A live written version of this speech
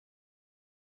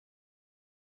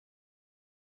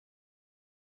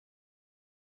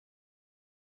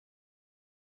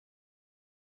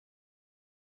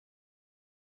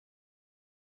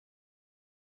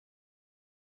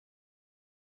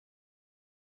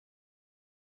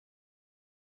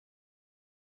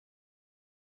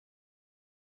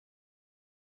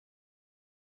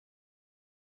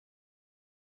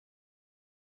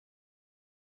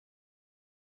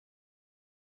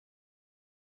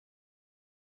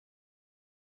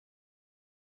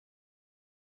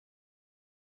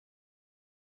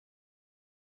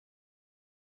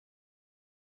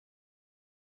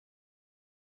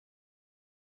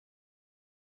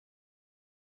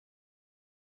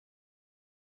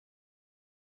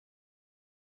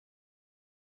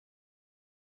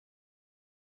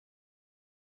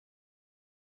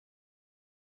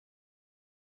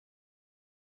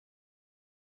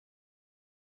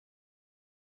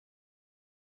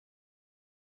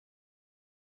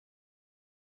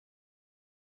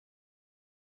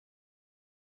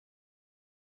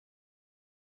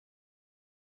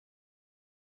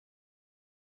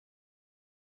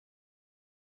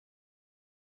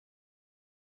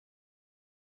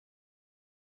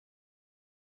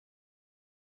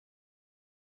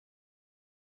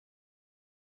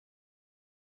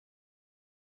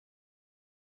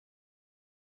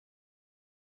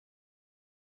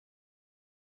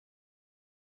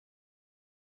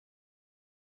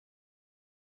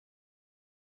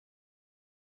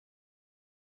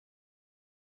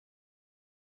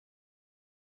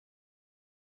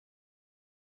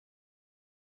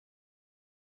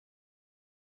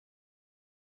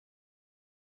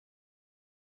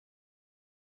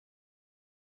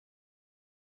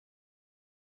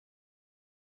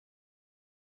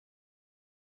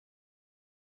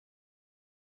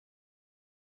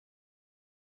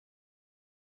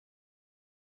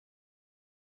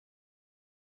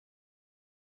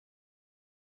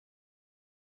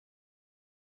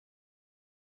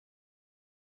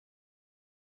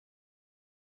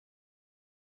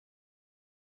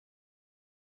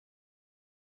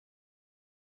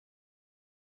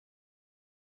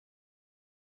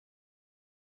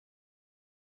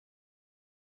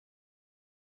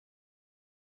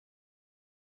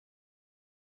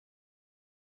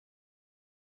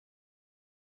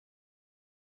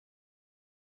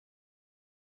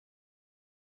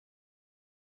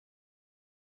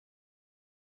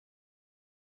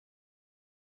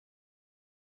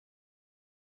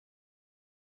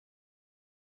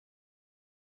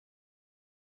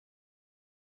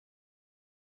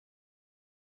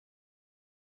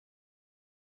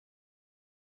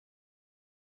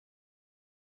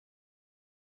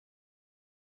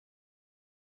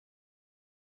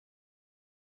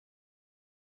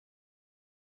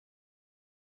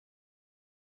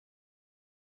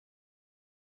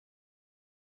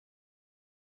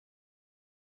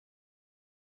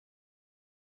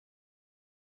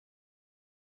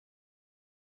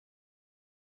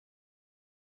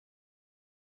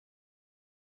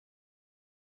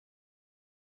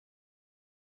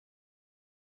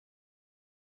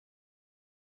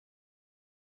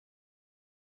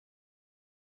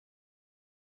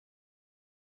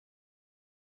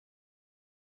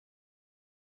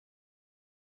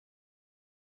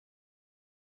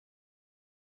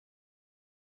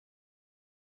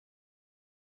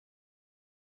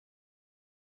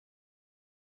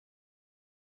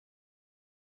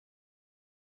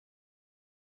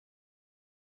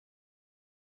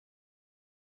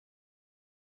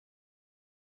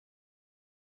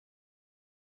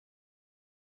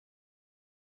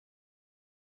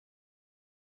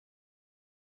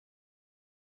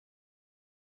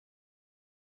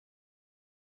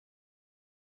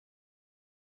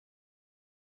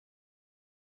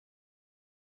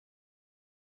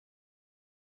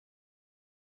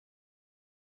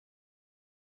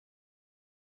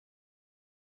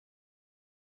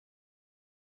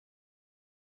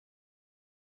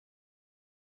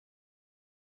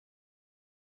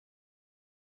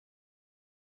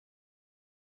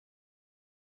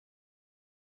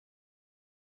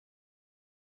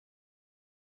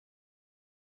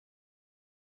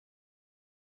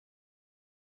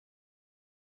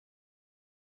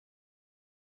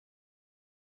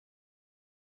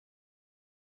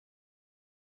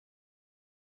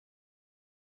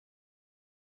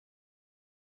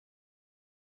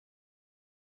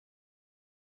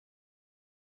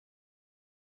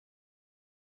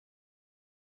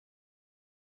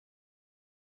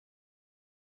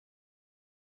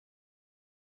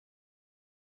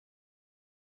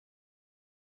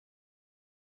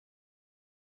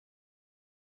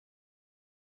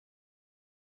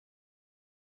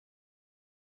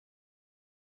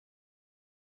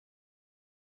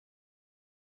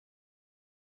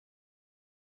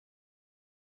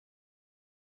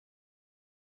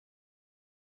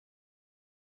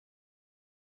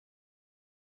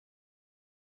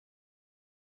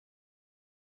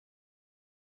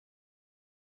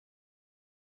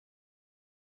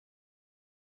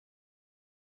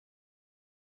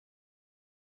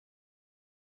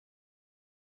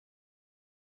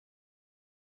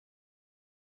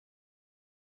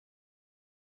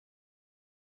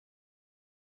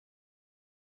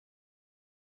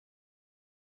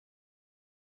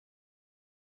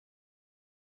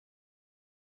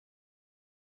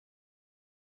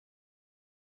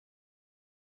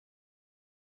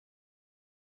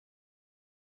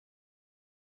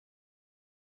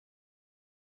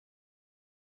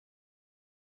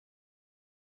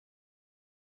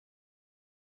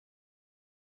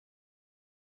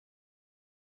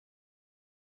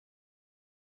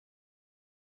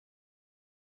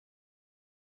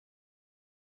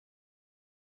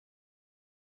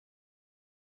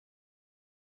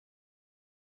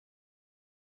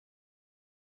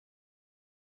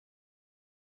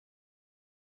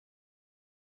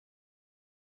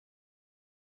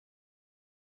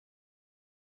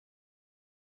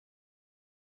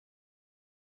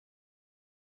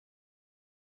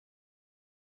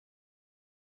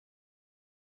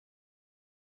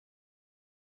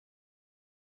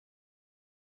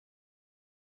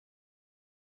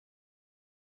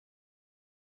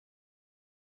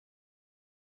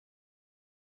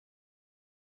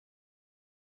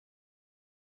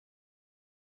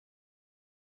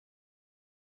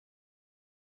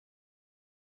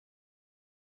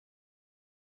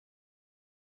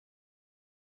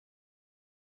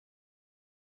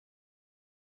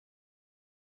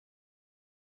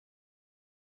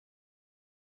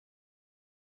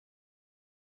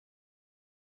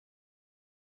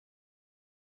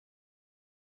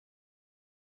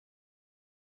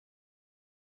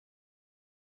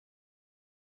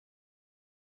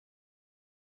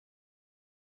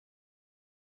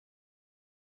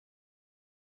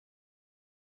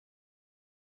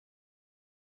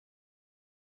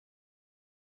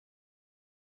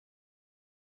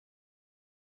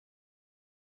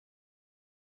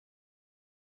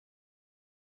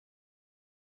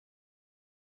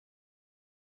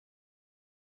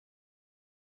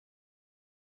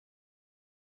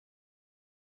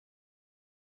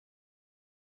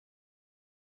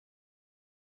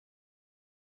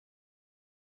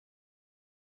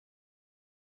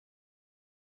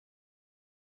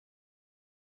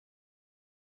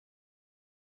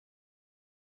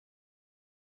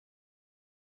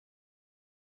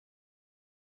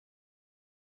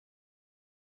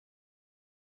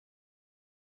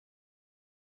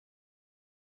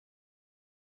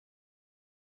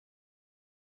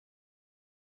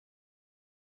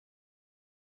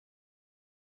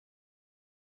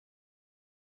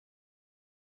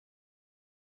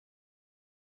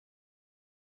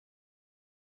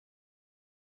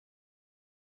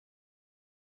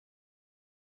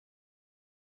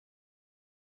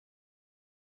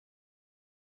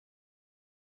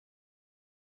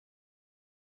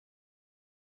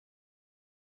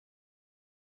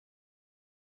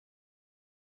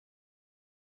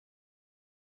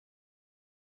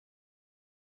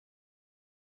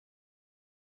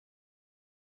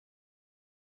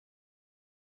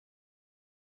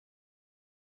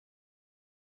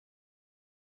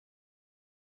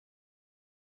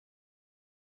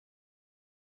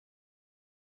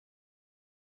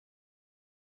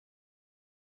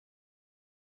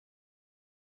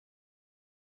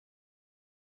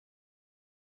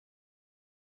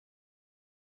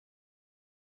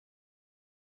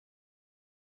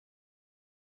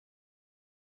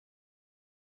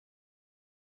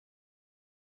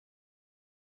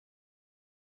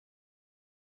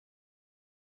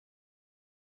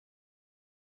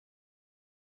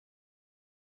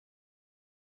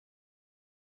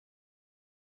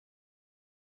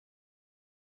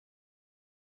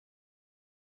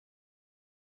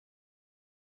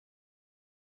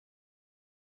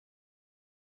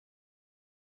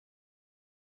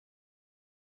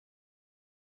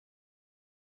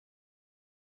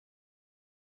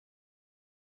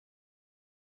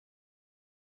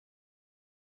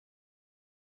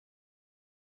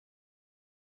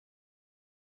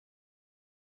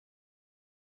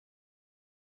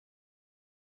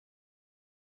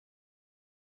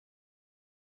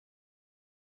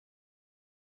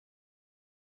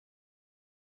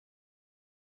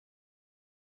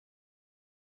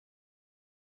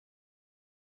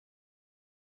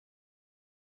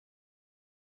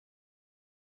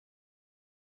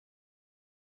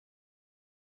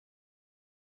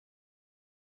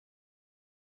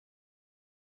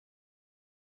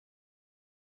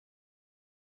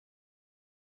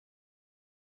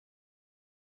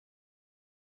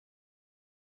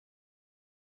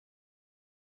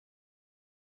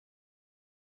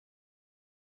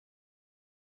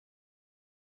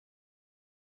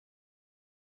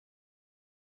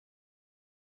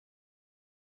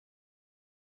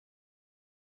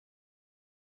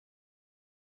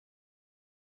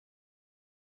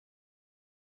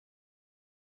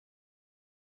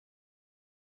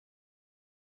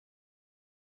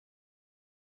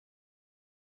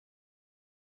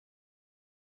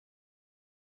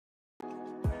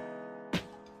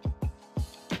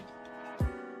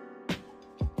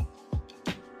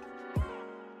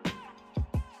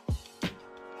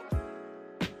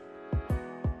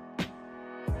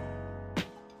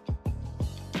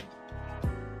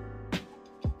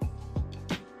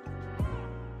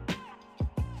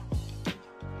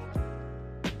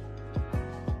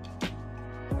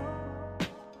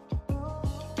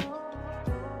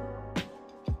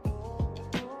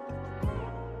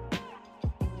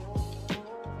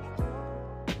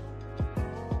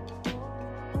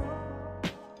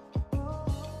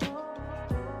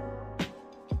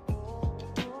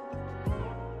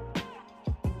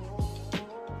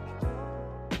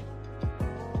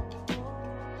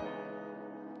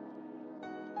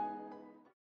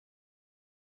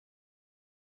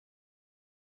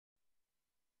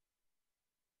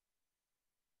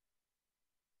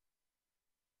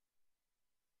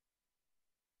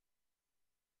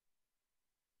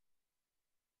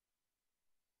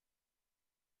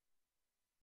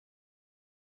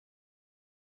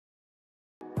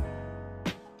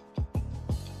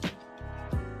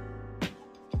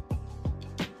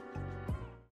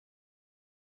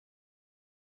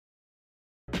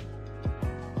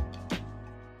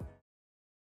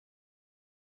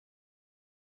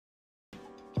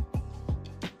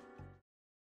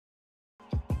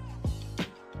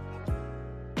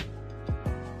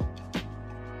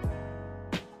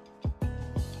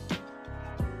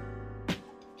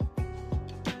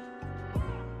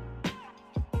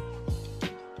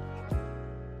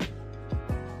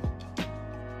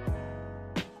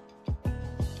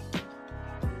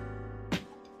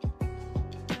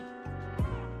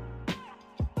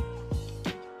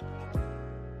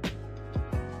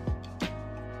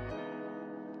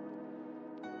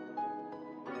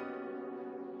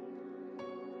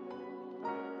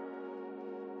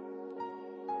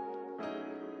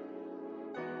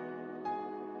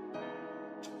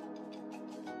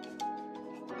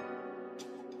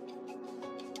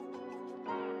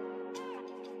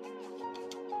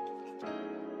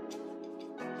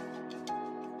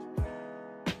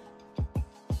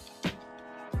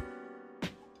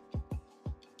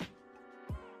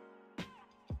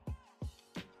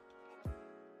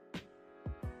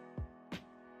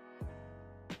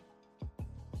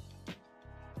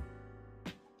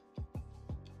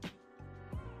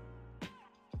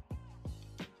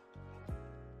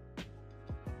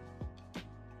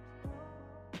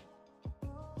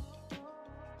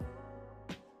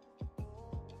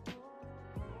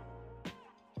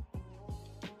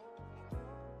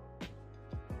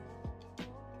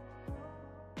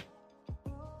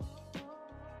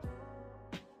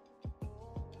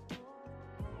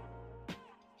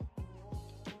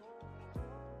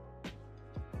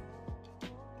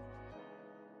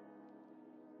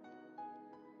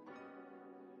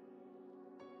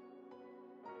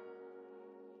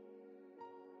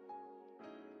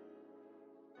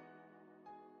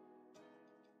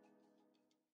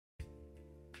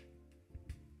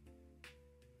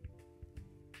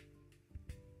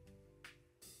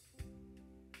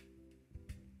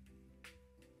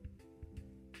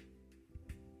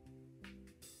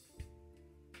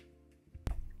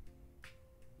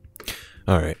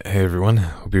Alright, hey everyone,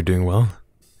 hope you're doing well.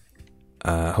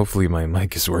 Hopefully my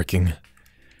mic is working.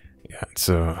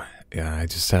 Yeah, I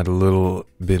just had a little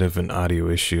bit of an audio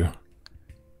issue.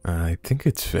 I think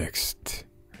it's fixed.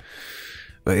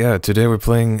 But yeah, today we're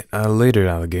playing Later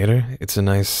Alligator. It's a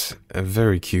nice,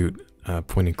 very cute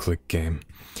point-and-click game.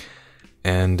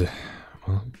 And,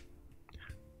 well,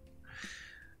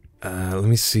 let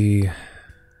me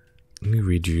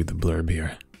read you the blurb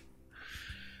here.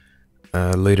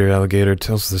 Later Alligator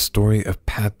tells the story of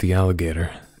Pat the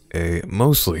Alligator, a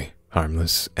mostly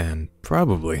harmless and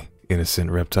probably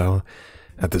innocent reptile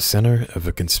at the center of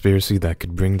a conspiracy that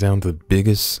could bring down the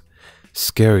biggest,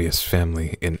 scariest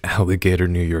family in Alligator,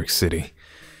 New York City.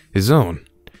 His own.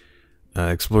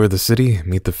 Explore the city,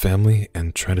 meet the family,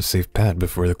 and try to save Pat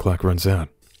before the clock runs out.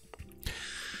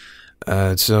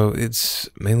 So it's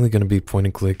mainly going to be point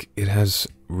and click. It has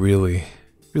really,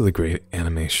 really great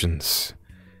animations.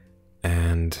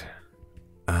 And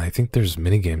I think there's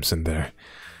mini games in there.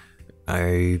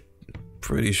 I'm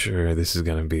pretty sure this is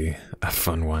gonna be a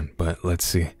fun one, but let's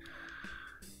see.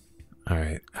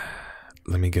 Alright,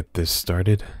 let me get this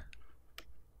started.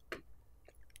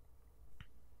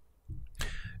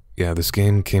 Yeah, this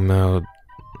game came out,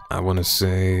 I want to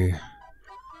say,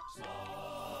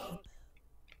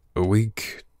 a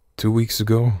week, 2 weeks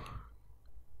ago.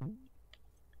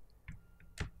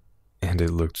 And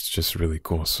it looked just really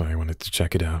cool, so I wanted to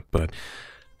check it out, but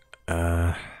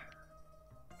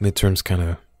midterms kind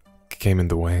of came in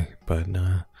the way, but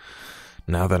now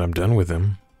that I'm done with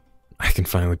them, I can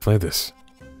finally play this.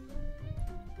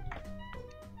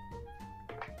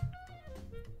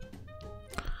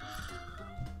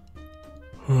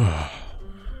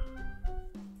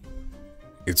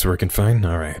 It's working fine?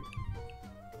 Alright.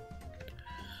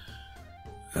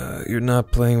 You're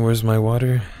not playing Where's My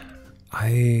Water?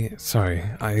 Sorry,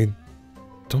 I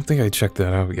don't think I checked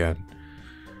that out yet.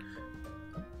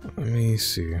 Let me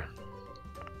see.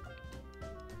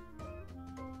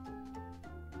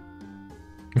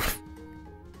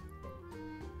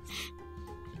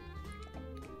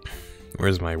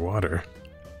 Where's My Water?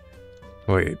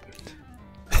 Wait.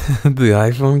 The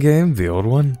iPhone game? The old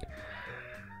one?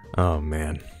 Oh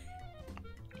man.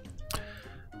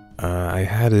 I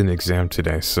had an exam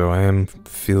today, so I am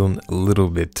feeling a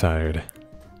little bit tired.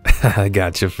 I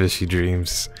gotcha, fishy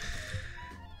dreams.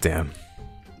 Damn.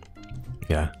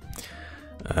 Yeah.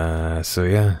 So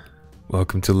yeah.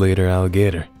 Welcome to Later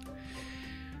Alligator.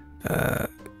 Let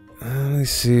me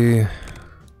see.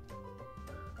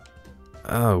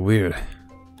 Oh, weird.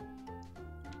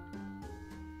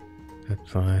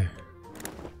 That's why.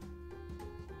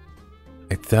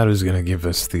 I thought it was gonna give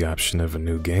us the option of a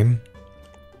new game.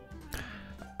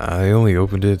 I only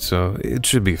opened it, so it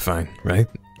should be fine, right?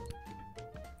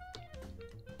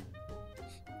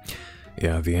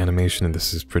 Yeah, the animation in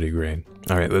this is pretty great.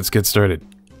 Alright, let's get started.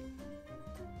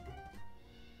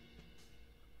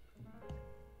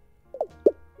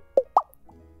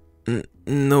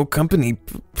 No company,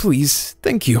 please.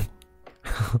 Thank you.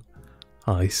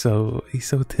 Oh, he's so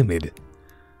timid.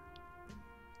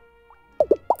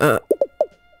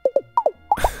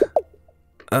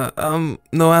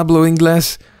 No hablo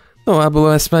inglés. No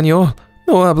hablo español.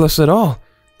 No hablas at all.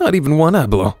 Not even one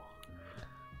hablo.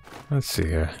 Let's see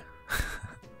here.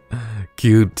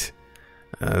 Cute.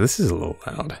 This is a little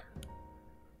loud.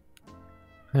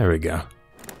 There we go.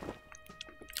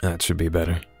 That should be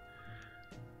better.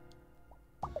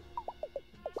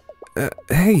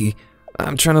 Hey,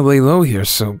 I'm trying to lay low here,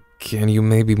 so can you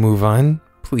maybe move on,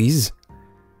 please?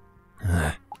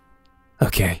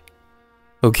 Okay.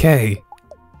 Okay.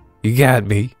 You got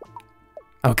me.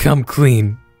 I'll come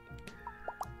clean.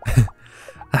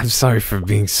 I'm sorry for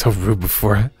being so rude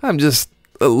before. I'm just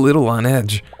a little on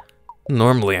edge.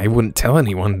 Normally, I wouldn't tell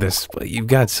anyone this, but you've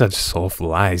got such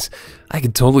soulful eyes. I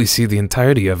can totally see the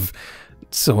entirety of...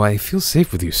 So I feel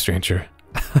safe with you, stranger.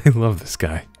 I love this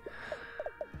guy.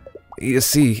 You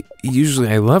see, usually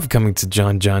I love coming to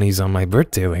John Johnny's on my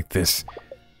birthday like this.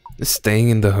 Staying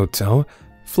in the hotel,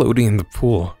 floating in the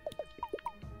pool.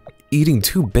 Eating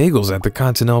 2 bagels at the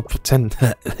continental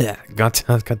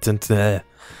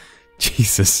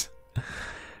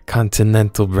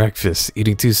breakfast,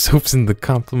 eating 2 soaps in the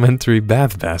complimentary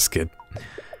bath basket.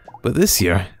 But this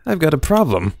year, I've got a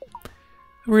problem.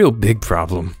 A real big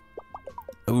problem.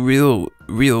 A real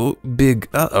big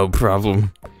uh-oh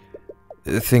problem.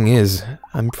 The thing is,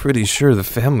 I'm pretty sure the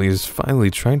family is finally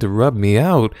trying to rub me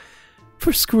out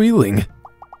for squealing.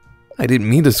 I didn't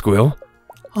mean to squeal.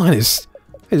 Honest.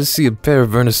 I just see a pair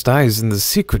of earnest eyes and the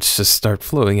secrets just start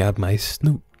flowing out my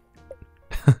snoot.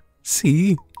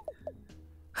 See?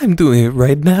 I'm doing it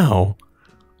right now.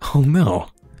 Oh no.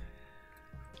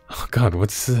 Oh God,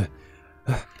 what's the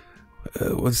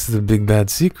big bad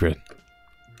secret?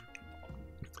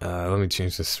 Let me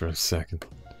change this for a second.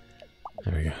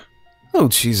 There we go. Oh,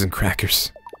 cheese and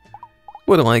crackers.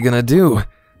 What am I gonna do?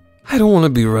 I don't want to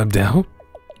be rubbed out.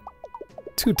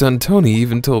 Two-Ton Tony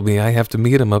even told me I have to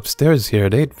meet him upstairs here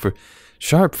at 8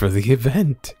 sharp for the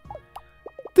event.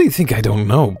 They think I don't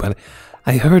know, but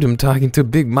I heard him talking to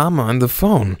Big Mama on the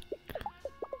phone.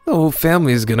 The whole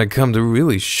family is gonna come to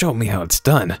really show me how it's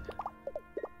done.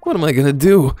 What am I gonna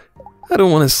do? I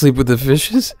don't want to sleep with the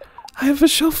fishes. I have a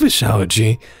shellfish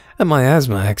allergy, and my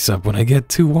asthma acts up when I get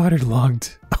too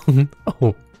waterlogged.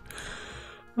 Oh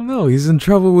no, he's in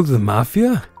trouble with the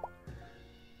mafia?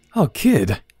 Oh,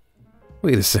 kid.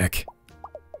 Wait a sec.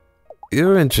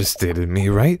 You're interested in me,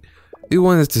 right? You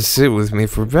wanted to sit with me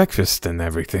for breakfast and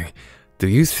everything. Do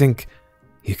you think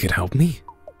you could help me?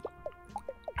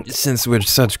 Since we're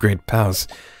such great pals,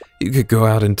 you could go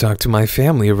out and talk to my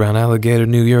family around Alligator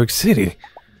New York City.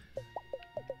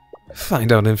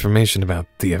 Find out information about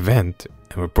the event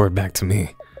and report back to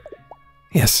me.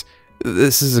 Yes,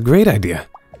 this is a great idea.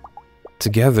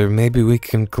 Together, maybe we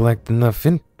can collect enough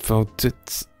info to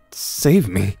save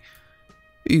me.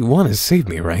 You want to save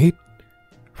me, right?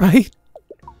 Right?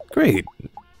 Great.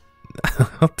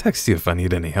 I'll text you if I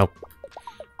need any help.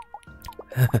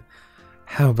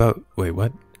 How about... Wait,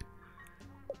 what?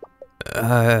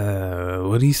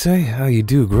 What do you say? How you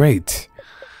do? Great.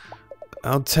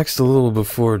 I'll text a little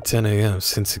before 10 a.m.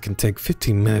 since it can take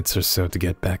 15 minutes or so to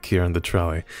get back here on the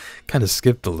trolley. Kind of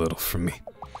skipped a little for me.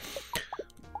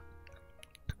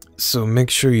 So make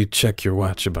sure you check your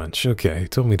watch a bunch. Okay, he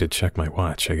told me to check my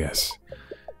watch, I guess.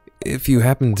 If you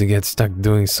happen to get stuck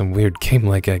doing some weird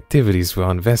game-like activities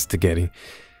while investigating,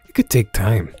 it could take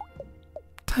time.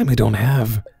 Time I don't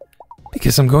have.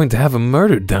 Because I'm going to have a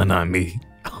murder done on me.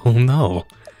 Oh no.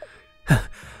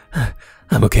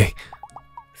 I'm okay.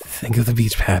 Think of the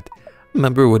beach pad.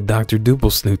 Remember what Dr.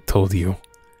 Dooblesnoot told you.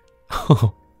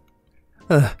 Oh.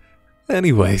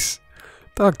 Anyways,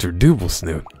 Dr.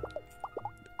 Dooblesnoot.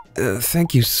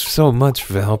 Thank you so much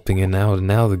for helping an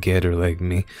alligator like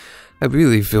me. I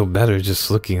really feel better just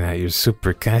looking at your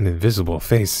super kind invisible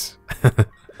face.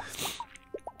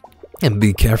 And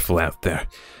be careful out there.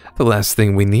 The last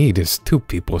thing we need is 2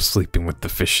 people sleeping with the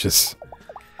fishes.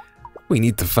 We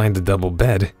need to find a double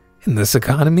bed in this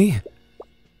economy.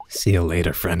 See you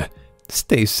later, friend.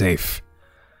 Stay safe.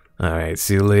 Alright,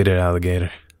 see you later,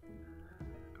 alligator.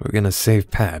 We're gonna save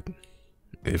Pat.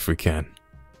 If we can.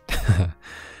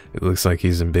 It looks like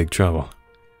he's in big trouble.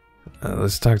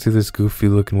 Let's talk to this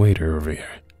goofy-looking waiter over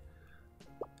here.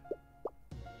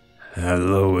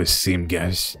 Hello, esteemed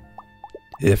guests.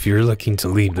 If you're looking to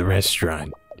leave the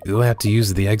restaurant, you'll have to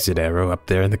use the exit arrow up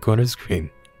there in the corner screen.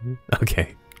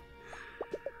 Okay.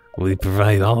 We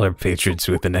provide all our patrons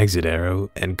with an exit arrow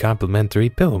and complimentary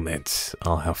pillow mints.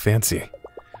 Oh, how fancy.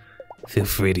 Feel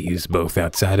free to use both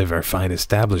outside of our fine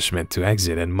establishment to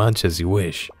exit and munch as you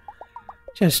wish.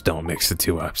 Just don't mix the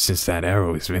two up since that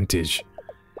arrow is vintage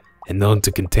and known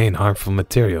to contain harmful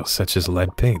materials such as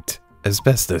lead paint,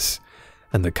 asbestos,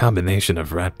 and the combination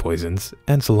of rat poisons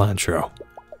and cilantro.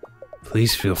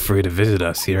 Please feel free to visit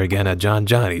us here again at John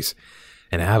Johnny's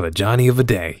and have a Johnny of a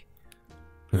day.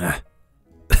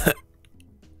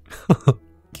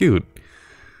 Cute.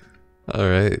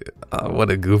 Alright, what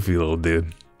a goofy little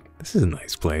dude. This is a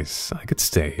nice place. I could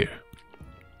stay here.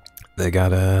 They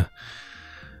got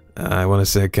I want to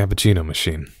say a cappuccino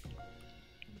machine.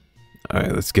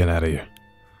 Alright, let's get out of here.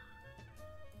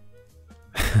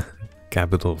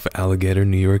 Capital of Alligator,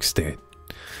 New York State.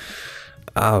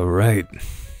 Alright.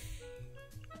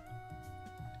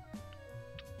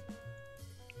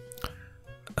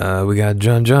 We got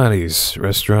John Johnny's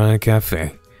Restaurant and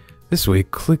Cafe. This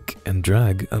week, click and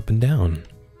drag up and down.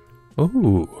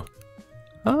 Ooh.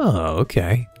 Oh,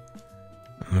 okay.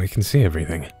 We can see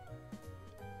everything.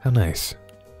 How nice.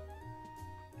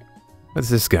 What's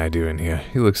this guy doing here?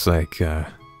 He looks like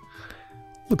a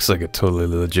totally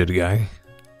legit guy.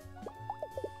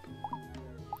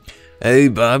 Hey,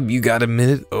 Bob, you got a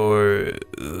minute or...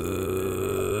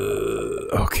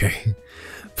 okay.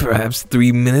 Perhaps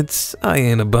 3 minutes? I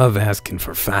ain't above asking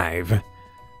for 5.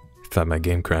 Thought my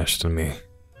game crashed on me.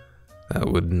 That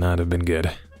would not have been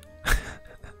good.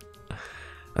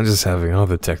 I'm just having all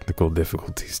the technical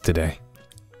difficulties today.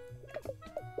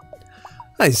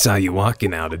 I saw you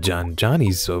walking out of John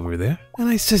Johnny's over there, and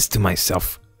I says to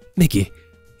myself, Mickey,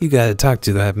 you gotta talk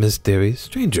to that mysterious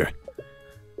stranger.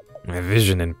 My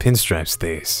vision in pinstripe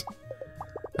stays.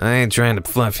 I ain't trying to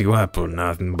fluff you up or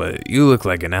nothing, but you look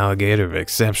like an alligator of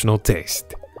exceptional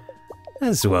taste.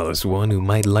 as well as one who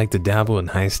might like to dabble in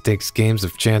high-stakes games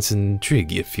of chance and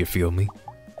intrigue, if you feel me.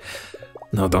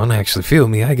 No, don't actually feel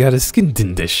me, I got a skin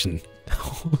condition.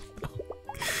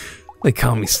 They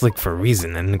call me slick for a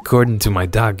reason, and according to my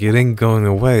doc, it ain't going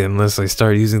away unless I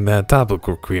start using that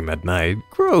topical cream at night.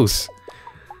 Gross!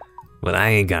 But I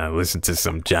ain't gonna listen to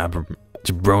some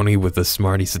jabroni with a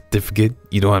smarty certificate,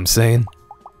 you know what I'm saying?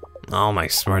 All my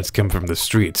smarts come from the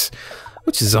streets,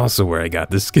 which is also where I got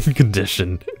this skin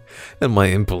condition and my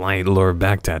impolite lower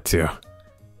back tattoo.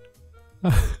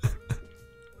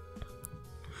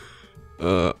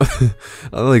 I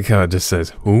like how it just says,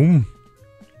 whom?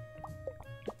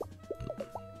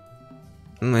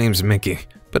 Name's Mickey,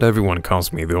 but everyone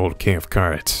calls me the old king of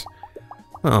carrots.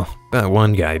 Well, that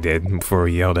one guy did before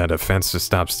he yelled at a fence to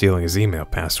stop stealing his email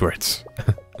passwords.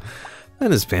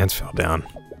 Then his pants fell down.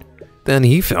 Then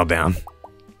he fell down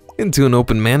into an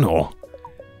open manhole.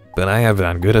 But I have it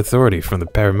on good authority from the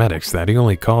paramedics that he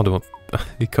only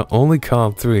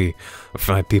called 3 or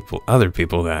 5 other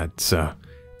people that, so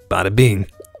bada bing.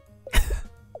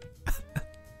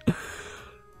 Oh,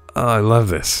 I love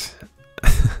this.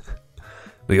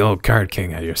 The old card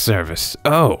king at your service.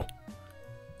 Oh!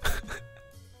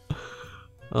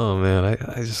 Oh man,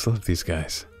 I just love these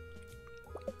guys.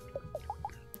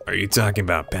 Are you talking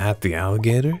about Pat the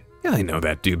Alligator? Yeah, I know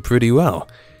that dude pretty well.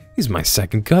 He's my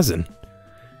second cousin.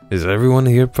 Is everyone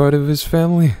here part of his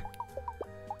family?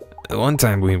 One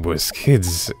time we was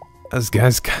kids, us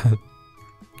guys got...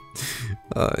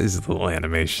 his little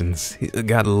animations. He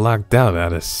got locked out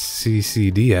at a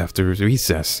CCD after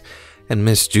recess and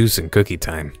missed juice and cookie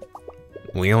time.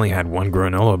 We only had one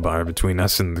granola bar between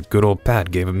us, and the good old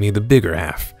Pat gave me the bigger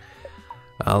half.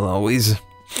 I'll always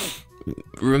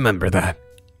remember that.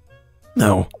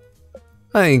 No,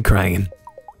 I ain't crying.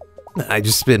 I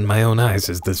just spit in my own eyes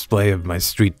as a display of my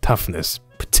street toughness.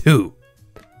 Patoo.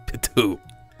 Patoo.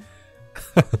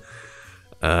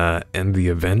 And the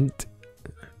event?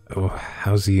 Oh,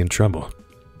 how's he in trouble?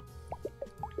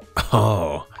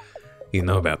 Oh, you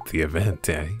know about the event,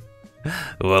 eh?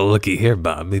 Well, looky here,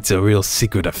 Bob. It's a real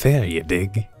secret affair, you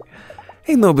dig?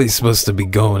 Ain't nobody supposed to be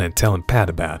going and telling Pat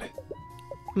about it.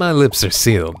 My lips are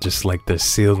sealed, just like they're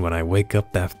sealed when I wake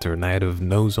up after a night of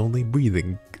nose-only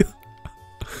breathing.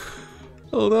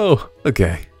 Oh no.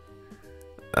 Okay.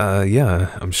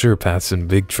 Yeah, I'm sure Pat's in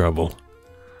big trouble.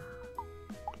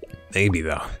 Maybe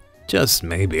though. Just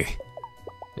maybe.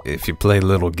 If you play a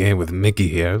little game with Mickey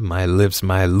here, my lips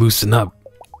might loosen up.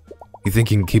 You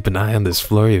think you can keep an eye on this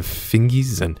flurry of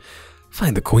fingies and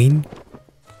find the queen?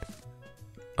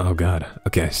 Oh god.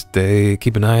 Okay,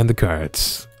 keep an eye on the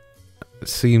cards.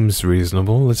 Seems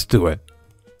reasonable, let's do it.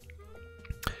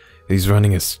 He's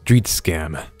running a street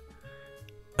scam.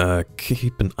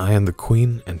 Keep an eye on the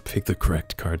queen and pick the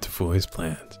correct card to foil his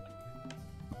plans.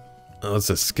 Oh, it's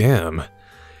a scam.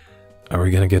 Are we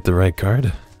gonna get the right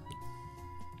card?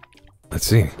 Let's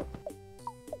see.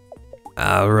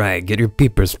 Alright, get your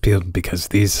peepers peeled because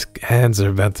these hands are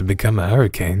about to become a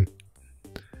hurricane.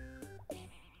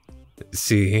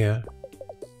 See here.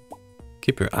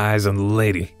 Keep your eyes on the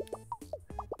lady.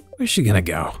 Where's she gonna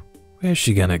go? Where's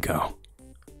she gonna go?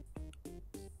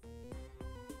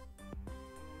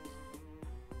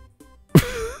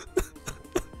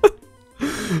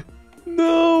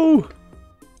 No!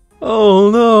 Oh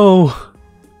no!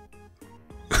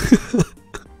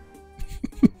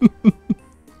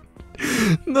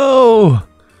 No!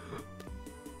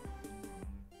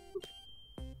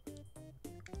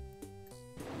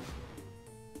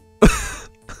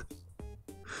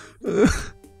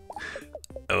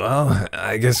 Well,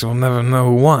 I guess we'll never know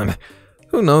who won.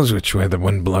 Who knows which way the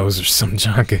wind blows or some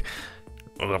junk.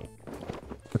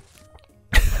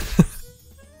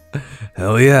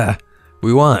 Hell yeah,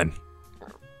 we won.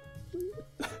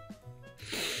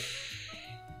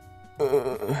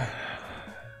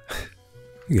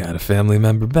 You got a family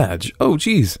member badge. Oh,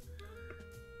 jeez.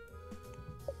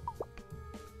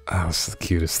 That was the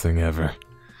cutest thing ever.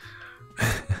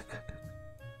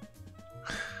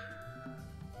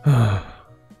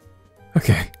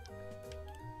 Okay.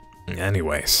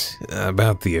 Anyways,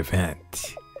 about the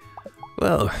event.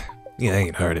 Well, you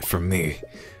ain't heard it from me,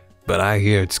 but I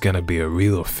hear it's gonna be a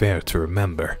real affair to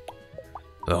remember.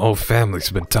 The whole family's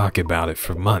been talking about it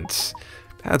for months.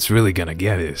 Pat's really gonna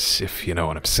get his, if you know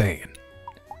what I'm saying.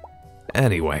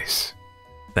 Anyways,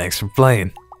 thanks for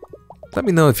playing. Let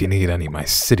me know if you need any of my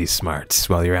city smarts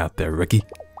while you're out there, rookie.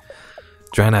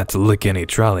 Try not to lick any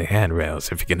trolley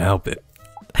handrails if you can help it.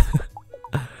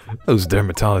 Those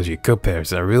dermatology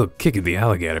co-pairs are real kicking the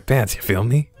alligator pants, you feel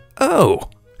me? Oh!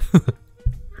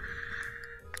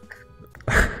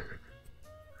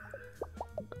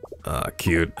 Aw,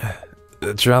 cute.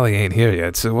 The trolley ain't here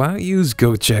yet, so why don't you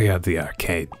go check out the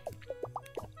arcade?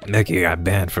 Nicky got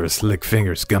banned for his slick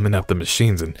fingers gumming up the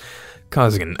machines and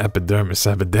causing an epidermis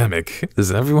epidemic.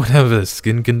 Does everyone have a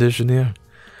skin condition here?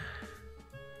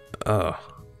 Oh.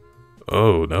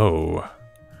 Oh no.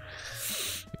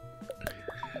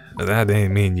 That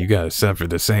ain't mean you gotta suffer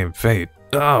the same fate.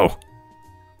 Oh!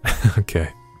 Okay.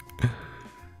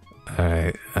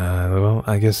 Alright, well,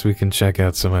 I guess we can check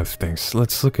out some other things.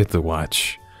 Let's look at the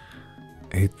watch.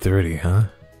 8:30, huh?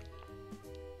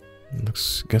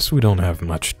 Guess we don't have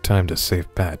much time to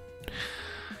save Pat.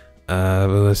 But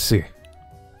let's see.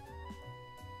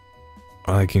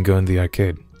 I can go in the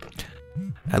arcade.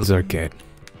 How's the arcade?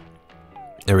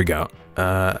 There we go.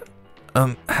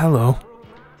 Hello.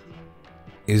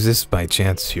 Is this by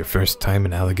chance your first time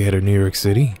in Alligator, New York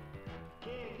City?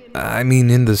 I mean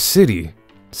in the city.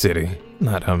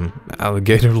 Not,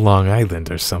 Alligator, Long Island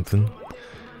or something.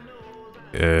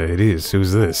 It is.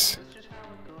 Who's this?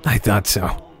 I thought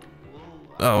so.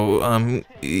 Oh,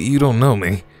 you don't know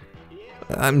me.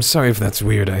 I'm sorry if that's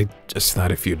weird. I just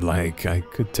thought if you'd like, I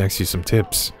could text you some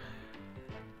tips.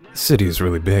 The city is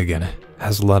really big and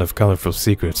has a lot of colorful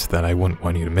secrets that I wouldn't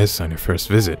want you to miss on your first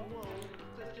visit.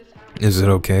 Is it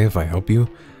okay if I help you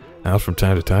out from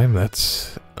time to time?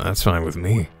 That's fine with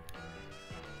me.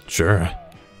 Sure.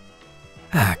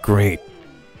 Ah, great.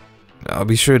 I'll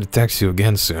be sure to text you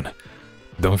again soon.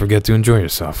 Don't forget to enjoy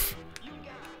yourself.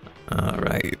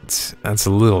 Alright, that's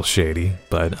a little shady,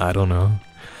 but I don't know.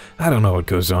 I don't know what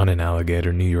goes on in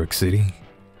Alligator, New York City.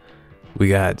 We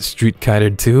got Street Kiter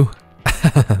 2,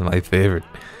 my favorite.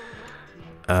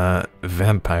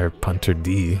 Vampire Punter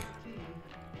D,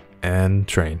 and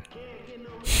Train.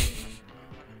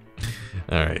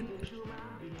 Alright.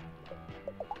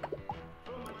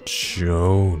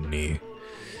 Joni.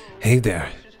 Hey there,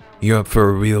 you up for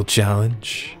a real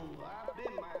challenge?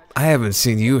 I haven't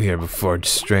seen you here before,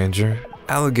 stranger.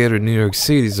 Alligator, New York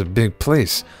City is a big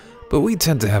place, but we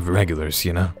tend to have regulars,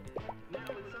 you know?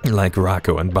 Like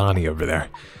Rocco and Bonnie over there.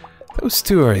 Those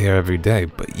two are here every day,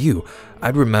 but you,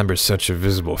 I'd remember such a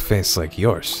visible face like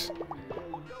yours.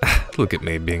 Look at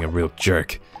me being a real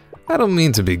jerk. I don't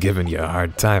mean to be giving you a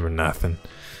hard time or nothing.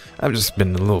 I've just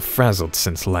been a little frazzled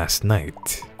since last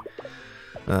night.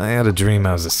 I had a dream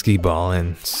I was a skee-ball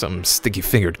and some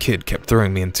sticky-fingered kid kept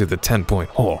throwing me into the 10-point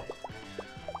hole.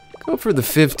 Go for the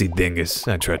 50, dingus,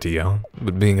 I tried to yell,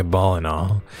 but being a ball and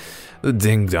all, the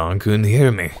ding-dong couldn't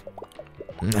hear me.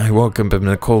 I woke up in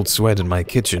a cold sweat in my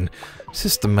kitchen,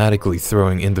 systematically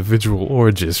throwing individual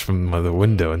oranges from the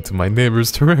window into my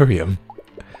neighbor's terrarium.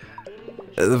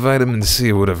 The vitamin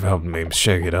C would have helped me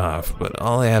shake it off, but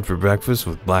all I had for breakfast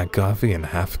was black coffee and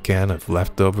half a can of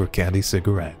leftover candy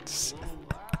cigarettes.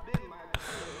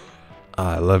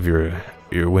 I love your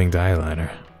winged eyeliner.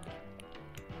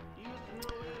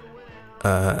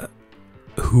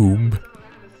 Who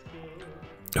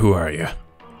are you?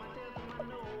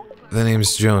 The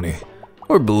name's Joni,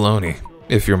 or Baloney.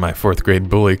 If you're my 4th grade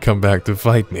bully, come back to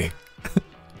fight me.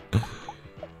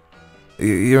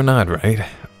 You're not, right?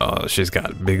 Oh, she's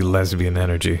got big lesbian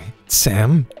energy.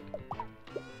 Sam?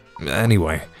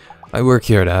 Anyway, I work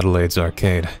here at Adelaide's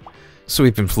arcade,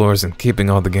 sweeping floors and keeping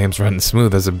all the games running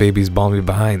smooth as the babies ball me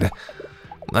behind.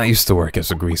 I used to work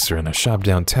as a greaser in a shop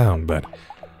downtown, but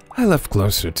I left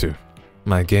closer to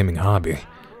my gaming hobby.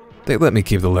 They let me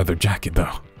keep the leather jacket,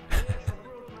 though.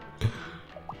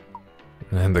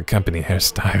 And the company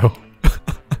hairstyle.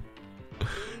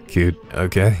 Cute,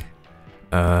 okay.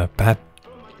 Pat?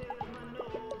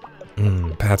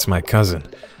 Pat's my cousin,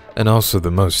 and also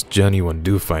the most genuine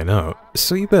doof I know,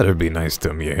 so you better be nice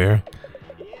to him, you hear?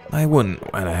 I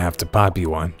wouldn't want to have to pop you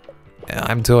one.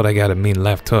 I'm told I got a mean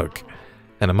left hook,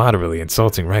 and a moderately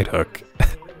insulting right hook.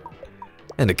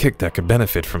 And a kick that could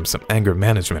benefit from some anger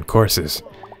management courses.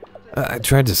 I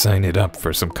tried to sign it up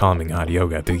for some calming hot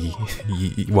yoga, the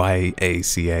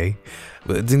YACA,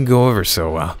 but it didn't go over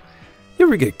so well. You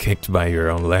ever get kicked by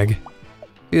your own leg?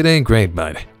 It ain't great,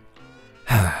 bud.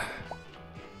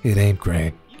 It ain't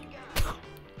great.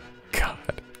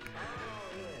 God.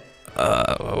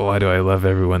 Why do I love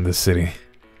everyone in this city?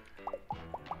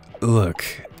 Look,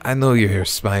 I know you're here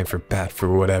spying for Pat for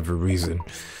whatever reason,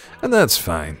 and that's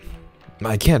fine.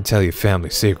 I can't tell you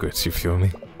family secrets, you feel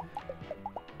me?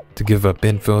 To give up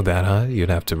info that high,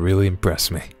 you'd have to really impress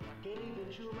me.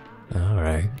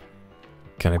 Alright.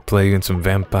 Can I play you in some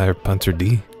Vampire Punter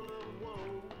D?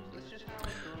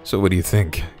 So what do you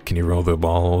think? Can you roll the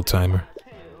ball, old-timer?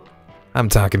 I'm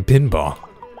talking pinball.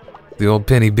 The old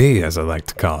penny B, as I like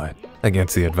to call it.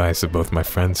 Against the advice of both my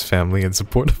friends, family, and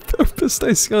supportive therapist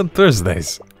I see on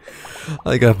Thursdays.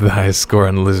 I got the highest score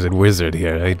on Lizard Wizard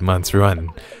here, 8 months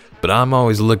run. But I'm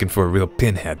always looking for a real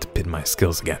pinhead to pin my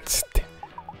skills against.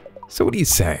 So what do you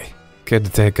say? Care to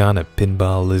take on a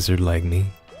pinball lizard like me?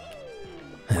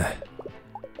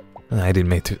 I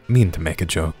didn't mean to make a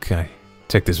joke. I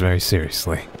took this very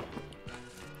seriously.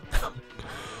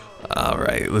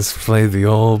 Alright, let's play the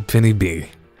old Penny B.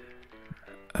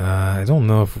 I don't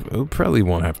know if... we probably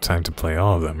won't have time to play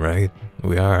all of them, right?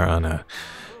 We are on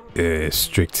a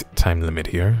strict time limit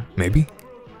here. Maybe?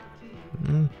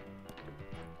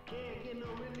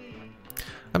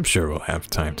 I'm sure we'll have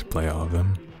time to play all of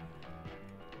them.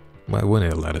 Why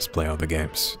wouldn't it let us play all the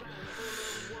games?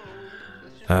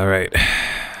 Alright.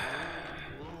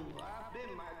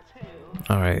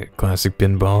 Alright, classic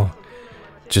pinball.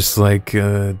 Just like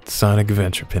Sonic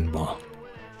Adventure pinball.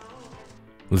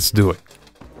 Let's do it.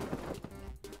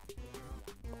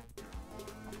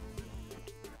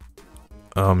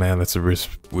 Oh man, that's a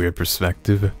weird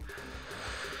perspective.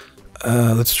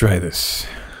 Let's try this.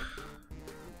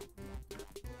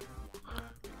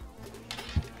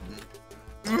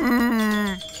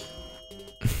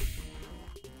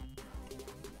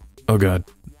 Oh god.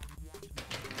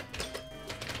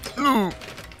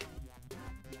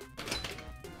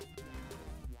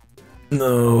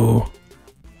 No.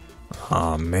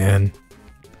 Aw, man.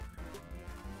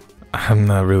 I'm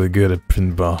not really good at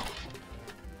pinball.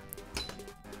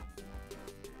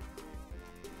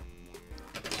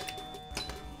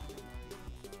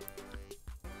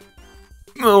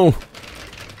 No.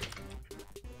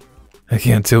 I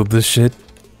can't tilt this shit.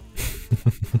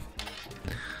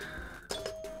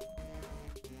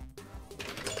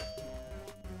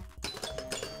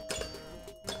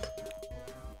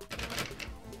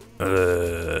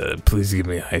 Please give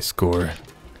me a high score.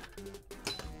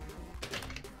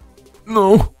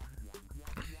 No.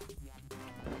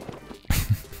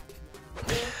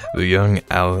 The young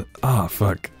oh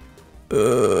fuck.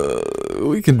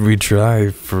 We can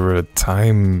retry for a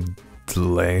time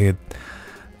delay,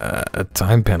 a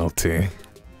time penalty.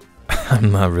 I'm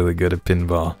not really good at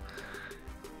pinball.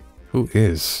 Who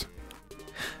is?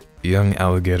 Young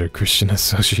Alligator Christian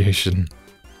Association.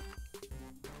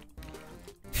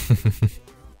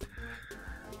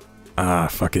 Ah,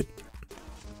 fuck it.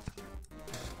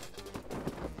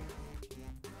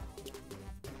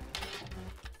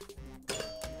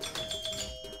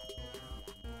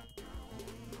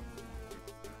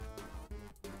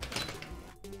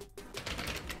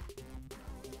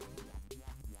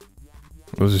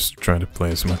 We'll just try to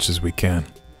play as much as we can.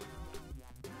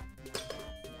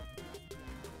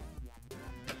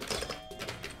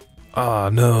 Ah,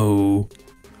 no.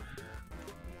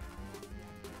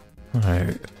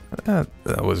 Alright,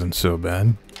 that wasn't so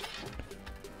bad.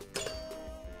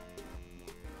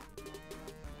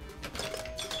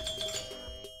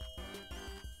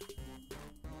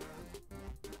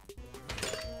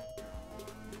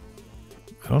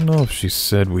 I don't know if she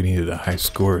said we needed a high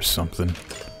score or something.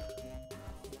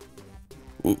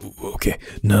 Ooh, okay,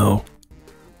 no.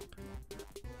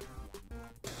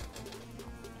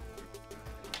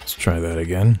 Let's try that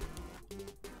again.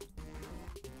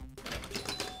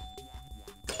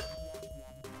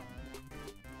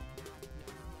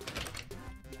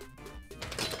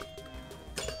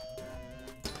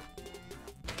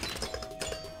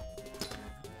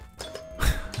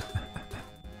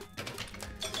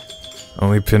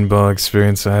 Only pinball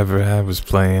experience I ever had was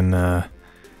playing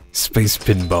Space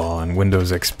Pinball on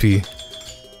Windows XP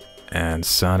and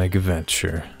Sonic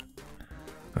Adventure.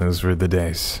 Those were the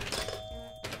days.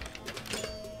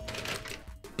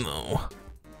 No.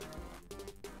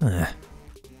 Yeah.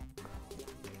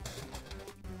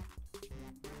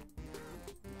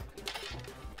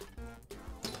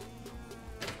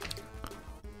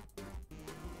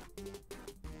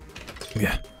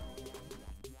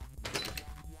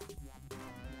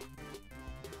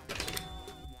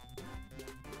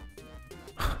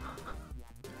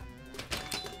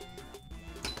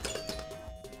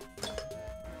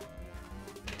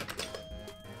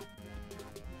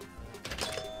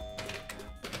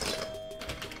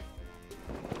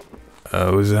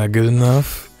 Was that good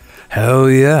enough? Hell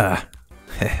yeah!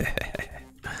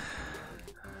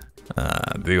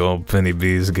 The old Penny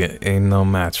B's ain't no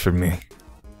match for me.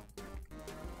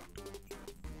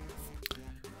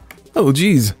 Oh,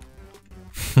 jeez.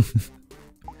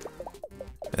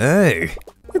 Hey,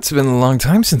 it's been a long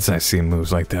time since I've seen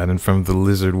moves like that in front of the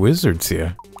lizard wizards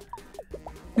here.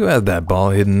 You had that ball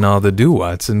hitting all the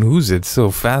doo-wats and who's it so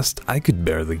fast I could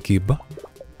barely keep up.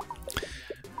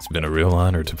 It's been a real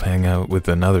honor to hang out with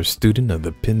another student of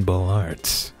the pinball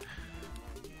arts.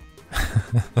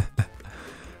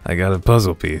 I got a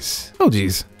puzzle piece. Oh,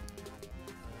 jeez.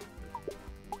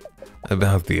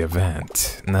 about the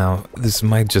event. Now, this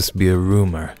might just be a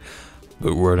rumor,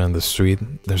 but word on the street,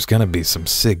 there's gonna be some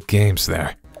sick games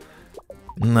there.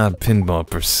 Not pinball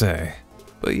per se,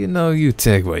 but you know, you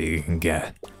take what you can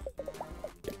get.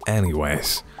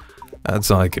 Anyways,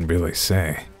 that's all I can really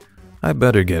say. I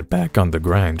better get back on the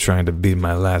grind trying to beat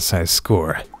my last high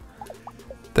score.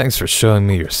 Thanks for showing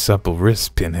me your supple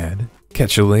wrist, Pinhead.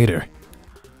 Catch you later.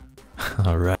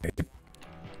 Alright.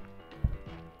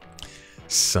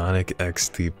 Sonic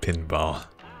XT Pinball.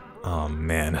 Oh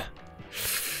man.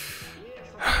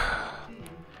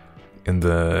 In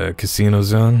the casino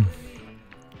zone?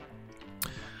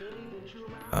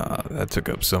 That took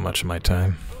up so much of my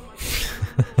time.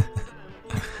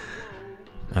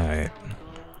 Alright.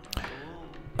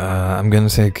 I'm gonna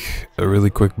take a really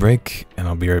quick break and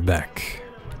I'll be right back.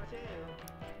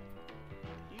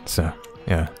 So,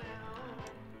 yeah.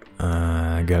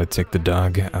 I gotta take the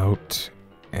dog out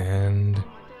and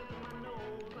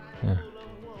yeah,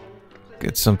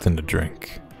 get something to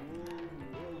drink.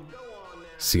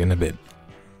 See you in a bit.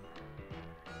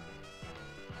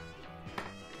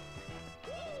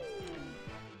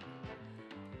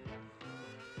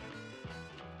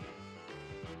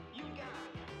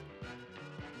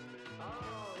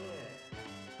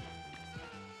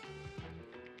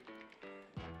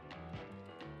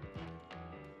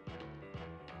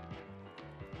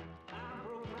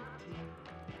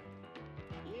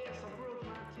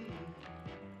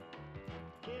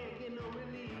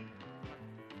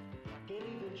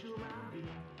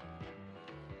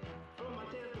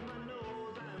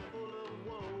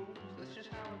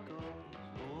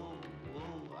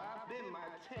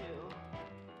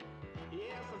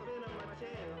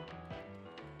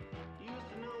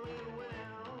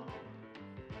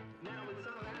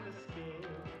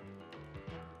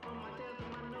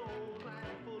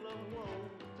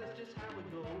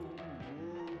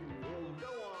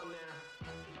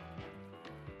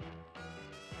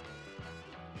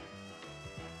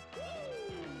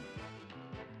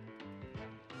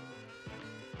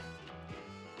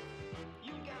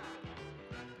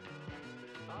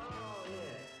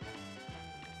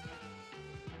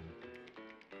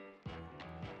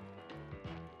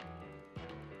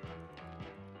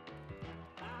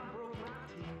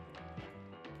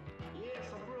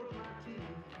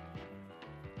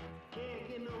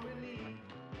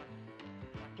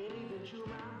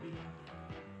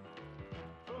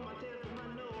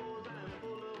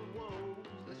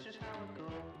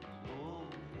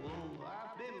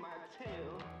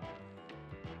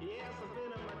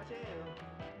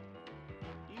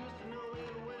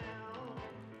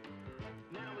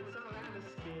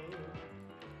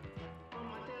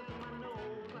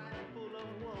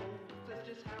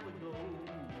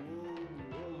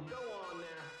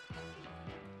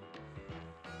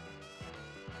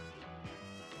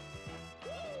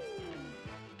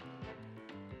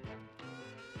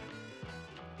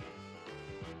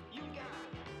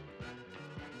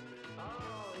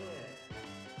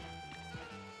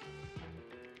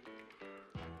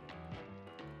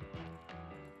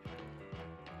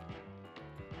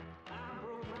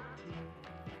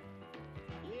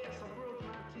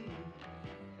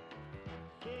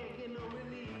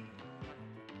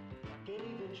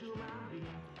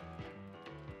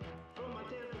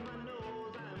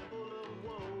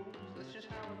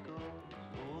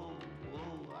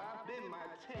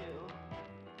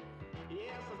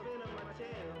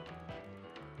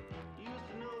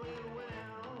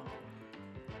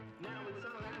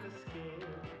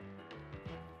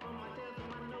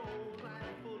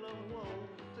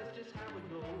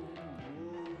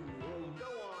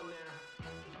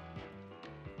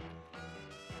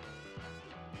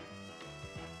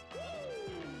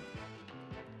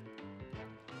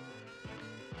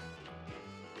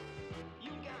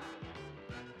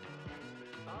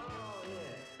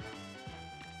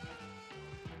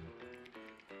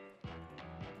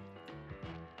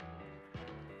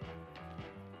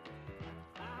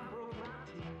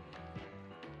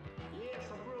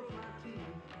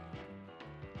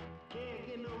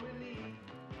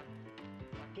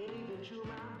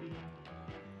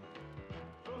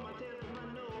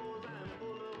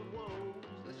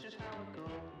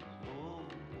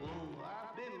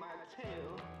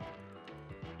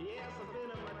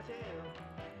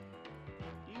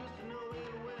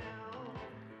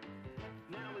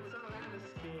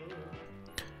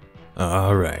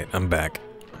 Alright, I'm back.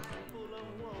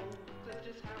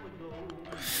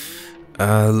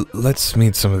 Let's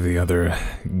meet some of the other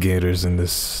gators in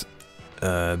this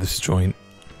this joint.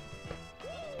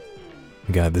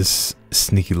 We got this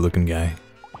sneaky looking guy.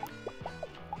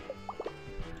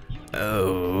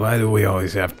 Oh, why do we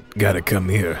always gotta come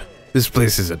here? This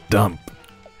place is a dump.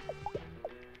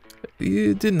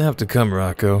 You didn't have to come,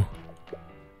 Rocco.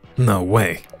 No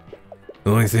way.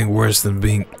 The only thing worse than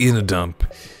being in a dump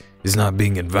is not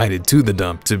being invited to the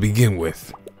dump to begin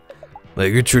with.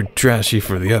 Like, you're too trashy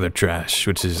for the other trash,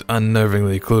 which is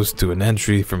unnervingly close to an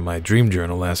entry from my dream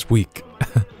journal last week.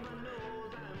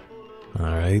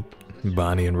 Alright,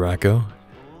 Bonnie and Rocco.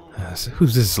 So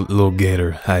who's this little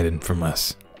gator hiding from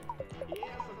us?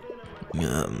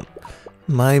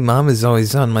 My mom is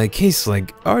always on my case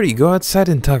like, Artie, go outside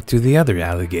and talk to the other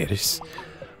alligators.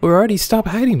 Or Artie, stop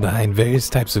hiding behind various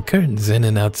types of curtains in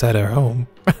and outside our home.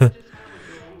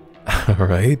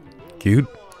 Alright, cute.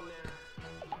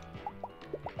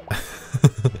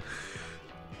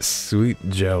 Sweet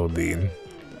Geraldine.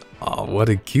 Oh, what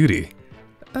a cutie.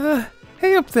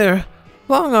 Hey up there.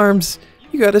 Long arms.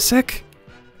 You got a sec?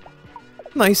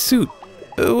 Nice suit.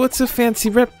 What's a fancy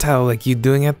reptile like you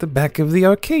doing at the back of the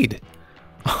arcade?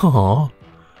 Aww.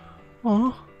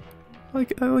 Aw. I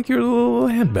like your little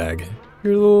handbag.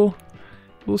 Your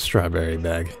little strawberry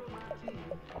bag.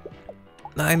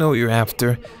 I know what you're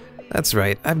after. That's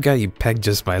right, I've got you pegged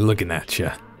just by looking at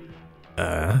you.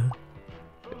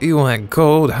 You want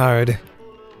cold, hard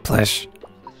plush.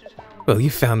 Well, you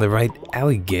found the right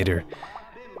alligator.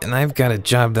 And I've got a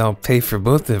job that'll pay for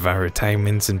both of our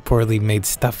retirements and poorly made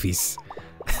stuffies.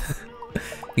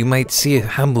 You might see a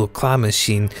humble claw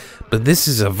machine, but this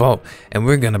is a vault, and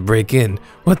we're gonna break in.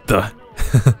 What the?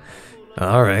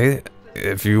 Alright,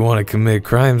 if you want to commit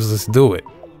crimes, let's do it.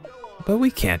 But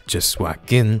we can't just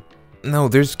walk in. No,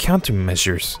 there's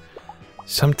countermeasures.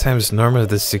 Sometimes Norma,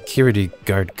 the security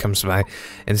guard, comes by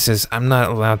and says I'm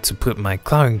not allowed to put my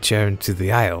clawing chair into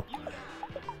the aisle.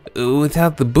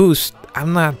 Without the boost,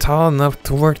 I'm not tall enough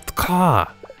to work the claw.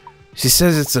 She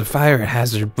says it's a fire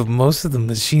hazard, but most of the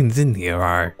machines in here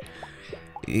are.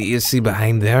 You see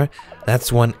behind there?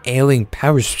 That's one ailing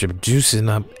power strip juicing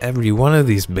up every one of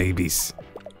these babies.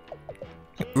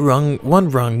 One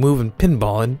wrong move and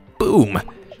pinball and boom!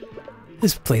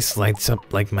 This place lights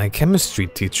up like my chemistry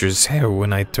teacher's hair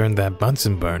when I turn that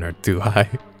Bunsen burner too high.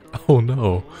 Oh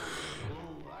no.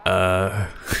 I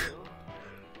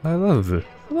love it.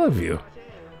 I love you.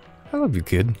 I love you,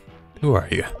 kid. Who are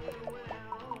you?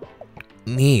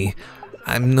 Me.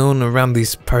 I'm known around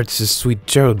these parts as Sweet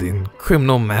Geraldine,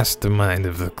 criminal mastermind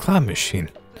of the claw machine.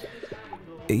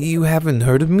 You haven't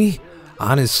heard of me?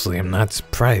 Honestly, I'm not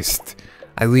surprised.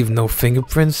 I leave no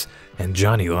fingerprints, and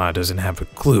Johnny Law doesn't have a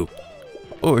clue.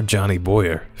 Or Johnny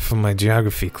Boyer from my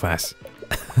geography class.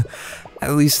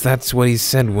 At least that's what he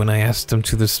said when I asked him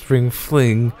to the spring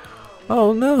fling.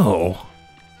 Oh no.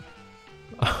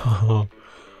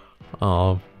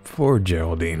 Oh, poor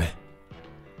Geraldine.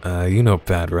 You know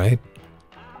Pat, right?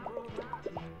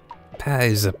 Pat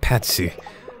is a patsy,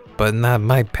 but not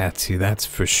my patsy, that's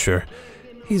for sure.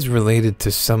 He's related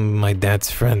to some of my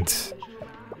dad's friends.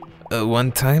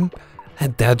 One time,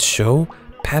 at Dad's show,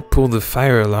 Pat pulled the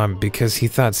fire alarm because he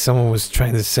thought someone was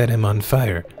trying to set him on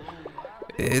fire.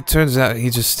 It turns out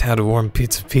he just had a warm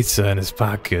pizza in his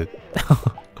pocket.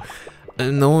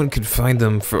 No one could find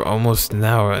him for almost an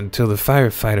hour until the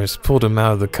firefighters pulled him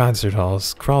out of the concert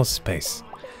hall's crawl space.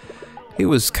 He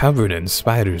was covered in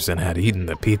spiders and had eaten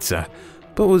the pizza,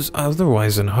 but was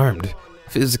otherwise unharmed,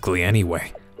 physically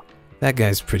anyway. That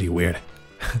guy's pretty weird.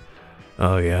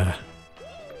 Oh yeah.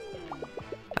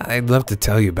 I'd love to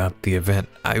tell you about the event,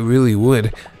 I really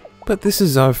would, but this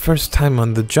is our first time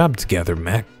on the job together,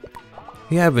 Mac.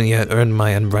 You haven't yet earned my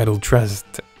unbridled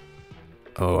trust.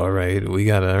 Oh, alright, we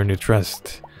gotta earn your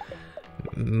trust.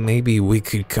 Maybe we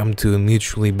could come to a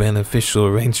mutually beneficial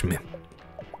arrangement.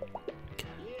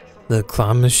 The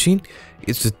claw machine?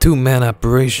 It's a two-man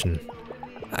operation.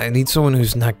 I need someone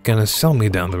who's not gonna sell me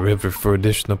down the river for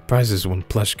additional prizes when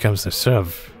plush comes to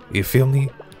serve. You feel me?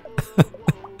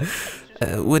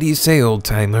 What do you say,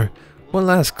 old-timer? One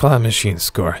last claw machine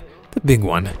score. The big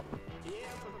one.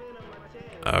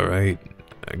 Alright.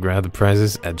 Grab the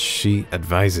prizes as she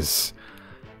advises.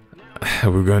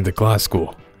 We're going to claw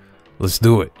school. Let's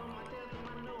do it.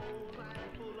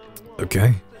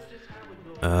 Okay.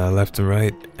 Left and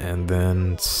right, and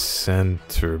then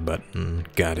center button.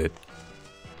 Got it.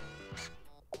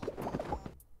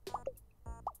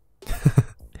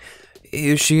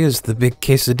 Here she is, the big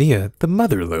quesadilla, the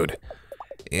mother lode.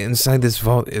 Inside this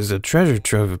vault is a treasure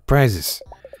trove of prizes.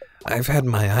 I've had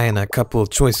my eye on a couple of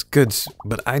choice goods,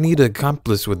 but I need an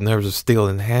accomplice with nerves of steel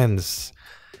and hands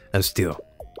of steel.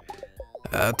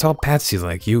 A tall patsy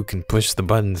like you can push the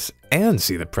buttons and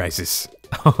see the prices.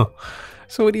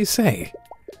 So what do you say?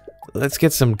 Let's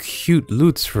get some cute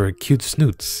loots for cute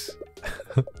snoots.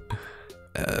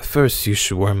 first you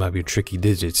should warm up your tricky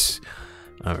digits.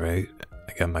 Alright,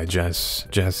 I got my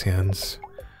jazz hands.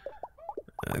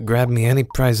 Grab me any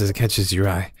prize that catches your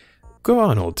eye. Go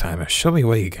on, old timer, show me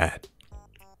what you got.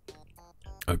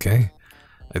 Okay,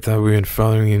 I thought we were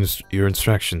following your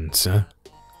instructions, huh?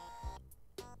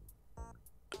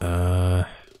 I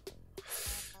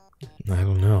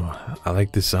don't know. I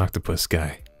like this octopus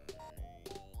guy.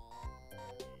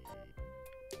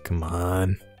 Come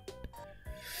on.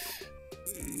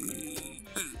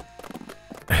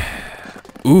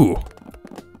 Ooh.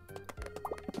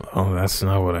 Oh, that's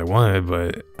not what I wanted,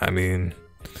 but I mean,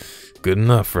 good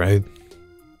enough, right?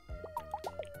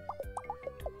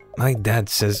 My dad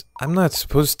says I'm not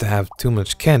supposed to have too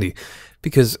much candy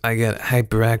because I get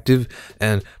hyperactive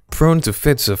and prone to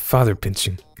fits of father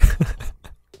pinching.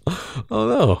 Oh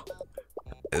no.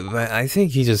 But I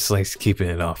think he just likes keeping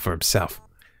it all for himself.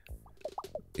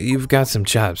 You've got some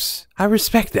chops. I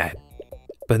respect that.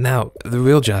 But now, the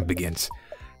real job begins.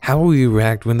 How will you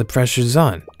react when the pressure's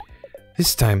on?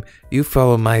 This time, you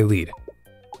follow my lead.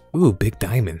 Ooh, big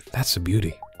diamond. That's a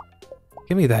beauty.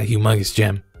 Give me that humongous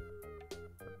gem.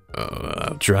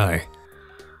 I'll try.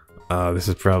 This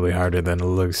is probably harder than it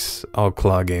looks. All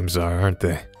claw games are, aren't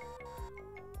they?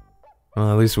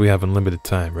 Well, at least we have unlimited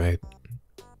time, right?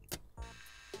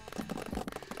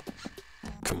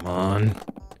 Come on.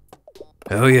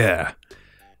 Hell yeah.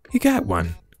 You got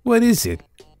one. What is it?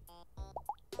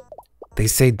 They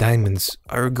say diamonds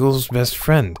are a girl's best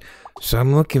friend, so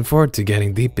I'm looking forward to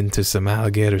getting deep into some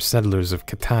alligator settlers of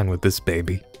Catan with this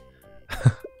baby.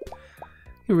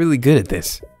 You're really good at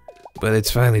this, but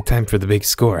it's finally time for the big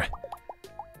score.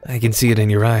 I can see it in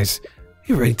your eyes.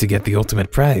 You're ready to get the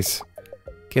ultimate prize.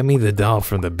 Get me the doll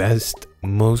from the best,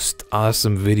 most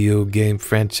awesome video game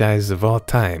franchise of all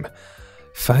time,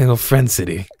 Final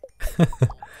Fantasy.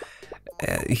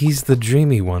 He's the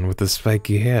dreamy one with the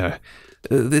spiky hair.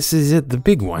 This is it, the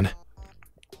big one.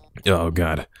 Oh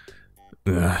god.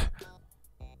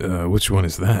 Which one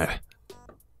is that?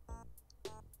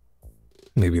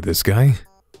 Maybe this guy?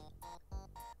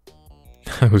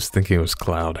 I was thinking it was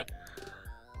Cloud.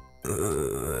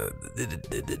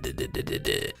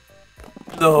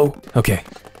 No. Okay.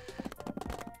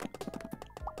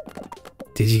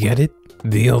 Did you get it?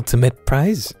 The ultimate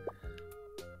prize?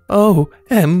 Oh,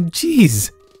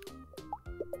 MGs!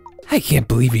 I can't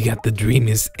believe you got the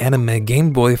dreamiest anime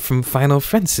Game Boy from Final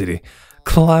Fantasy,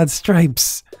 Claude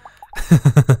Stripes.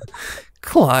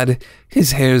 Claude,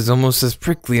 his hair is almost as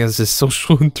prickly as his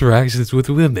social interactions with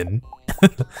women.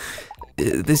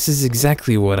 This is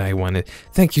exactly what I wanted.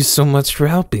 Thank you so much for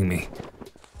helping me.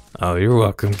 Oh, you're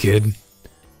welcome, kid.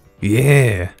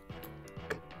 Yeah.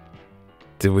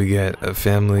 Did we get a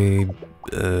family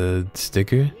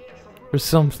sticker or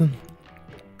something?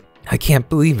 I can't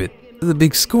believe it. The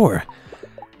big score.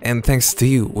 And thanks to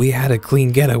you, we had a clean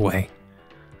getaway.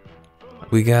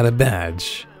 We got a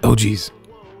badge. Oh, jeez.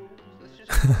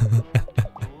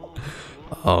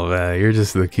 Oh, man, you're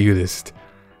just the cutest.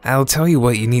 I'll tell you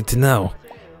what you need to know.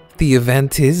 The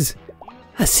event is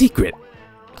a secret.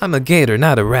 I'm a gator,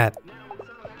 not a rat.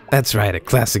 That's right, a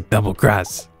classic double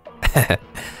cross.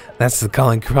 That's the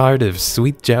calling card of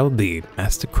Sweet Geraldine,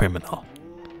 Master Criminal.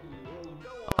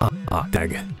 Oh,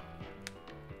 dang it.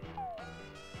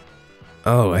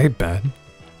 Oh, hey, Pat.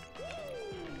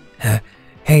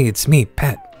 Hey, it's me,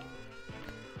 Pat.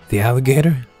 The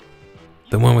alligator?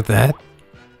 The one with the hat?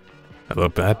 Hello,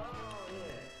 Pat.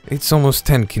 It's almost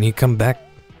 10, can you come back?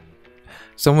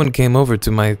 Someone came over to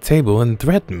my table and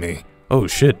threatened me. Oh,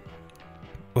 shit.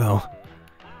 Well,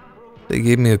 they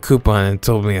gave me a coupon and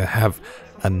told me to have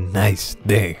a nice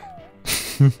day.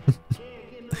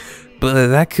 But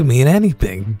that could mean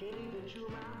anything.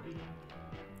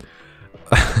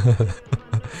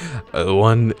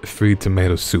 One free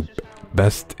tomato soup.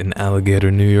 Best in Alligator,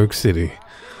 New York City.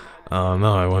 Oh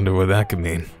no, I wonder what that could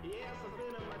mean.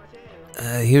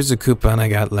 Here's a coupon I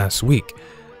got last week.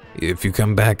 If you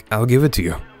come back, I'll give it to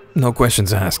you. No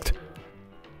questions asked.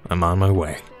 I'm on my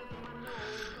way.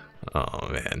 Oh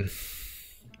man.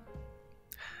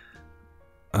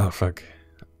 Oh fuck.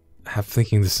 I'm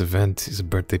thinking this event is a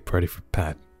birthday party for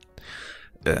Pat.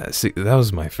 See, that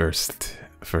was my first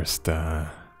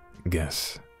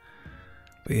guess.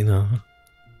 But you know,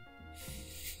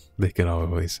 they could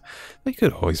always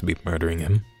be murdering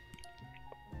him.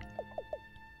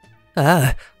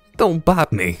 Ah, don't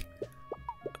bop me.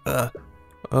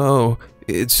 Oh,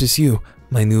 it's just you,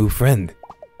 my new friend.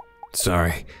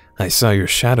 Sorry, I saw your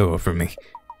shadow over me.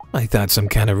 I thought some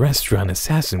kind of restaurant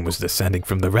assassin was descending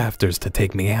from the rafters to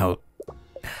take me out.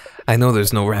 I know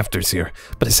there's no rafters here,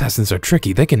 but assassins are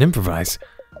tricky, they can improvise.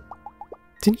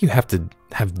 Didn't you have to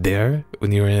have dare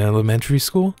when you were in elementary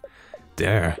school?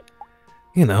 Dare.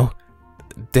 You know,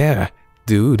 dare,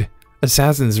 dude.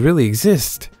 Assassins really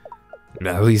exist.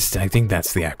 At least I think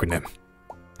that's the acronym.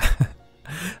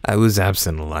 I was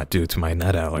absent a lot due to my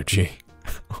nut allergy.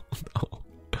 Oh no.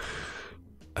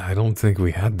 I don't think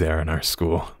we had dare in our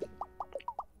school.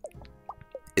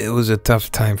 It was a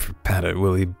tough time for Pat at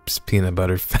Willie's Peanut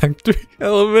Butter Factory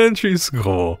Elementary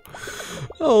School.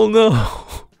 Oh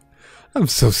no. I'm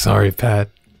so sorry, Pat.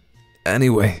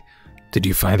 Anyway, did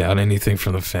you find out anything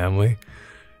from the family?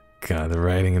 God, the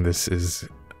writing in this is,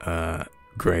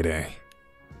 grade A.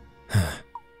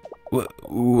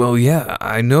 Well, yeah,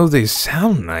 I know they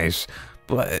sound nice,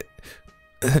 but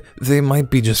they might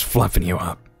be just fluffing you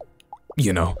up.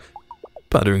 You know,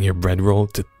 buttering your bread roll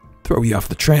to throw you off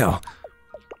the trail.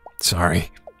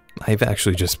 Sorry, I've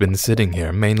actually just been sitting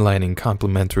here mainlining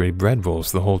complimentary bread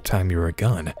rolls the whole time you were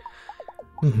gone.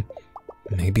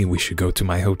 Maybe we should go to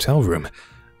my hotel room.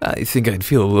 I think I'd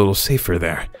feel a little safer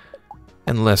there.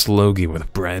 And less logy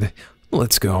with bread.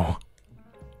 Let's go.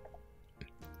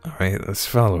 Alright, let's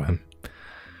follow him.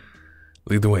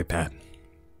 Lead the way, Pat.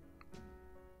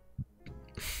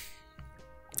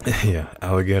 Yeah,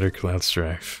 Alligator Cloud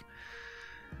Strife.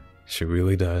 She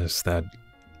really does. That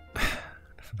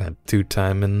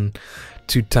two-timing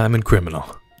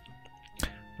criminal.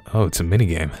 Oh, it's a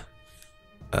minigame.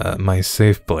 My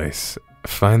safe place.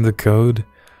 Find the code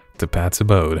to Pat's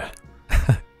abode.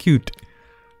 Cute.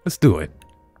 Let's do it.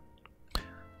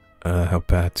 Help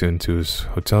Pat to into his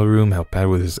hotel room. Help Pat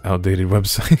with his outdated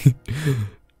website.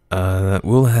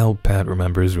 We'll help Pat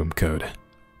remember his room code.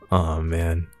 Aw,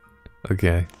 man.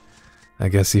 Okay. I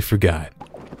guess he forgot.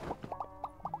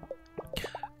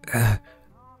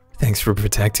 Thanks for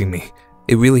protecting me.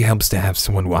 It really helps to have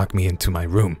someone walk me into my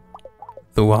room.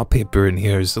 The wallpaper in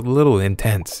here is a little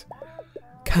intense.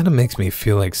 Kinda makes me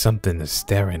feel like something is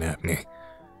staring at me.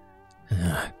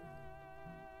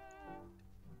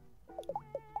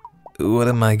 What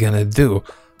am I gonna do?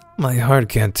 My heart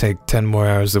can't take 10 more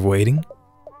hours of waiting.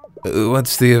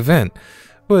 What's the event?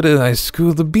 What did I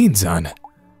screw the beans on?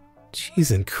 Cheese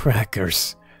and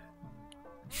crackers.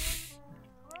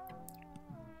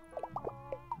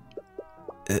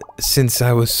 Since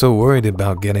I was so worried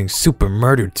about getting super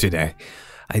murdered today,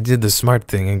 I did the smart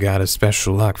thing and got a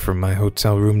special lock for my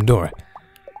hotel room door.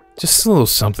 Just a little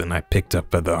something I picked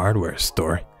up at the hardware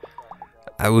store.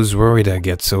 I was worried I'd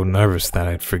get so nervous that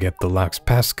I'd forget the lock's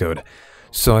passcode,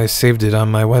 so I saved it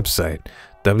on my website,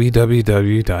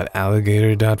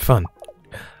 www.alligator.fun.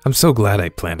 I'm so glad I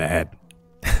planned ahead.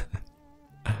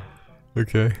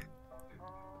 Okay.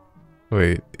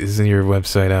 Wait, isn't your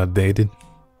website outdated?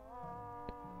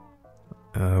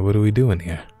 What are we doing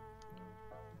here?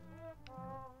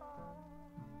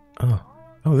 Oh,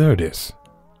 there it is.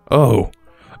 Oh,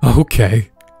 okay.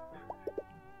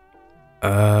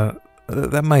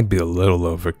 That might be a little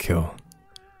overkill.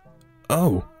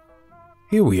 Oh,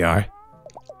 here we are.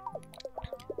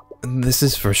 This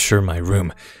is for sure my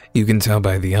room. You can tell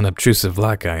by the unobtrusive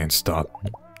lock I installed.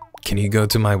 Can you go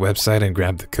to my website and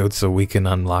grab the code so we can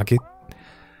unlock it?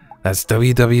 That's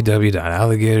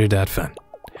www.alligator.fun.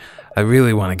 I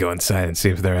really want to go inside and see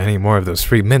if there are any more of those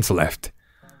free mints left.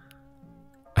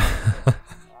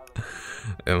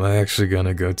 Am I actually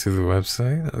gonna go to the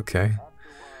website? Okay.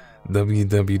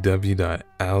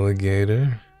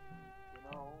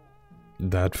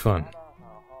 www.alligator.fun.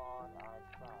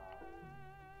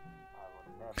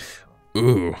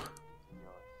 Ooh.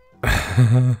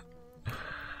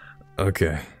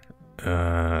 Okay.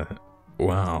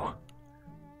 Wow.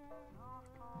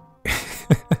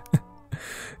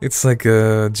 It's like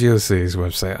a GeoCities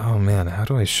website. Oh man, how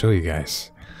do I show you guys?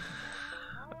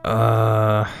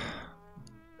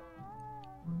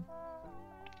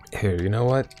 Here, you know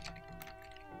what?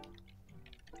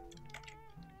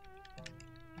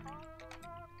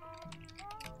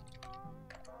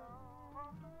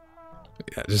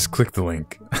 Yeah, just click the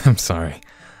link. I'm sorry.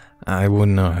 I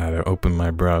wouldn't know how to open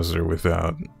my browser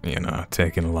without, you know,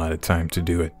 taking a lot of time to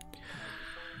do it.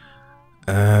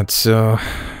 So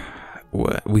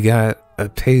what we got a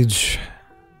page.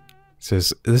 It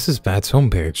says this is Pat's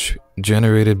homepage,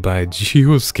 generated by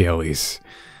Geoscalies.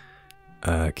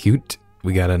 Cute.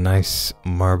 We got a nice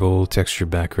marble texture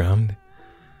background.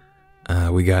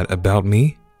 We got about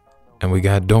me, and we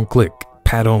got don't click,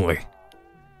 Pat only.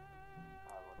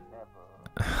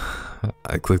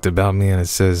 I clicked about me and it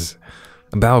says,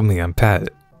 about me, I'm Pat.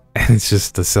 And it's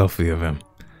just a selfie of him.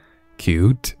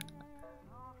 Cute.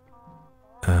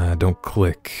 Don't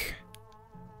click.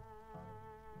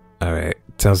 Alright,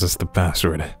 tells us the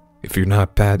password. If you're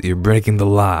not Pat, you're breaking the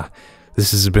law.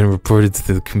 This has been reported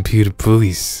to the computer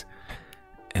police.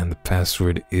 And the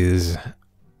password is...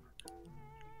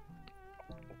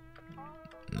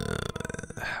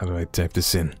 how do I type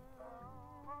this in?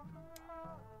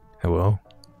 Hello?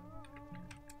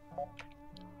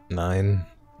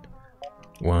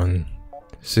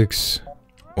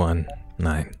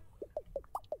 91619.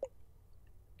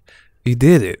 You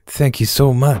did it. Thank you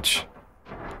so much.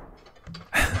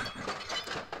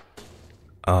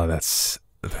 Oh, that's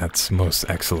most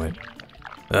excellent.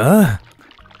 I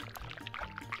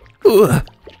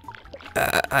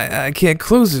can't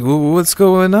close it. What's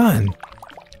going on?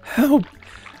 Help!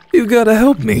 You gotta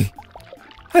help me.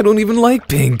 I don't even like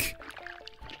pink.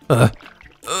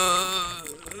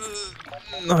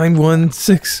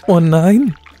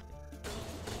 91619?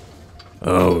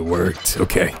 Oh, it worked.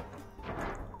 Okay.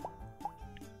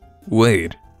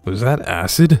 Wait, was that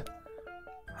acid?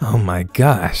 Oh my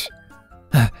gosh.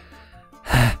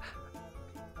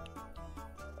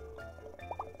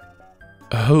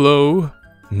 Hello?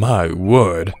 My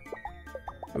word.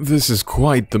 This is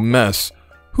quite the mess.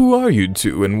 Who are you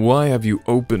two and why have you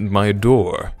opened my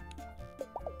door?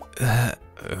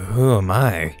 Who am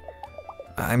I?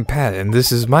 I'm Pat and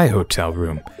this is my hotel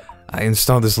room. I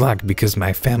installed this lock because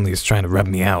my family is trying to rub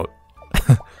me out.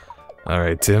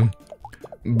 Alright, Tim.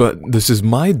 But this is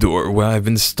my door where I've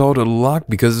installed a lock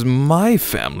because my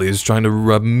family is trying to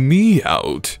rub me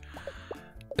out.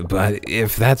 But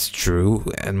if that's true,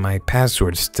 and my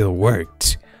password still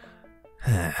worked...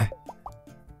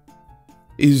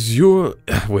 Is your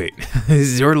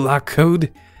lock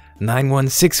code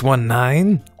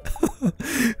 91619?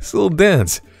 This little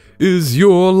dance. Is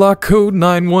your lock code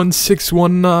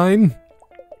 91619?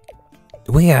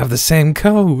 We have the same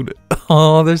code.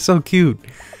 Oh, they're so cute.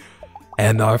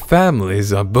 And our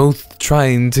families are both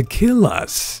trying to kill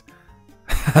us.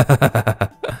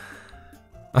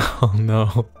 Oh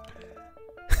no.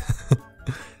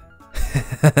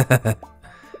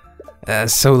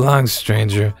 So long,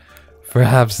 stranger.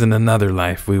 Perhaps in another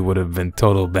life we would have been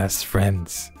total best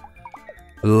friends.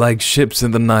 Like ships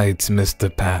in the night, Mr.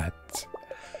 Pat.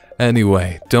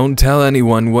 Anyway, don't tell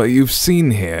anyone what you've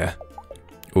seen here.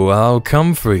 Or I'll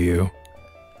come for you.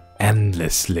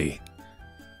 Endlessly.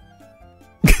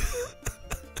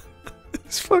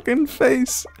 His fucking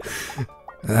face.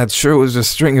 That sure was a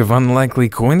string of unlikely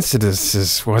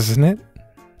coincidences, wasn't it?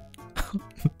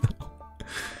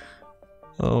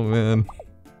 Oh man.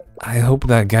 I hope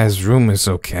that guy's room is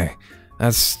okay.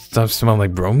 That stuff smelled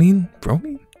like bromine?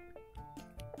 Bromine?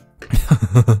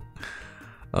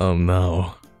 Oh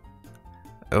no.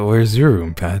 Where's your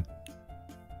room, Pat?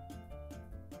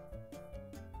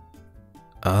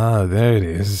 Ah, there it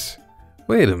is.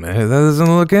 Wait a minute, that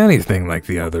doesn't look anything like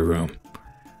the other room.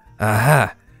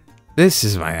 Aha! This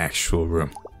is my actual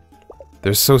room.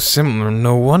 They're so similar,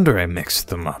 no wonder I mixed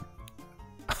them up.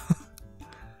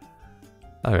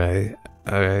 Alright.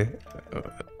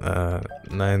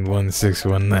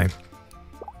 91619.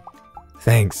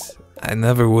 Thanks. I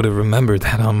never would have remembered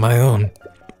that on my own.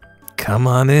 Come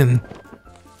on in.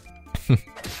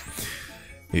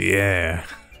 Yeah,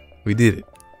 we did it.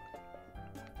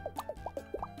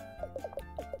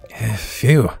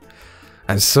 Phew.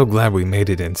 I'm so glad we made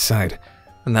it inside.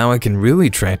 Now I can really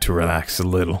try to relax a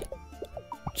little.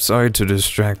 Sorry to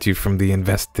distract you from the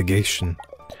investigation.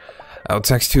 I'll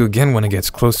text you again when it gets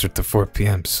closer to 4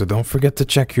 PM, so don't forget to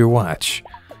check your watch.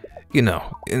 You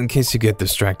know, in case you get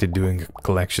distracted doing a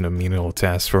collection of menial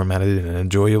tasks formatted in an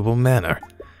enjoyable manner.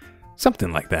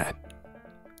 Something like that.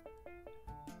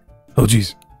 Oh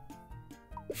jeez.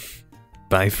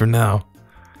 Bye for now.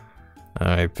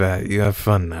 Alright, Pat, you have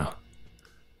fun now.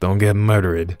 Don't get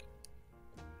murdered.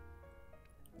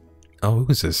 Oh,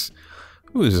 who's this?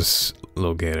 Who is this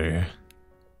little gator here?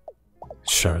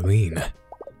 Charlene.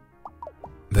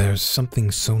 There's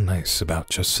something so nice about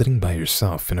just sitting by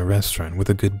yourself in a restaurant with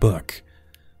a good book.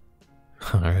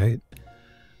 Alright.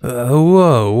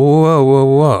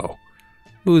 Whoa.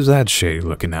 Who's that shady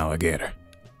looking alligator?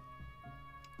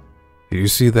 Do you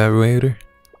see that waiter?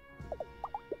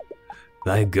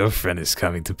 My girlfriend is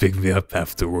coming to pick me up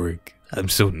after work. I'm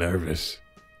so nervous.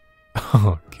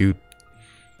 Oh, cute.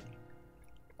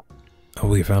 Oh,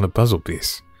 we found a puzzle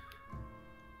piece.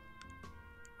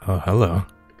 Oh, hello.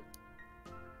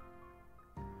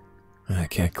 I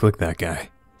can't click that guy.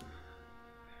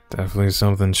 Definitely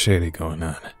something shady going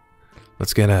on.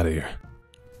 Let's get out of here.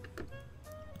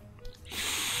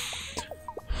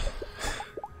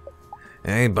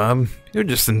 Hey, Bob. You're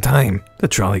just in time. The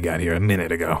trolley got here a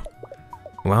minute ago.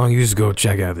 Why don't you just go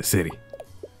check out the city?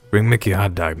 Bring Mickey a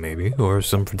hot dog, maybe, or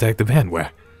some protective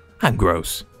handwear. I'm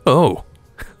gross. Oh.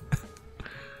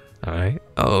 Alright.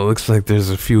 Oh, looks like there's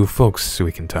a few folks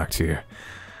we can talk to here.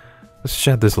 Let's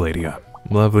chat this lady up.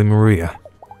 Lovely Maria.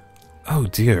 Oh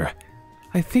dear.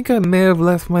 I think I may have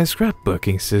left my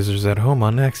scrapbooking scissors at home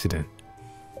on accident.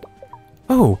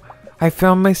 Oh, I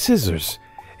found my scissors.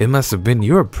 It must have been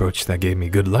your approach that gave me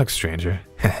good luck, stranger.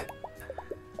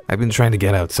 I've been trying to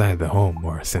get outside the home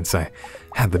more since I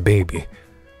had the baby.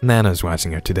 Nana's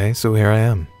watching her today, so here I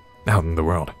am, out in the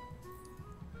world.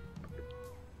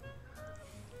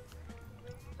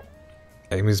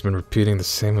 Amy's been repeating the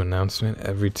same announcement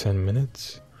every 10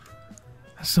 minutes?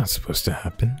 That's not supposed to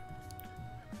happen.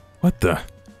 What the?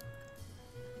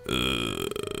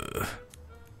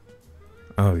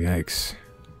 Oh, yikes.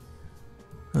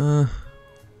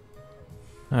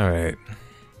 Alright.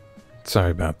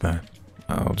 Sorry about that.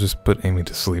 I'll just put Amy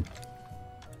to sleep.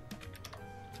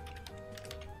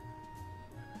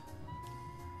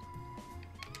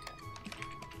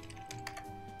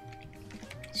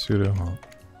 Sudo halt.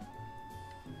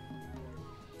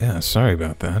 Yeah, sorry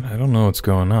about that. I don't know what's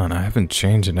going on. I haven't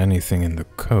changed anything in the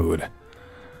code.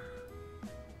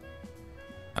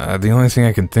 The only thing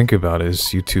I can think about is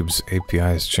YouTube's API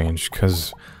has changed,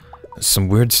 because some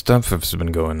weird stuff has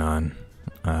been going on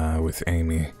with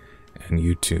Amy and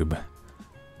YouTube.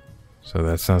 So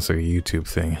that sounds like a YouTube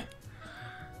thing.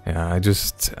 Yeah,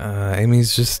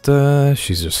 Amy's just,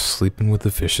 she's just sleeping with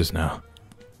the fishes now.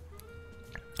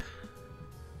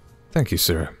 Thank you,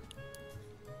 sir.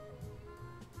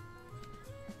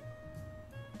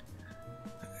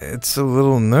 It's a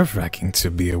little nerve-wracking to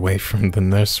be away from the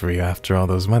nursery after all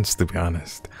those months, to be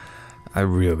honest. I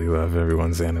really love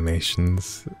everyone's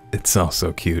animations. It's all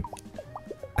so cute.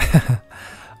 I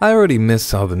already miss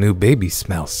how the new baby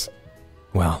smells.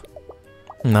 Well,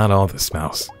 not all the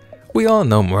smells. We all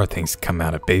know more things come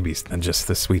out of babies than just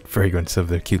the sweet fragrance of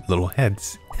their cute little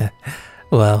heads.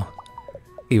 Well,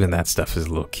 even that stuff is a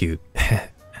little cute.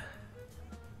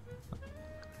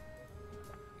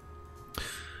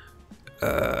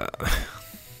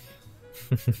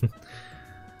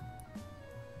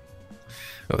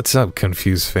 What's up,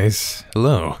 confused face?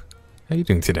 Hello. How you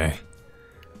doing today?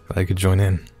 Glad I could join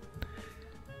in.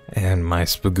 And my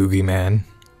spagoogie man.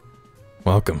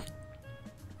 Welcome.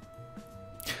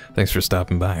 Thanks for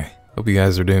stopping by. Hope you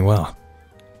guys are doing well.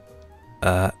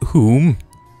 Whom?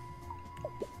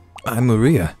 I'm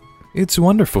Maria. It's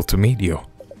wonderful to meet you.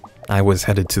 I was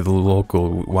headed to the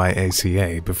local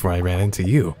YACA before I ran into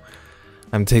you.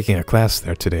 I'm taking a class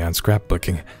there today on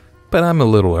scrapbooking, but I'm a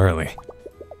little early.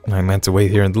 I meant to wait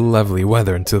here in the lovely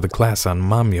weather until the class on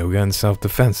mom yoga and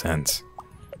self-defense ends.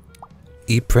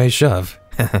 Eat, pray, shove.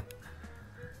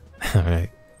 Alright,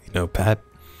 you know Pat?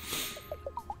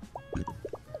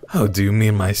 Oh, do you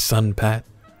mean my son, Pat?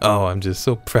 Oh, I'm just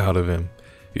so proud of him.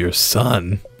 Your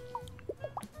son?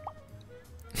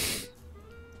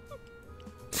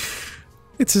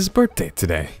 It's his birthday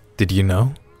today. Did you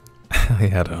know? I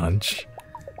had a hunch.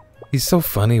 He's so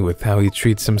funny with how he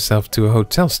treats himself to a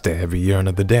hotel stay every year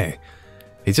another day.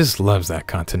 He just loves that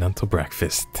continental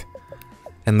breakfast.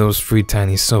 And those free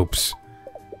tiny soaps.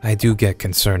 I do get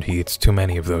concerned he eats too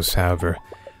many of those, however.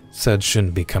 Suds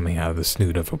shouldn't be coming out of the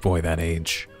snoot of a boy that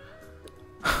age.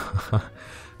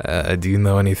 Do you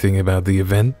know anything about the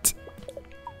event?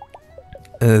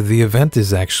 The event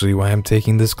is actually why I'm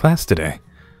taking this class today.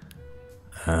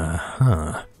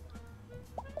 Uh-huh.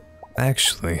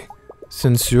 Actually,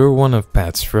 since you're one of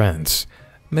Pat's friends,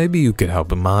 maybe you could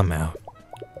help a mom out.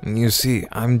 You see,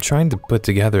 I'm trying to put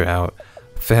together our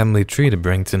family tree to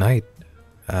bring tonight,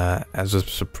 as a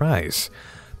surprise,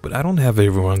 but I don't have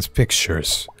everyone's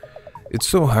pictures. It's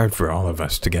so hard for all of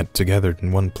us to get together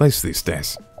in one place these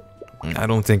days. I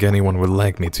don't think anyone would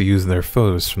like me to use their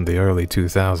photos from the early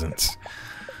 2000s.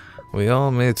 We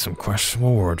all made some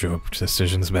questionable wardrobe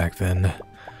decisions back then.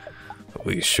 But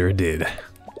we sure did.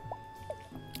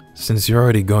 Since you're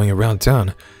already going around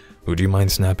town, would you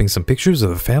mind snapping some pictures of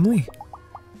the family?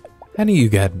 Any you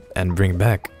get and bring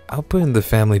back, I'll put in the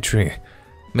family tree.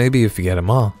 Maybe if you get them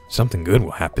all, something good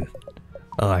will happen.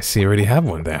 Oh, I see you already have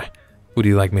one there. Would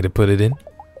you like me to put it in?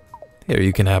 Here,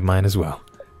 you can have mine as well.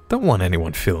 Don't want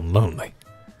anyone feeling lonely.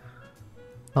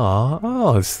 Aw,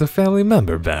 oh, it's the family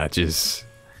member badges.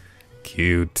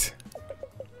 Cute.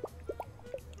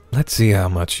 Let's see how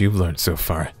much you've learned so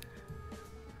far.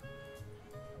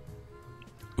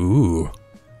 Ooh,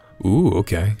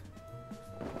 okay.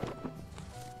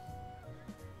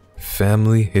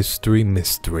 Family History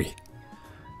Mystery.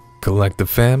 Collect the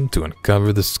fam to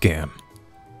uncover the scam.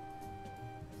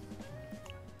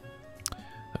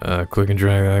 Click and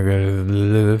drag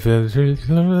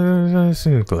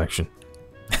collection.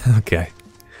 Okay.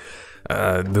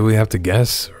 Do we have to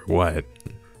guess or what?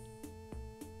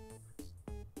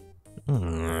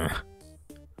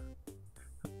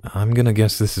 I'm gonna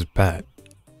guess this is Pat.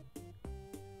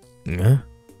 Yeah?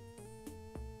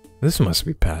 This must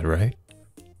be Pat, right?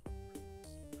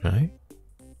 Right?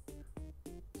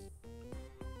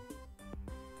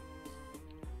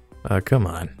 Come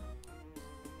on.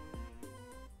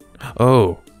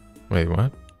 Oh! Wait,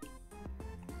 what?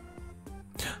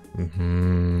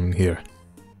 Here.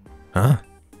 Huh?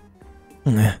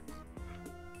 Nah.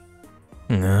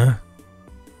 Nah.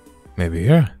 Maybe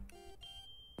here?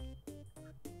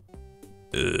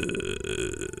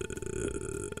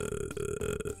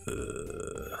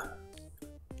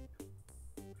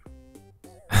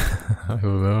 I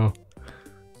don't know.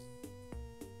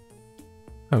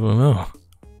 I don't know.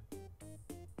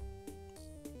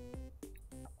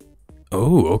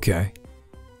 Oh, okay.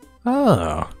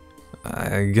 Oh,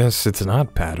 I guess it's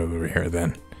not Pat over here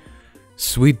then.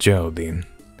 Sweet Geraldine.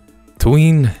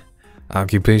 Tween.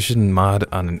 Occupation mod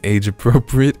on an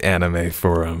age-appropriate anime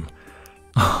forum.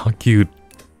 Oh, cute.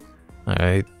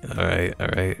 Alright, alright,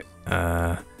 alright.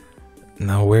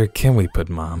 Now where can we put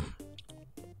Mom?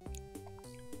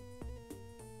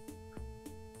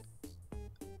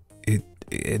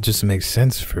 It just makes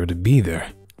sense for her to be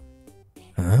there.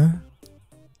 Huh?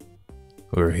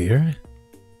 Or here?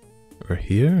 Or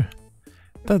here?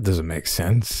 That doesn't make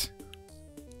sense.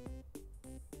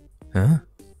 Huh?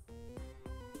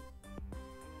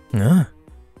 Huh?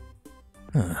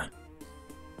 Huh.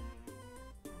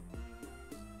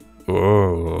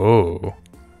 Oh.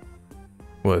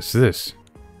 What's this?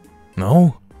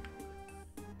 No?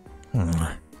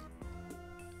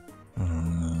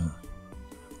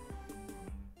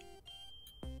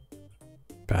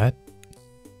 Pat?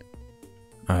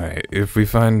 Alright, if we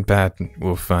find Pat,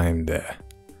 we'll find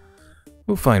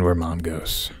where Mom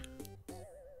goes.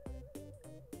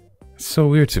 It's so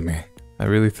weird to me. I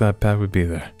really thought Pat would be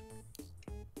there.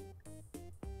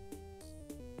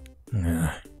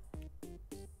 Yeah.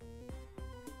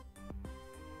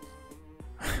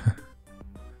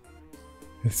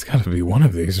 It's gotta be one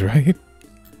of these, right?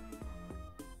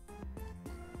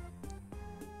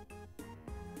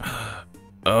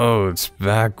 Oh, it's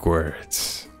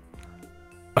backwards.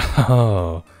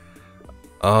 Oh.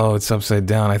 Oh, it's upside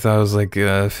down. I thought it was like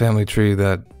a family tree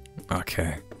that...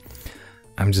 Okay.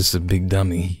 I'm just a big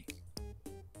dummy.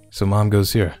 So Mom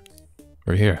goes here.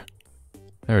 Or here.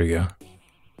 There we go.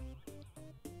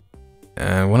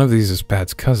 And one of these is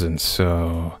Pat's cousins,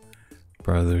 so...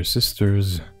 Brothers,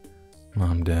 sisters...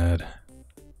 Mom, Dad.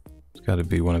 It's gotta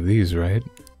be one of these, right?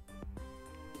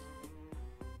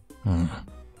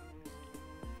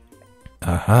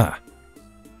 Aha.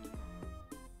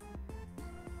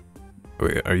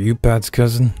 Wait, are you Pat's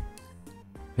cousin?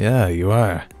 Yeah, you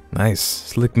are. Nice.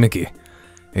 Slick Mickey.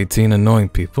 18 annoying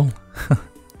people.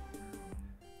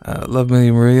 Love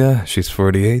me Maria, she's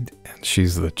 48, and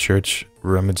she's the church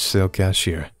rummage sale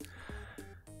cashier.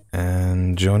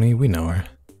 And Joni, we know her.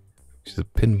 She's a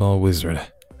pinball wizard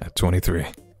at 23.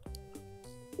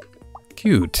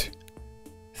 Cute.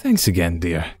 Thanks again,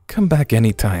 dear. Come back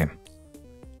anytime.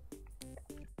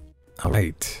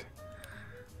 Alright.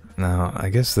 Now, I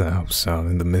guess that helps out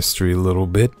in the mystery a little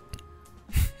bit.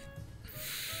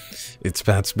 It's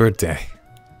Pat's birthday.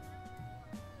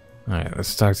 Alright,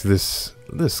 let's talk to this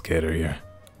skater here.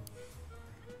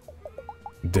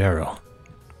 Daryl.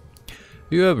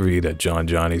 You ever eat at John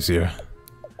Johnny's here?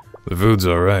 The food's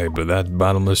alright, but that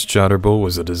bottomless chowder bowl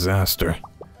was a disaster.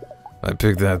 I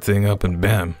picked that thing up and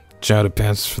bam, chowder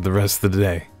pants for the rest of the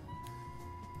day.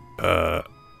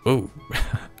 Oh.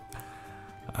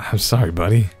 I'm sorry,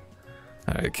 buddy.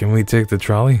 Alright, can we take the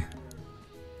trolley?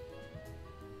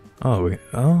 Oh,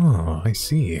 I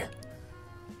see.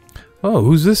 Oh,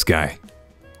 who's this guy?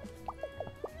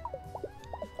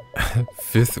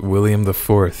 5th William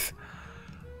IV.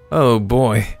 Oh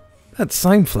boy, that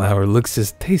sunflower looks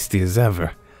as tasty as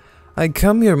ever. I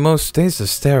come here most days to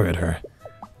stare at her,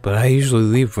 but I usually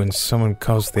leave when someone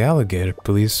calls the alligator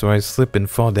police, so I slip and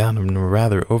fall down in a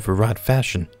rather overwrought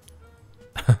fashion.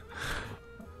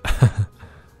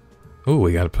 Oh,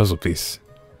 we got a puzzle piece.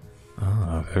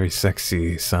 Oh, very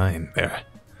sexy sign there.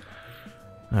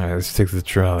 Alright, let's take the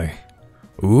trolley.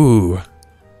 Ooh.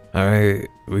 Alright,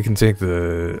 we can take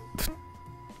the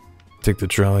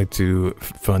trolley to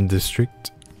Fun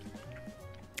District,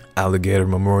 Alligator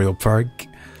Memorial Park,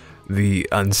 the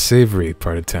unsavory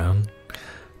part of town,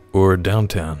 or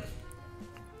downtown.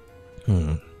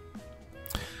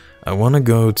 I want to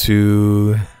go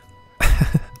to...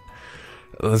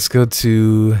 Let's go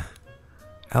to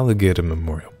Alligator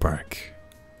Memorial Park.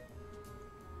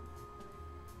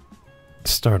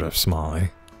 Start off small, eh?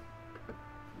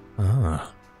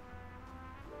 Ah.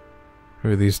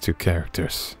 Who are these two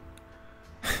characters?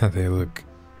 They look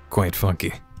quite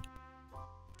funky.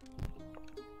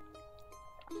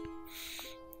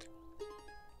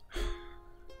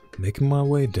 Making my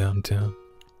way downtown.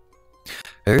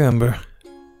 Hey, Amber.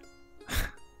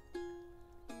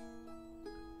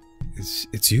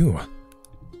 It's you.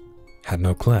 Had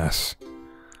no class.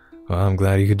 Well, I'm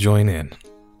glad you could join in.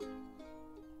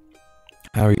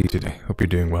 How are you today? Hope you're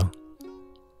doing well.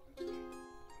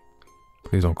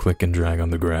 Please don't click and drag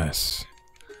on the grass.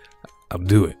 I'll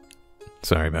do it.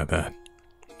 Sorry about that.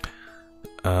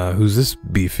 Who's this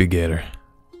beefy gator?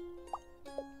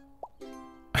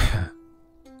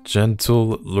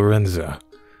 Gentle Lorenzo.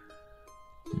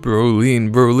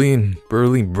 Broline?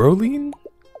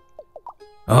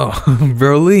 Oh,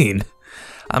 Broline.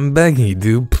 I'm begging you,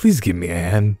 dude. Please give me a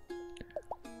hand.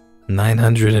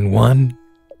 901?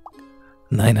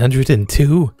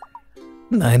 902?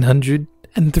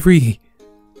 903?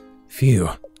 Phew.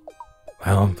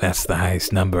 Well, that's the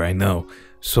highest number I know,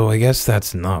 so I guess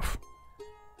that's enough.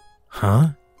 Huh?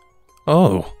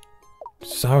 Oh.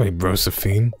 Sorry,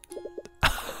 Brosephine.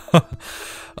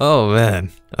 Oh,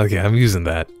 man. Okay, I'm using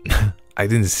that. I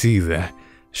didn't see that.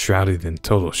 Shrouded in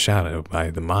total shadow by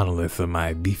the monolith of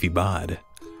my beefy bod.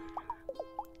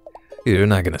 You're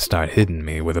not gonna start hitting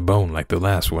me with a bone like the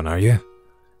last one, are you?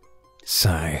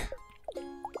 Sigh.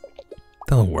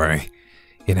 Don't worry.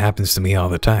 It happens to me all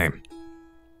the time.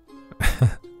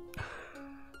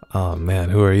 Oh man,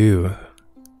 who are you?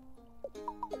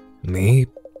 Me?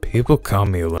 People call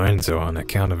me Lorenzo on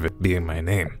account of it being my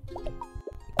name.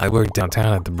 I work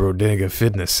downtown at the Bodega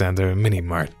Fitness Center and Mini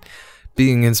Mart,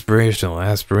 being inspirational,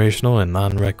 aspirational, and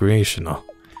non-recreational.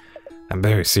 I'm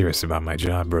very serious about my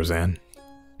job, Roseanne.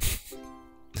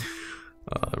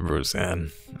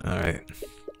 Roseanne. Alright.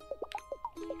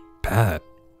 Pat.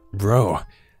 Bro.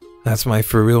 That's my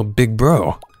for real big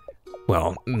bro.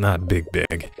 Well, not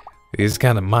big. He's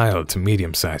kind of mild to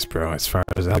medium-sized bro as far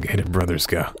as Alligator brothers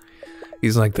go.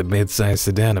 He's like the mid-sized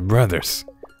sedan of brothers.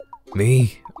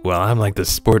 Me? Well, I'm like the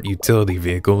sport utility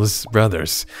vehicles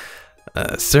brothers.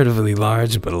 Assertively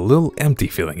large, but a little empty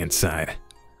feeling inside.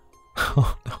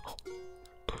 Oh no.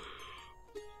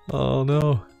 Oh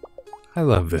no. I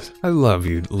love this. I love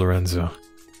you, Lorenzo.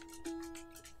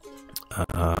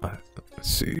 Let's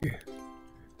see.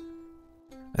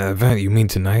 Event, you mean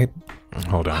tonight?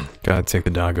 Hold on. Gotta take the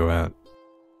doggo out.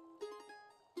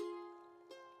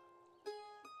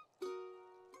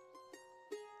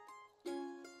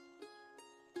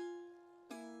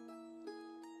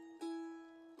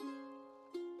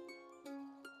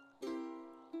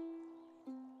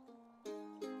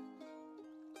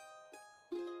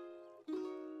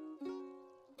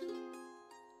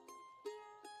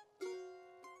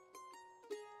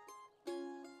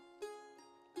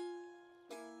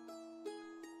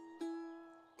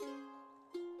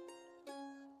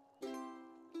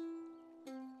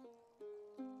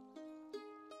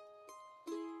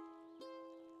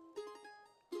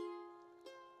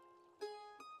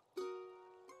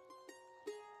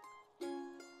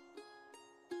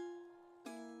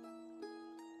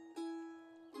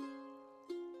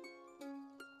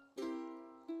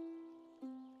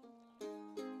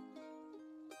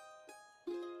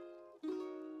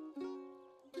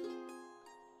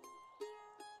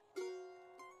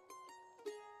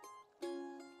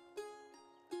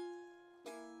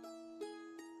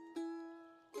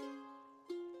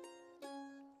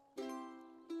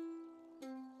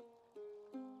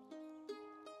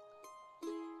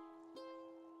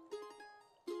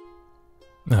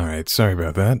 Alright, sorry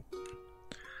about that.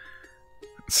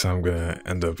 So I'm gonna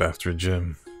end up after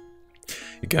gym.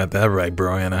 You got that right,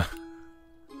 bro, Anna.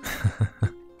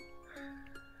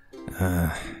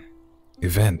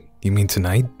 Event, you mean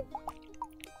tonight?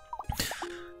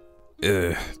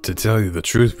 To tell you the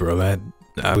truth, bro, that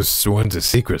I was sworn to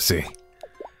secrecy.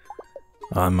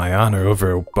 On my honor,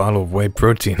 over a bottle of whey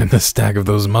protein and a stack of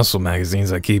those muscle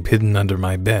magazines I keep hidden under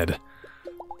my bed.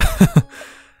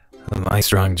 My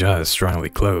strong jaw is strongly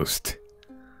closed.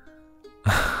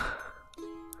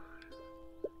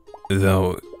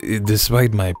 Though,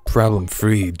 despite my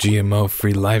problem-free,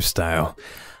 GMO-free lifestyle,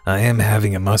 I am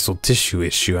having a muscle tissue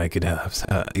issue I could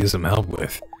use some help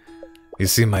with. You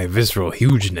see, my visceral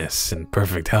hugeness and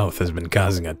perfect health has been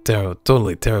causing a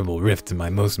totally terrible rift in my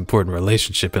most important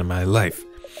relationship in my life.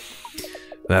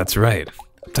 That's right.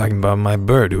 I'm talking about my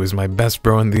bird, who is my best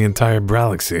bro in the entire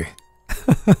galaxy.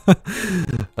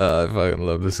 I fucking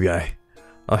love this guy.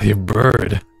 Oh, your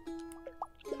bird.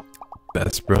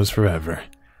 Best bros forever.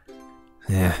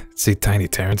 Yeah, see Tiny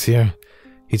Terrence here?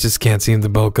 He just can't seem to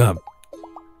bulk up.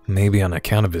 Maybe on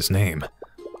account of his name.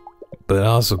 but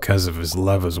also because of his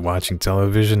love of watching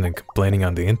television and complaining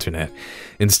on the internet,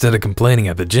 instead of complaining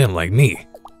at the gym like me.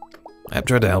 I've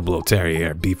tried to help little Terry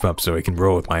here beef up so he can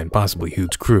roll with my impossibly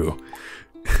huge crew,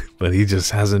 but he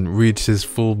just hasn't reached his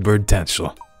full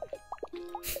potential.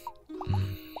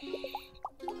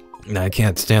 I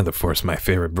can't stand to force my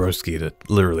favorite broski to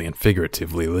literally and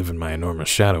figuratively live in my enormous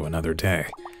shadow another day.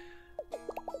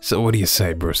 So what do you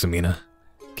say, Brosamina?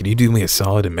 Can you do me a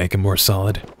solid and make him more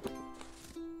solid?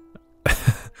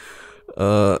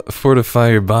 Fortify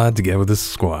your bod to get with the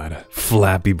squad.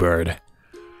 Flappy Bird.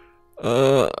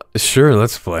 Sure,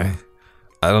 let's play.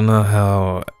 I don't know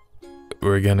how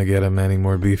we're gonna get him any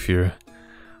more beefier.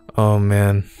 Oh,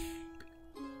 man.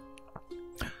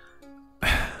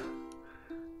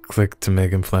 Click to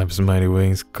make him flap his mighty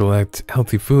wings. Collect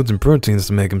healthy foods and proteins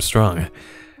to make him strong.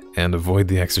 And avoid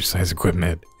the exercise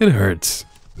equipment. It hurts.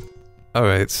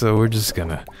 Alright, so we're just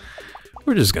gonna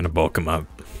bulk him up.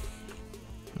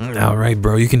 Alright,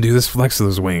 bro, you can do this. Flex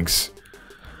those wings.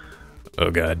 Oh,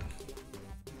 God.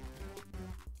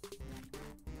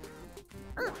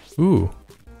 Ooh.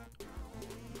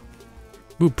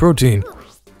 Ooh, protein.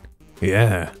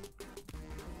 Yeah.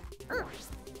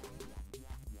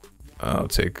 I'll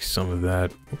take some of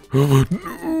that.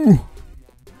 No!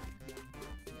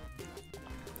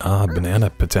 Ah,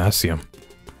 banana potassium.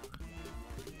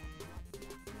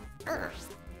 I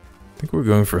think we're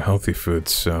going for healthy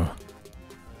foods, so...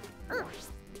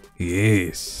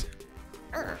 Yes.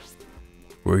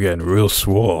 We're getting real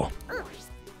swole.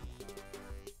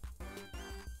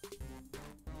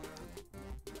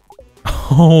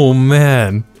 Oh,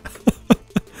 man.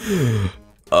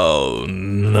 Oh,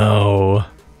 no.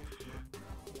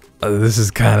 This is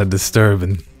kind of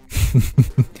disturbing.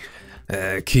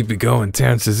 Keep it going,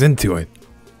 Terrence is into it.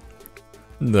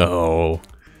 No.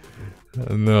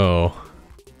 No.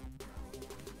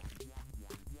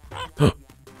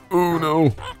 Oh,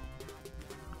 no.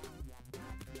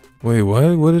 Wait,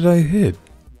 what? What did I hit?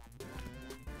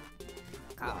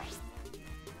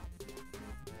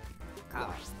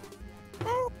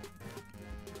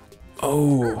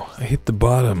 Oh, I hit the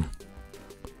bottom.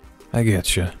 I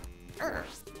getcha.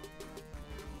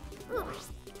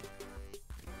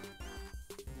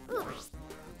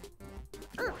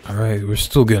 Alright, we're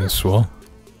still getting swole.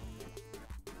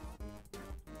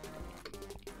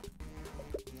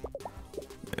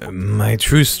 My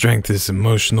true strength is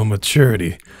emotional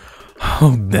maturity.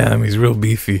 Oh damn, he's real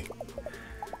beefy.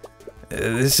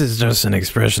 This is just an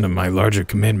expression of my larger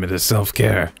commitment to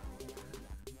self-care.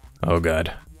 Oh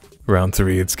god. Round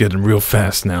 3, it's getting real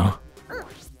fast now.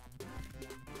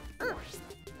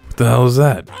 What the hell is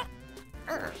that?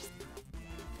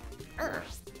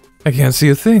 I can't see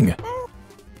a thing.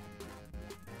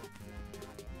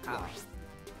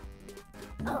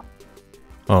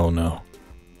 Oh no.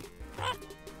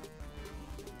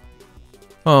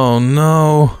 Oh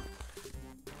no.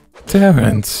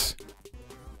 Terrence.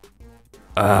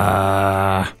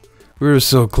 We were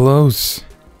so close.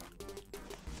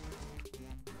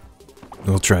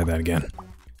 We'll try that again.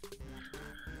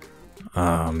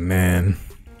 Oh man.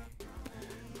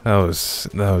 That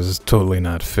was totally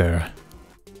not fair.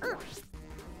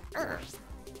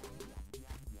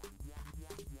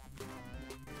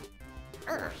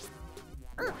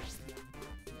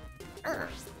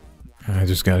 I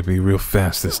just gotta be real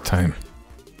fast this time.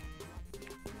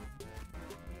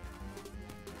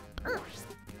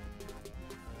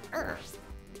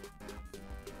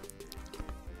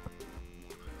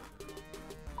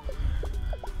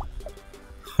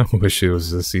 I wish it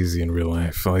was this easy in real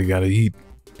life. All you gotta eat.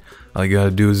 All you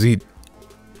gotta do is eat.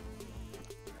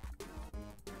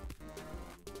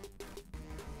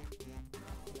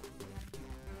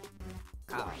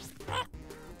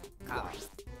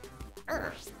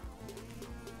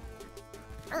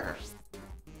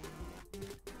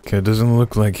 Okay, it doesn't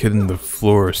look like hitting the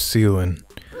floor or ceiling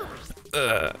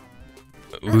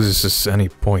loses us any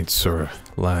points or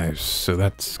lives, so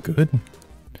that's good.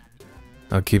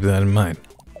 I'll keep that in mind.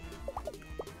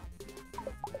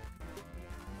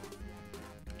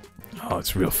 Oh,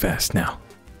 it's real fast now.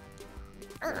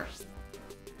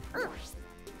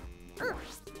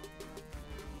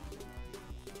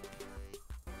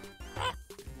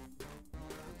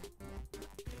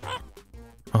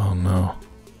 Oh no.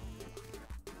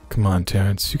 Come on,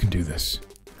 Terrence, you can do this.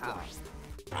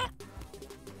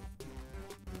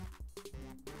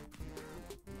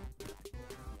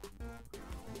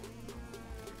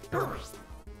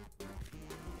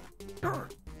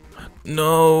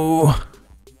 No.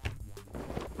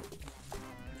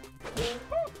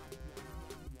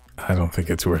 I don't think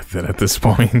it's worth it at this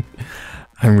point.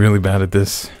 I'm really bad at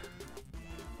this.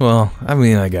 Well, I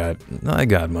mean, I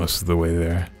got most of the way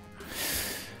there.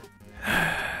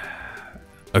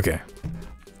 Okay.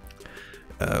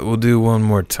 We'll do one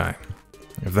more time.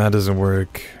 If that doesn't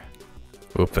work,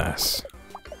 we'll pass.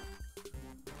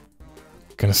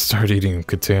 Gonna start eating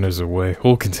containers away,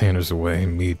 whole containers away,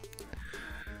 meat.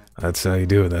 That's how you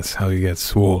do it, that's how you get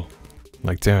swole.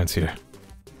 Like Terrence here.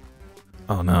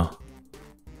 Oh no.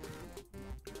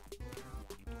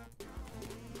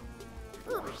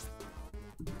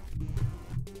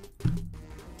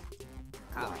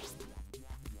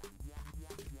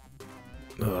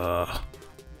 No.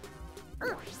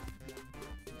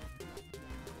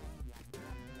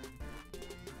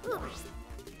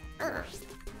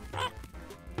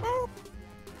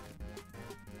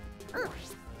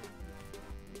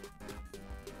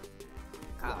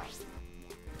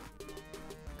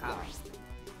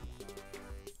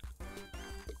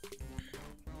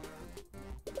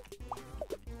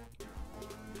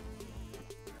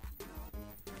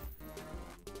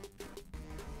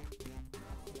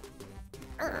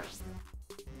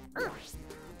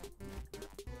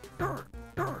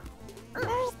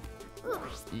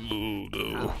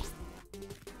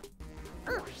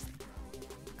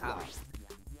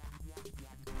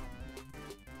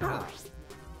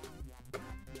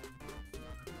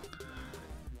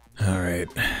 All right.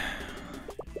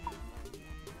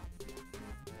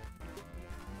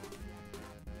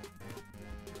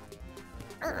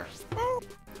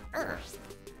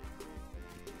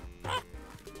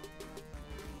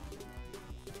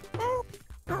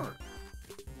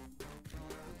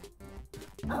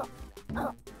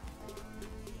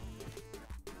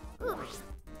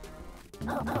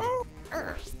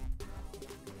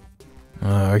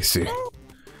 I see.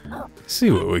 See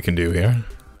what we can do here.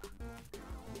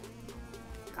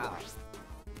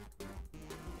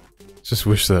 Just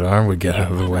wish that arm would get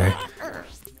out of the way.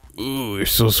 Ooh, you're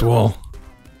so swole.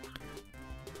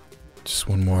 Just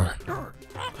one more.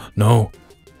 No.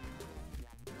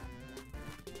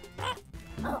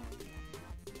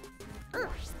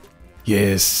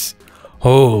 Yes.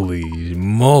 Holy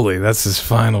moly, that's his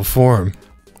final form.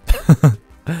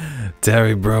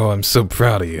 Terry, bro, I'm so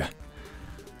proud of you.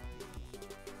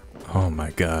 Oh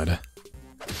my god.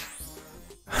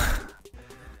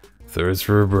 Thirds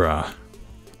for a bra.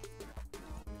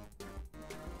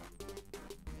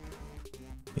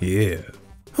 Yeah.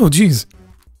 Oh jeez.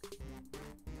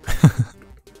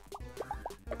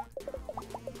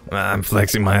 I'm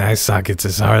flexing my eye sockets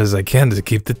as hard as I can to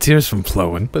keep the tears from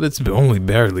flowing, but it's only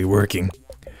barely working.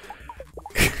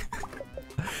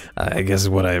 I guess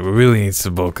what I really needs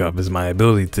to bulk up is my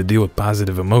ability to deal with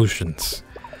positive emotions.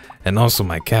 And also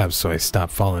my calves so I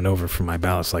stop falling over from my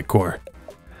ballast-like core.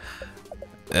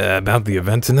 About the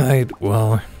event tonight,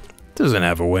 well, it doesn't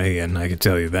have a weigh-in, I can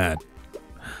tell you that.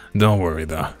 Don't worry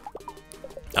though.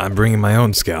 I'm bringing my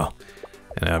own scale.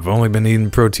 And I've only been eating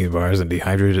protein bars and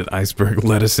dehydrated iceberg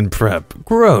lettuce and prep.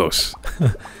 Gross!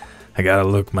 I gotta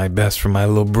look my best for my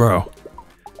little bro.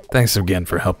 Thanks again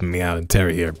for helping me out and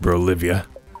Terry here, Brolivia.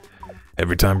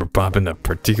 Every time we're popping a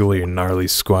particularly gnarly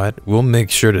squat, we'll make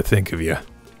sure to think of you.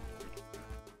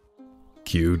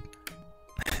 Cute.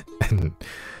 And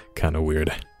kinda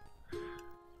weird.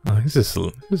 Oh, who's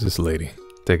this lady?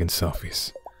 Taking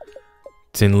selfies.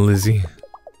 Tin Lizzie.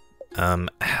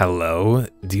 Hello?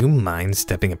 Do you mind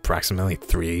stepping approximately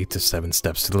 3 to 7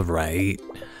 steps to the right?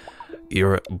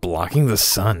 You're blocking the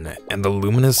sun, and the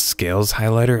luminous scales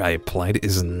highlighter I applied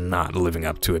is not living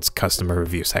up to its customer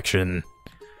review section.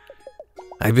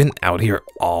 I've been out here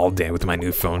all day with my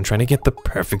new phone trying to get the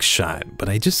perfect shot, but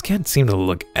I just can't seem to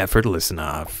look effortless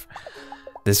enough.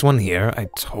 This one here, I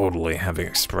totally have an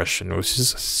expression, which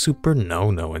is a super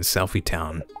no-no in Selfie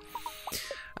Town.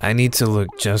 I need to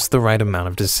look just the right amount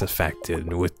of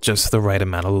disaffected, with just the right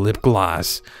amount of lip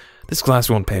gloss. This gloss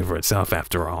won't pay for itself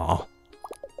after all.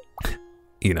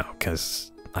 You know,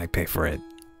 'cause I pay for it.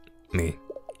 Me.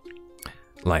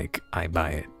 Like, I buy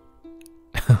it.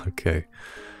 Okay.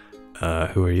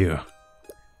 Who are you?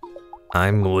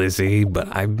 I'm Lizzie, but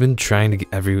I've been trying to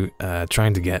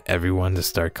get everyone to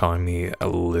start calling me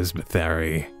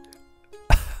Elizabethary.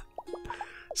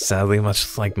 Sadly,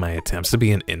 much like my attempts to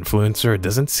be an influencer, it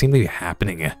doesn't seem to be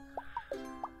happening.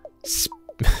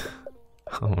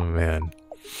 Oh man.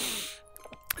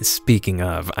 Speaking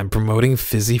of, I'm promoting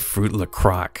Fizzy Fruit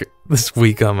LaCroix this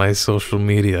week on my social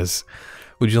medias.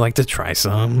 Would you like to try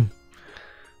some?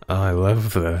 Oh, I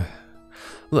love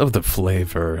the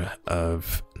flavor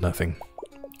of nothing.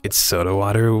 It's soda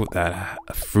water that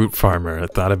a fruit farmer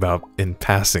thought about in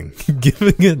passing,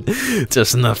 giving it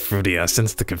just enough fruity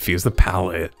essence to confuse the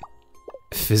palate.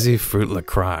 Fizzy Fruit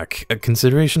LaCroix, a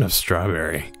consideration of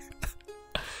strawberry.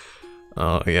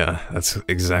 Oh, yeah, that's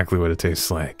exactly what it tastes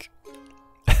like.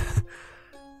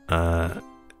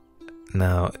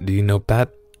 Now, do you know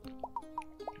Pat?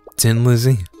 Tin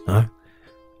Lizzie? Huh?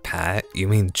 Pat? You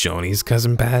mean Joni's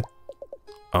cousin Pat?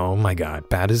 Oh my god,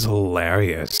 Pat is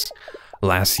hilarious.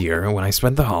 Last year, when I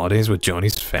spent the holidays with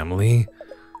Joni's family,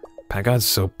 Pat got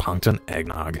so punked on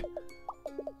eggnog.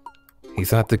 He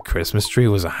thought the Christmas tree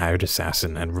was a hired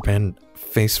assassin and ran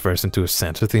face first into a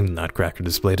Santa-themed nutcracker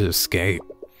display to escape.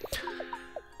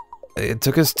 It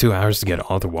took us 2 hours to get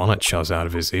all the walnut shells out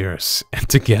of his ears, and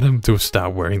to get him to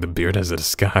stop wearing the beard as a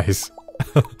disguise.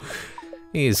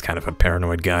 He's kind of a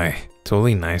paranoid guy.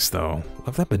 Totally nice, though.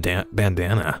 Love that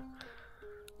bandana.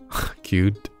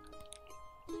 Cute.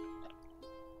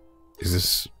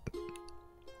 Is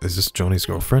this Joni's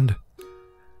girlfriend?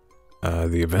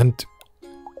 The event?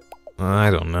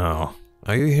 I don't know.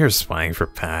 Are you here spying for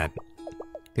Pat?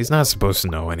 He's not supposed to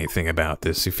know anything about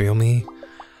this, you feel me?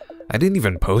 I didn't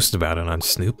even post about it on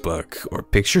Snoopbook, or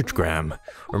Picturegram,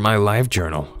 or my live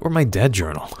journal, or my dead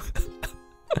journal.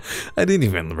 I didn't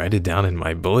even write it down in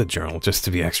my bullet journal just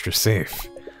to be extra safe.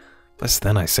 Plus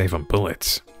then I save on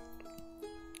bullets.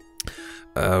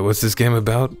 What's this game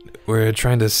about? We're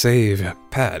trying to save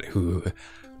Pat, who,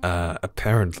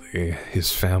 apparently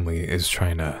his family is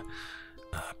trying to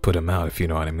put him out, if you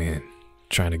know what I mean.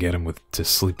 Trying to get him to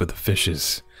sleep with the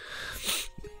fishes.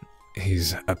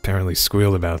 He's apparently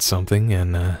squealed about something,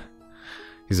 and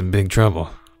he's in big trouble.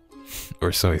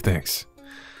 Or so he thinks.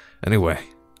 Anyway,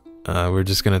 we're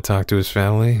just gonna talk to his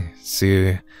family,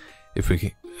 see if we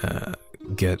can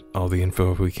get all the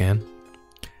info if we can.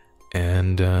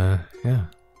 And, yeah.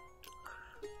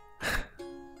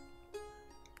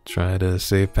 Try to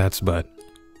save Pat's butt.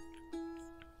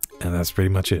 And that's pretty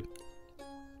much it.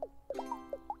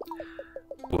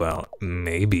 Well,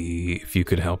 maybe if you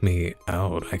could help me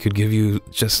out, I could give you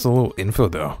just a little info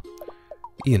though.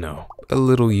 You know, a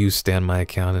little you stand my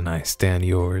account and I stand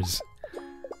yours.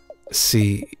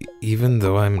 See, even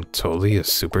though I'm totally a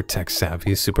super tech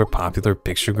savvy, super popular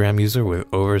Picturegram user with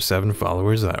over 7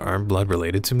 followers that aren't blood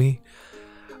related to me,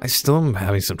 I still am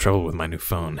having some trouble with my new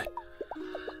phone.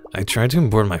 I tried to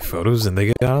import my photos and they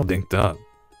get all dinked up.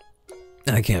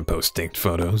 I can't post dinked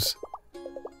photos.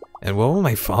 And what will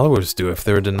my followers do if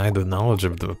they're denied the knowledge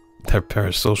of their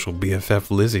parasocial BFF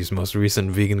Lizzie's most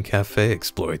recent vegan cafe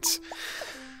exploits?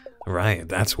 Right,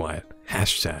 that's what.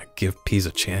 Hashtag give peas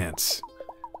a chance.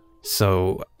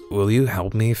 So, will you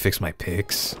help me fix my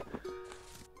pics?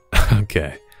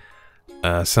 Okay.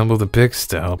 Assemble the pics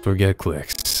to help her get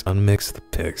clicks. Unmix the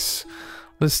pics.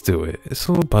 Let's do it. It's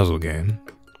a little puzzle game.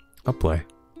 I'll play.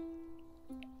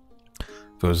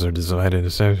 Photos are divided into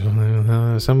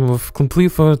sections. Some of a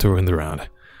complete photo to win the round.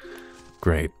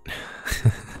 Great.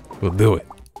 We'll do it.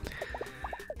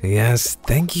 Yes,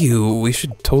 thank you. We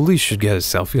totally should get a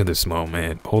selfie of this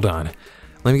moment. Hold on.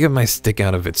 Let me get my stick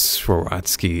out of its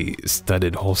Swarovski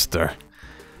studded holster.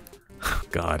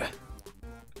 God.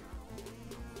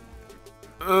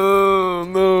 Oh,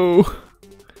 no.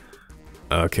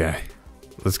 Okay.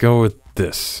 Let's go with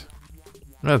this.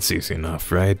 That's easy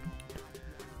enough, right?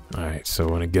 Alright, so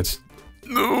when it gets...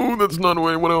 No, that's not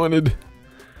what I wanted.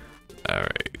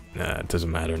 Alright, it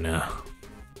doesn't matter now.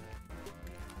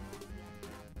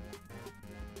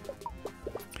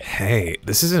 Hey,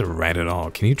 this isn't right at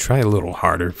all. Can you try a little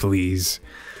harder, please?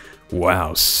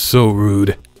 Wow, so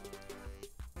rude.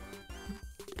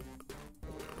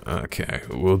 Okay,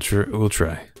 we'll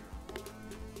try.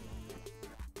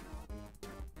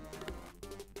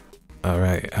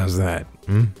 Alright, how's that?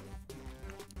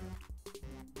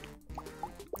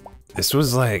 This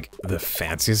was like the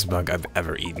fanciest bug I've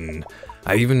ever eaten.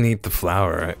 I even eat the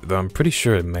flower, though I'm pretty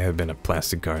sure it may have been a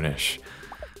plastic garnish.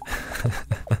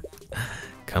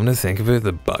 Come to think of it,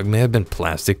 the bug may have been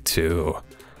plastic too.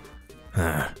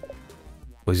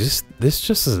 Was this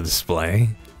just a display?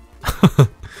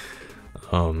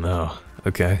 Oh no.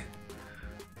 Okay.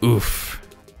 Oof.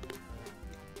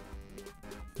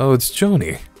 Oh, it's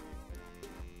Joni.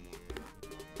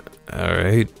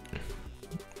 Alright.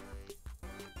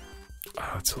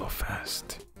 Oh, it's a little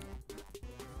fast.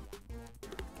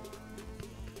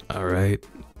 Alright.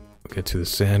 We'll get to the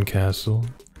sandcastle.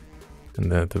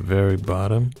 And then at the very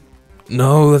bottom.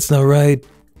 No, that's not right.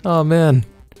 Oh man.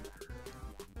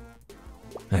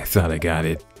 I thought I got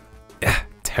it. Yeah,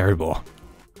 terrible.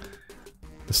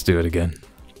 Let's do it again.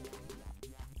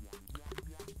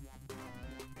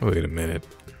 Wait a minute.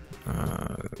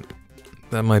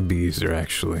 That might be easier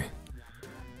actually.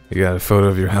 You got a photo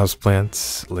of your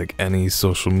houseplants like any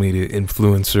social media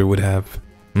influencer would have?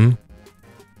 Oh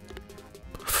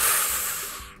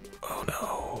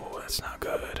no, that's not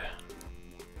good.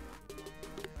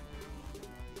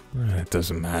 It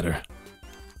doesn't matter.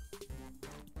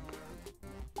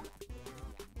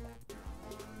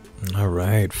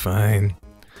 Alright, fine.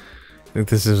 I think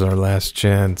this is our last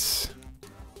chance.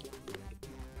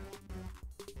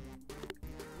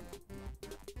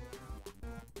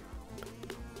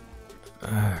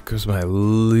 Goes by a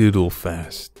little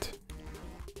fast.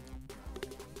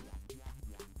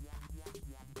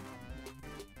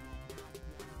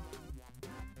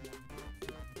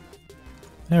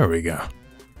 There we go.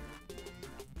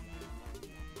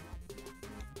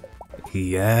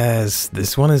 Yes,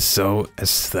 this one is so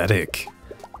aesthetic.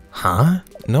 Huh?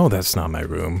 No, that's not my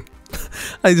room.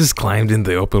 I just climbed in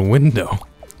the open window.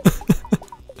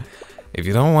 If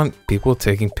you don't want people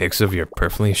taking pics of your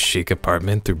perfectly chic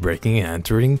apartment through breaking and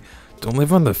entering, don't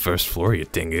live on the first floor, you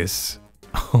dingus.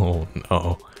 Oh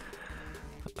no.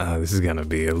 This is gonna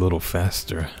be a little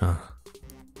faster, huh?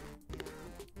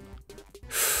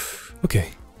 Okay,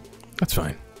 that's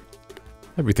fine.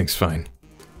 Everything's fine.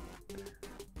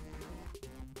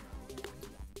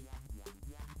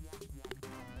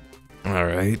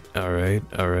 Alright, alright,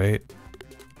 alright.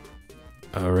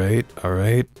 Alright,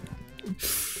 alright.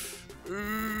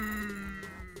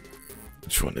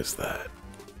 Which one is that?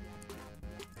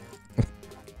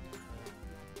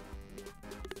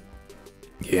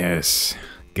 Yes,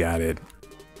 got it.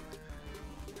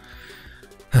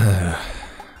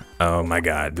 Oh my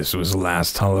god, this was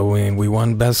last Halloween. We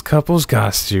won Best Couples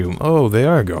Costume. Oh, they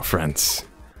are girlfriends.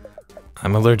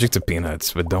 I'm allergic to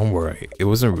peanuts, but don't worry, it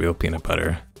wasn't real peanut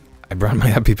butter. I brought my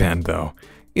EpiPen though,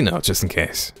 you know, just in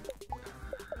case.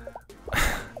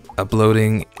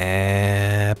 Uploading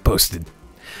and posted.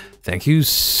 Thank you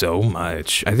so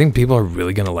much. I think people are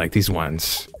really gonna like these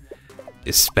ones.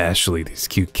 Especially these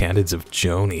cute candids of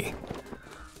Joni.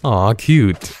 Aw,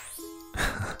 cute.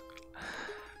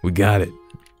 We got it.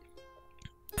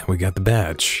 And we got the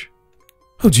badge.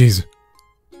 Oh, jeez.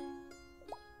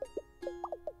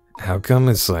 How come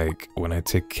it's like, when I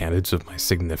take candids of my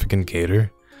significant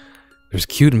gator, they're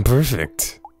cute and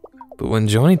perfect. But when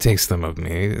Joni takes them of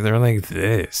me, they're like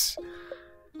this.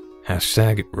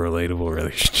 Hashtag relatable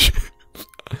relationship.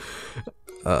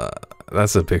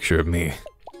 That's a picture of me.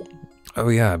 Oh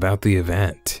yeah, about the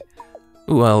event.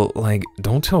 Well, like,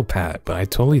 don't tell Pat, but I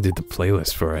totally did the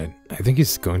playlist for it. I think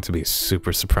he's going to be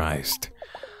super surprised.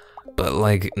 But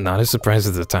like, not as surprised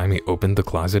as the time he opened the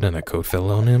closet and a coat fell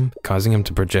on him, causing him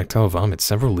to projectile vomit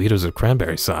several liters of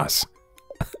cranberry sauce.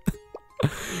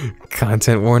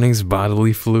 Content warnings,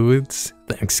 bodily fluids,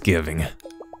 Thanksgiving.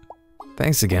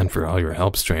 Thanks again for all your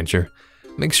help, stranger.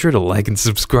 Make sure to like and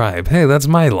subscribe. Hey, that's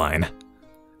my line.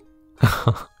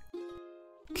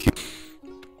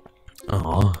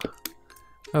 Aw,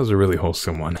 that was a really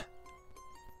wholesome one.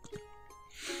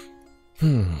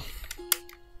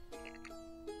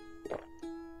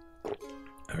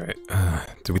 Alright,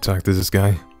 did we talk to this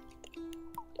guy?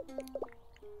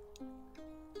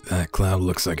 That cloud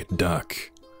looks like a duck.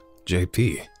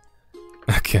 JP.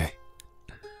 Okay.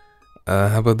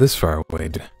 How about this far away?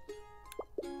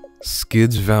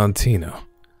 Skids Valentino.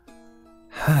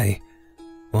 Hi.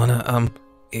 Wanna,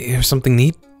 hear something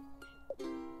neat?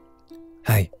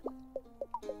 Hi.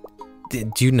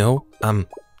 Did you know,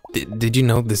 did you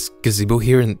know this gazebo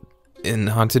here in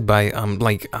haunted by,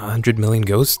 like 100 million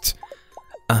ghosts?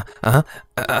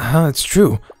 It's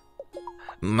true.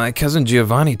 My cousin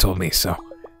Giovanni told me so.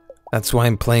 That's why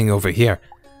I'm playing over here.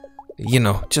 You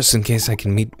know, just in case I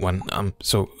can meet one,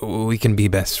 so we can be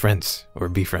best friends, or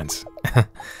be friends.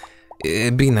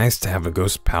 It'd be nice to have a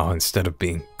ghost pal instead of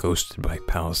being ghosted by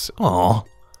pals. Aw.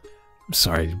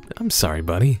 I'm sorry,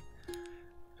 buddy.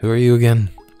 Who are you again?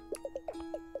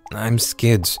 I'm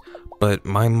Skids, but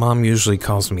my mom usually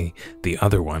calls me the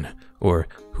other one, or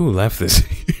who left this?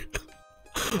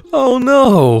 Oh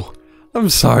no! I'm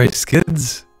sorry,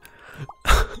 Skids.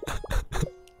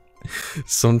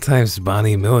 Sometimes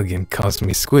Bonnie Milligan calls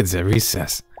me Squids at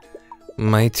recess.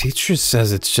 My teacher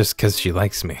says it's just 'cause she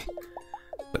likes me.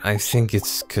 But I think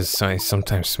it's 'cause I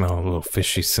sometimes smell a little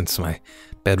fishy since my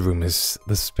bedroom is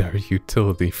the spare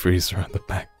utility freezer on the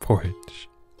back porch.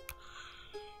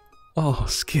 Oh,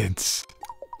 Skids.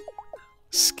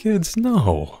 Skids,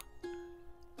 no.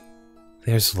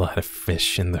 There's a lot of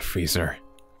fish in the freezer.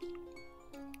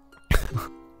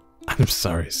 I'm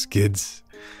sorry, Skids.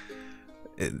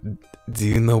 Do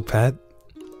you know Pat?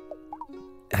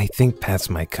 I think Pat's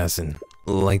my cousin.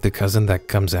 Like the cousin that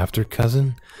comes after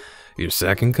cousin? Your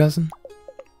second cousin?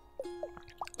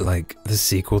 Like the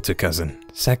sequel to cousin.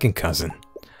 Second cousin.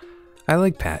 I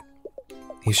like Pat.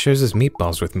 He shares his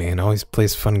meatballs with me and always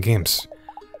plays fun games.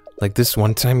 Like this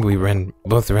one time we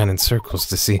both ran in circles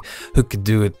to see who could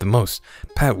do it the most.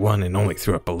 Pat won and only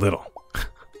threw up a little.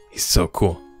 He's so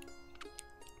cool.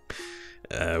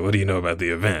 What do you know about the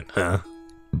event, huh?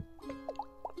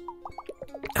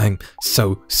 I'm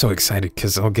so excited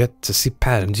because I'll get to see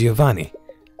Pat and Giovanni.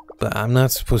 But I'm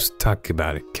not supposed to talk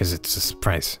about it because it's a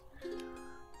surprise.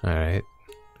 Alright.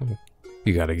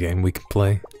 You got a game we can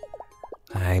play?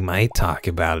 I might talk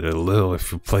about it a little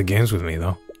if you play games with me,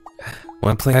 though.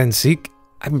 Want to play hide and seek?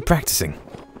 I've been practicing.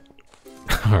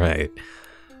 Alright.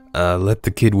 Let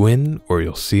the kid win or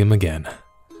you'll see him again.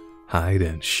 Hide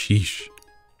and sheesh.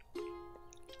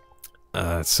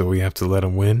 So we have to let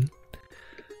him win?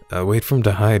 Wait for him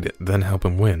to hide, then help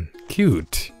him win.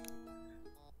 Cute.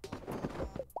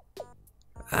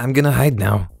 I'm gonna hide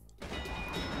now.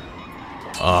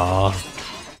 Aw.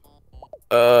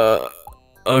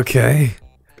 Okay.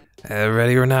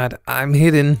 Ready or not, I'm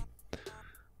hidden.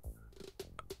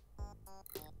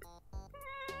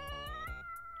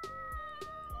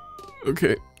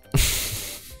 Okay.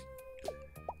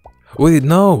 Wait,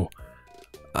 no.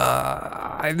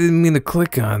 I didn't mean to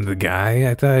click on the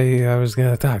guy. I thought I was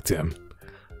gonna talk to him.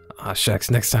 Aw, shucks.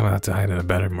 Next time I'll have to hide in a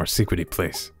better, more secrety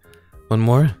place. One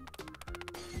more?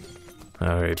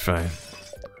 Alright, fine.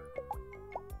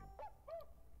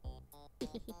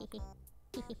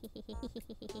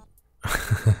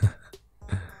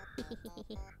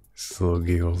 Slow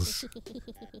giggles.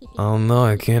 Oh no,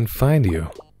 I can't find you.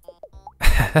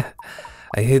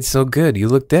 I hid so good, you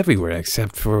looked everywhere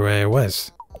except for where I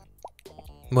was.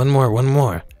 One more.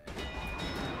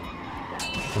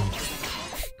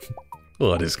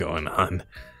 What is going on?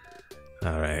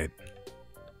 Alright.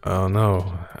 Oh no.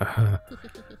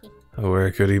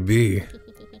 Where could he be?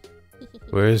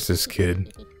 Where is this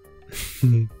kid?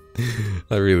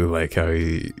 I really like how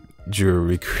he drew a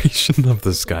recreation of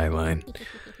the skyline.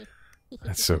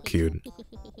 That's so cute.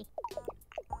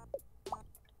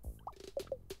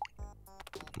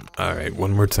 Alright,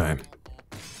 one more time.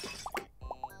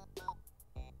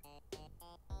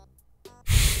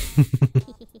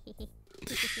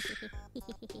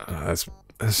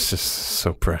 That's just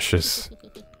so precious.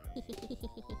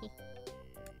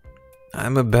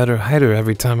 I'm a better hider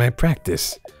every time I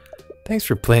practice. Thanks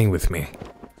for playing with me.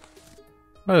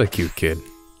 What a cute kid.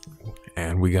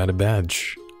 And we got a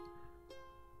badge.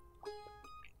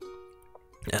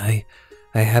 I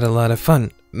had a lot of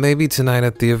fun. Maybe tonight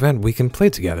at the event we can play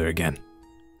together again.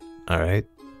 Alright.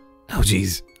 Oh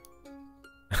jeez.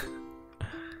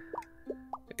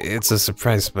 It's a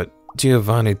surprise, but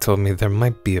Giovanni told me there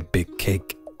might be a big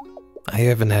cake. I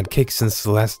haven't had cake since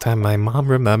the last time my mom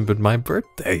remembered my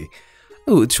birthday,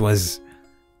 which was...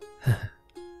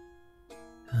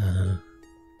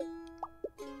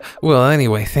 Well,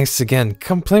 anyway, thanks again.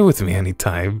 Come play with me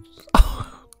anytime.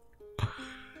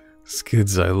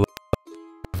 Skids, I love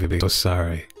you. So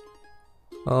sorry.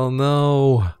 Oh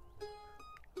no.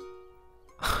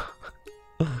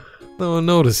 No one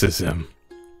notices him.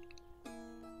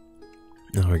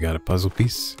 Oh, we got a puzzle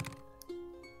piece.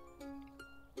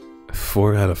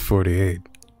 4 out of 48.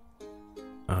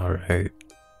 Alright.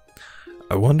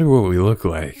 I wonder what we look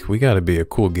like. We gotta be a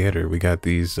cool gator. We got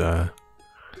these,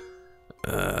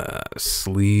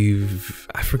 sleeve...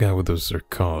 I forgot what those are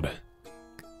called.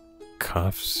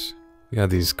 Cuffs. We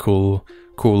got these cool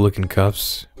looking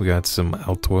cuffs. We got some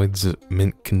Altoids,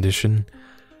 mint condition.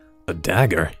 A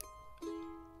dagger?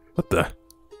 What the?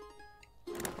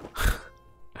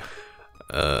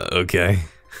 Okay.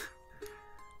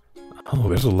 Oh,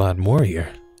 there's a lot more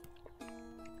here.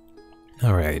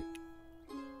 Alright.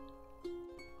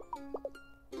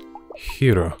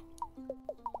 Hero.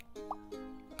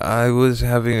 I was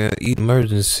having an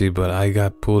emergency, but I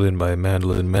got pulled in by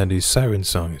Mandel and Mandy's siren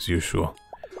song as usual.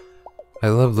 I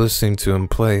love listening to him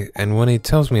play, and when he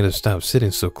tells me to stop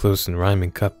sitting so close and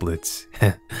rhyming couplets.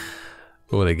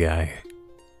 What a guy.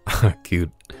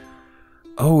 Cute.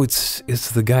 Oh,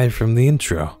 it's the guy from the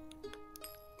intro.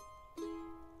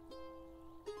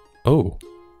 Oh.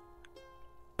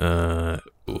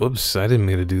 Whoops, I didn't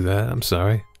mean to do that. I'm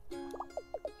sorry.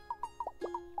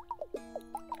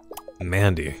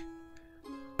 Mandy.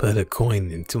 Put a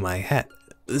coin into my hat.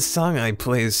 The song I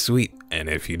play is sweet, and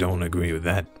if you don't agree with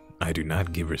that, I do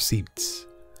not give receipts.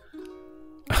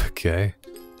 Okay.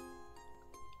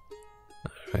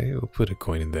 Alright, we'll put a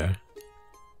coin in there.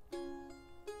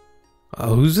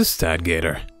 Oh, who's this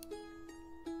Alligator?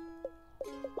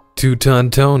 Two-Ton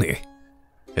Tony.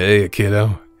 Hey,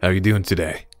 kiddo. How you doing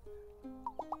today?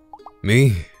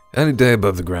 Me? Any day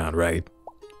above the ground, right?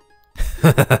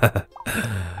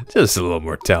 Just a little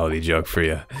mortality joke for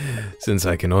you, since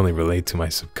I can only relate to my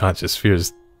subconscious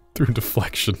fears through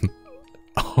deflection.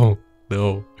 Oh,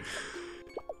 no.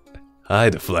 Hi,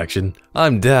 deflection.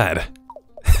 I'm Dad.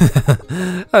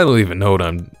 I don't even know what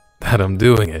I'm that I'm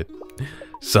doing it.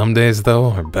 Some days,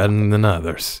 though, are better than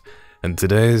others, and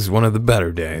today's one of the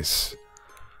better days.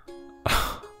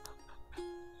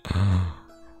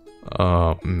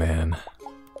 Oh, man.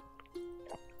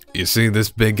 You see this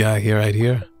big guy here, right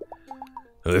here?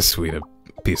 This sweet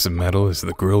piece of metal is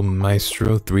the Grill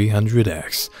Maestro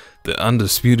 300X, the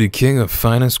undisputed king of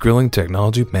finest grilling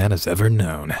technology man has ever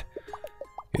known.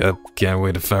 Yep, can't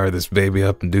wait to fire this baby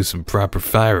up and do some proper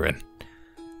firing.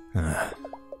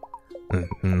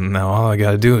 Now all I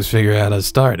gotta do is figure out how to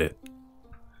start it.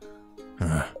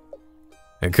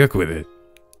 And cook with it.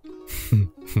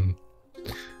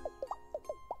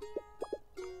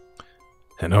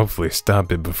 And hopefully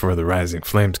stop it before the rising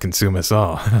flames consume us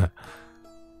all.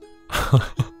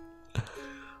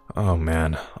 Oh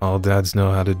man, all dads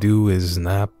know how to do is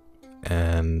nap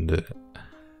and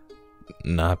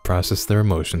not process their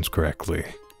emotions correctly.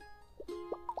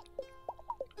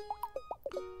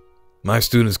 My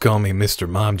students call me Mr.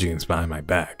 Mom Jeans behind my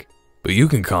back, but you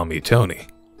can call me Tony.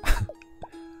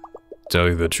 Tell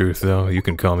you the truth though, you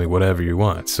can call me whatever you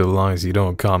want, so long as you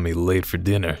don't call me late for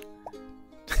dinner.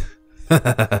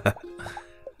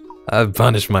 I've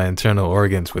punished my internal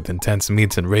organs with intense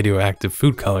meats and radioactive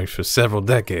food colorings for several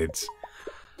decades.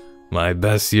 My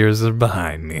best years are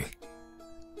behind me.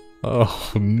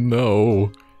 Oh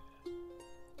no.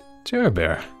 Jar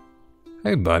Bear.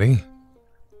 Hey buddy.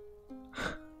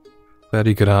 Glad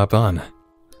you could hop on.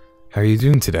 How are you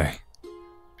doing today?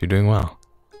 You're doing well.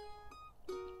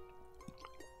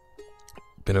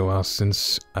 Been a while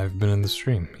since I've been in the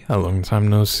stream. Yeah, a long time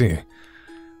no see.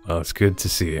 Well, it's good to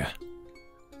see you.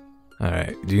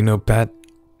 Alright, do you know Pat?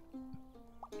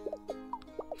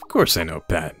 Of course I know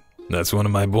Pat. That's one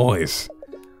of my boys.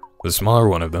 The smaller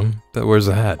one of them that wears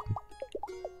a hat.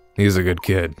 He's a good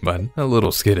kid, but a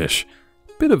little skittish.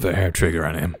 Bit of a hair trigger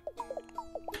on him.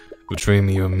 Between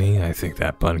you and me, I think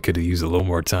that bun could have used a little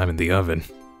more time in the oven.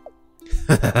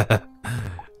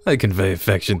 I convey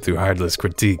affection through heartless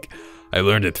critique. I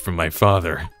learned it from my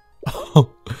father. Oh,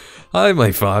 hi,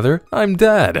 my father. I'm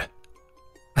Dad.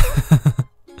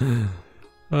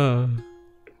 Oh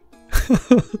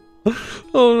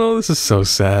no, this is so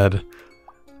sad.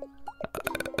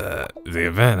 The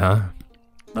event, huh?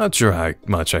 Not sure how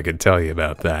much I could tell you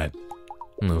about that.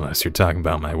 Unless you're talking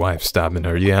about my wife stopping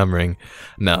her yammering.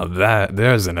 Now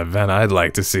there's an event I'd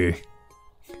like to see.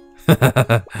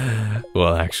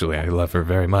 Well, actually, I love her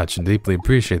very much and deeply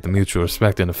appreciate the mutual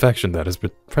respect and affection that is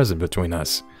present between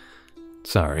us.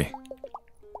 Sorry.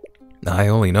 I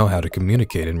only know how to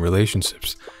communicate in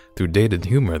relationships through dated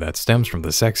humor that stems from the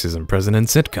sexism present in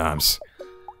sitcoms.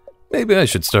 Maybe I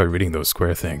should start reading those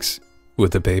square things.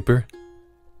 With the paper?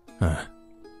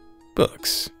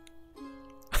 Books.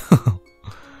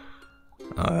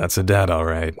 Oh, that's a dad,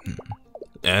 alright.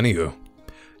 Anywho,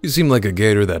 you seem like a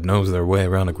gator that knows their way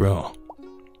around a grill.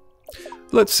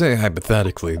 Let's say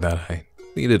hypothetically that I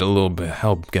needed a little bit of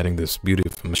help getting this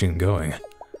beautiful machine going.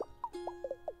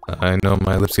 I know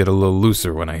my lips get a little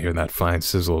looser when I hear that fine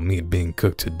sizzle of meat being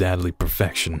cooked to dadly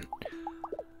perfection.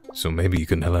 So maybe you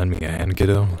can lend me a hand,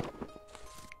 kiddo?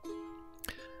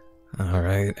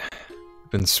 Alright.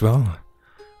 Been swell?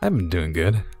 I've been doing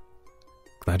good.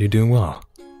 Glad you're doing well.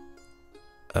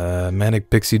 Manic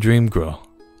Pixie Dream Grill.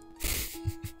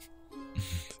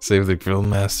 Save the grill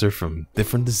master from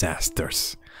different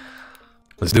disasters.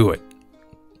 Let's do it.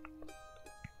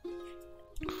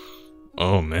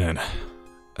 Oh man.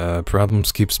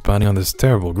 Problems keep spawning on this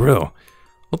terrible grill.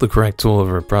 Hold the correct tool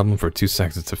over a problem for 2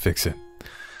 seconds to fix it.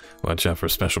 Watch out for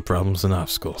special problems and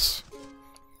obstacles.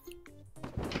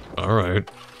 Alright.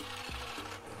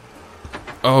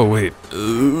 Oh, wait.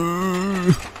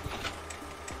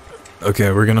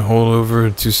 Okay, we're gonna hold over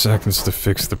 2 seconds to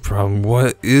fix the problem.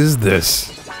 What is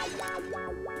this?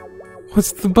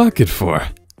 What's the bucket for?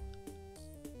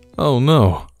 Oh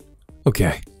no.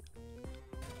 Okay.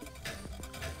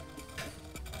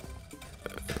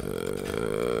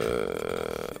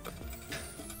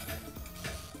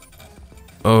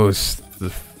 Oh, it's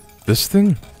this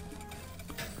thing?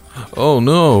 Oh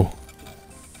no.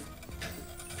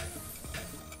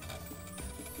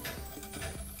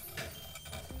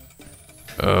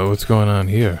 What's going on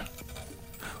here?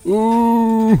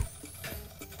 Ooh!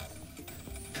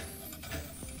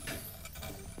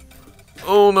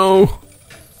 Oh no!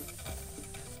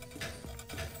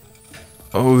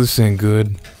 Oh, this ain't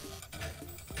good.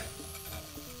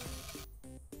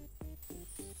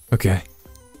 Okay.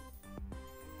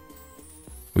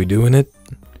 We doing it?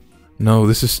 No,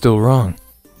 this is still wrong.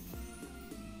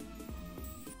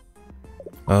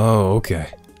 Oh,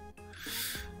 okay.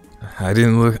 I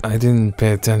didn't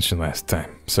pay attention last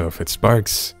time, so if it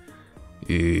sparks,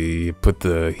 You put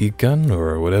the heat gun,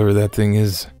 or whatever that thing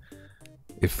is.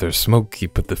 If there's smoke, you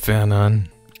put the fan on.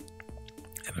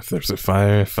 And if there's a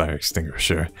fire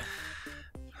extinguisher.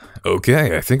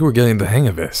 Okay, I think we're getting the hang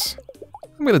of this.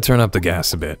 I'm gonna turn up the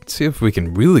gas a bit, see if we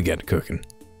can really get cooking.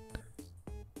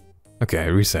 Okay,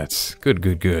 resets. Good,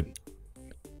 good, good.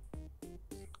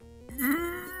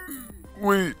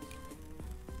 Wait.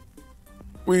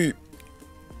 Wait.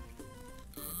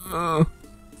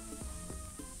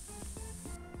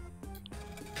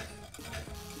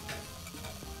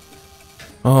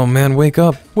 Oh man, wake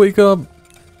up! Wake up!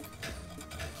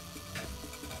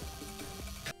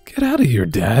 Get out of here,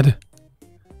 Dad!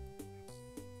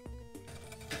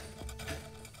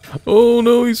 Oh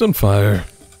no, he's on fire.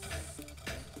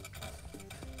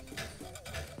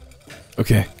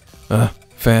 Okay,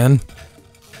 fan.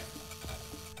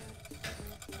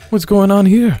 What's going on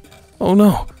here? Oh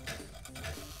no.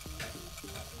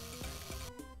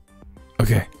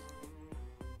 Okay.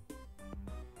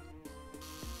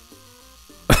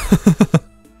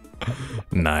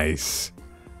 Nice.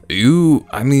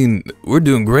 I mean, we're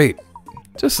doing great.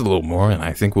 Just a little more and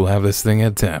I think we'll have this thing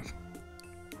at tap.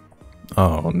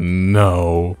 Oh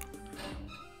no.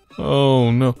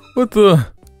 Oh no. What the?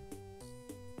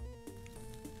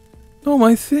 Oh,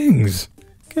 my things.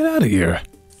 Get out of here.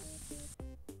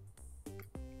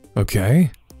 Okay.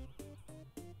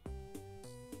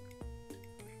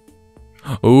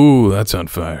 Oh, that's on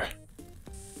fire.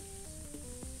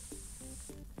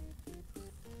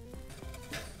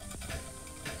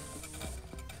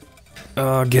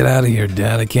 Oh, get out of here,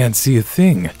 Dad. I can't see a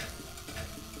thing.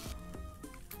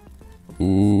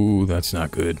 Ooh, that's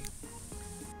not good.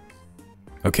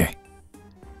 Okay.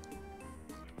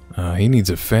 He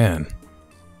needs a fan.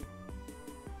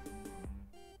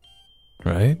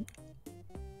 Right?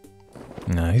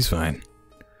 Nah, he's fine.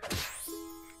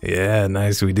 Yeah,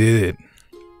 nice, we did it.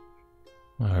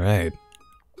 Alright.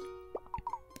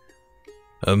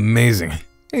 Amazing.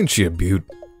 Ain't she a beaut?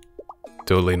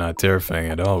 Totally not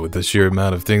terrifying at all with the sheer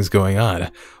amount of things going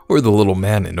on, or the little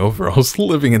man in overalls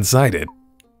living inside it.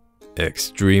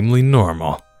 Extremely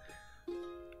normal.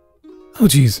 Oh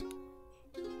jeez.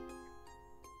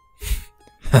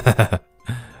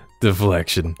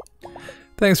 Deflection.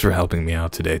 Thanks for helping me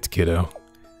out today, kiddo.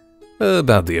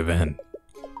 About the event.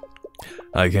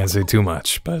 I can't say too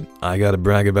much, but I gotta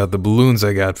brag about the balloons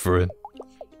I got for it.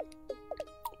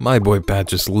 My boy Pat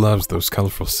just loves those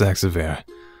colorful sacks of air.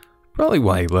 Probably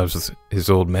why he loves his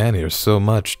old man here so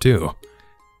much, too.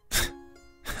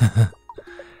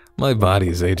 My body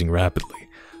is aging rapidly.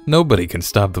 Nobody can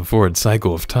stop the forward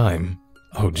cycle of time.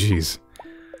 Oh, jeez.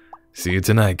 See you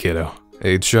tonight, kiddo.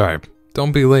 8 sharp.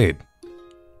 Don't be late.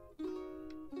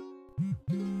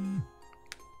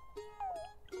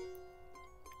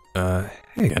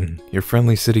 Hey again, your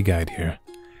friendly city guide here.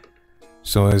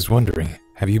 So I was wondering,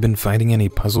 have you been finding any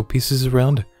puzzle pieces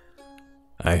around?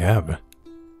 I have.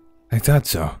 I thought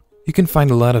so. You can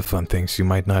find a lot of fun things you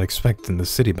might not expect in the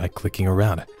city by clicking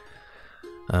around.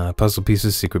 Puzzle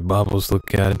pieces, secret baubles,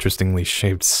 look at interestingly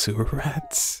shaped sewer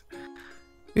rats.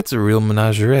 It's a real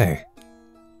menagerie.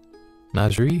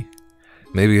 Menagerie?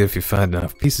 Maybe if you find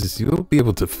enough pieces, you'll be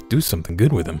able to do something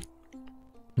good with them.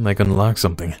 Like unlock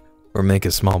something, or make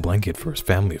a small blanket for his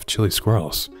family of chilly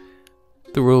squirrels.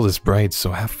 The world is bright,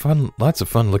 so have fun, lots of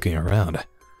fun looking around.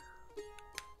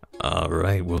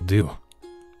 Alright, will do.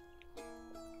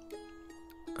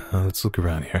 Let's look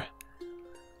around here.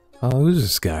 Oh, who's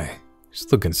this guy? He's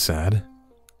looking sad.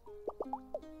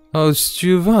 Oh, it's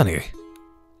Giovanni.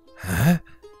 Huh?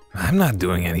 I'm not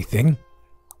doing anything.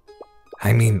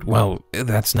 I mean, well,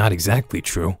 that's not exactly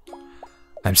true.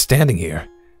 I'm standing here.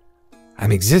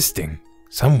 I'm existing,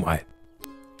 somewhat.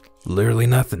 Literally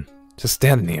nothing. Just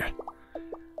standing here.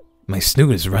 My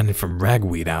snoot is running from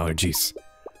ragweed allergies.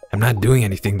 I'm not doing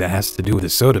anything that has to do with a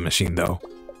soda machine, though.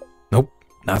 Nope,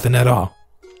 nothing at all.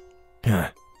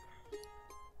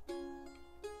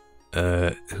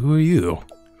 Who are you?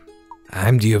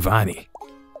 I'm Giovanni.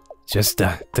 Just,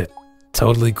 the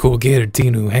totally cool gator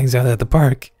teen who hangs out at the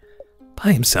park.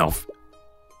 By himself.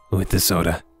 With the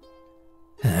soda.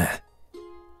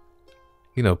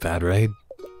 You know Pat, right?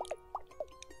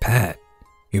 Pat?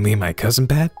 You mean my cousin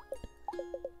Pat?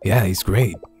 Yeah, he's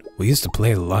great. We used to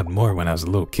play a lot more when I was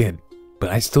a little kid, but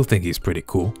I still think he's pretty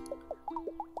cool.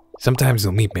 Sometimes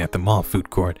he'll meet me at the mall food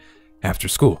court after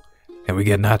school, and we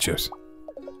get nachos.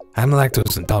 I'm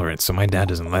lactose intolerant, so my dad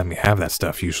doesn't let me have that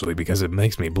stuff usually because it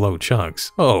makes me blow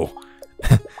chunks. Oh!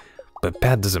 But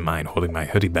Pat doesn't mind holding my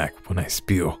hoodie back when I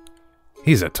spew.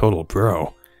 He's a total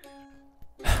bro.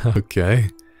 Okay.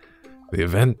 The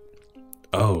event?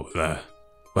 Oh,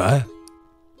 what?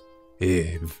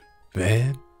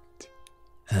 bad.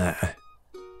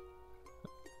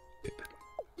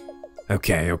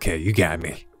 Okay, you got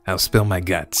me. I'll spill my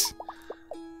guts.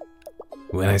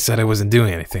 When I said I wasn't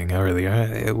doing anything earlier,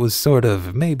 it was sort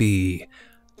of, maybe,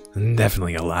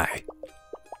 definitely a lie.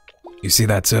 You see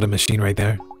that soda machine right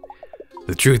there?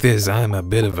 The truth is, I'm a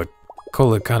bit of a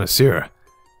cola connoisseur,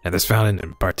 and this fountain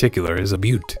in particular is a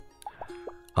beaut.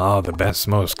 All the best,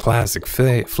 most classic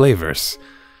flavors.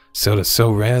 Soda's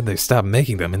so rare they stopped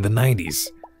making them in the 90s.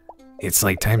 It's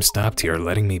like time stopped here,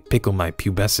 letting me pickle my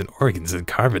pubescent organs in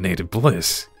carbonated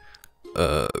bliss.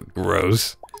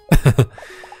 Gross.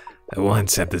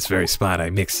 Once at this very spot, I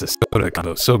mixed a soda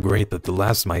combo so great that the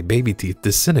last of my baby teeth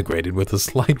disintegrated with a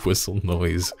slight whistle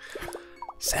noise.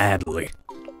 Sadly,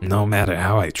 no matter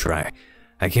how I try,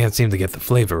 I can't seem to get the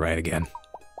flavor right again.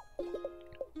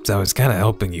 So I was kind of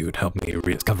hoping you'd help me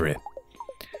rediscover it.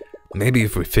 Maybe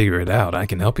if we figure it out, I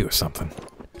can help you with something.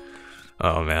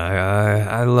 Oh man,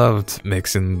 I loved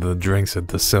mixing the drinks at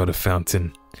the soda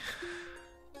fountain.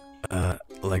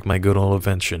 Like my good old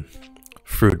invention,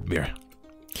 fruit beer.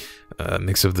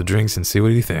 Mix of the drinks and see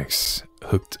what he thinks.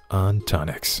 Hooked on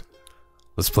tonics.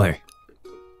 Let's play.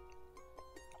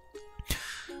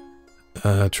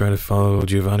 Try to follow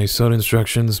Giovanni's soda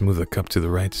instructions. Move the cup to the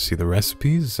right to see the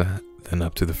recipes. Then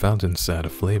up to the fountain to add a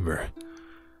flavor.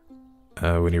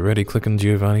 When you're ready, click on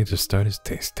Giovanni to start his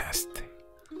taste test.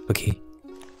 Okay.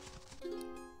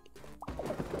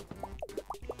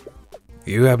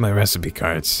 You have my recipe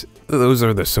cards. Those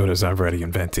are the sodas I've already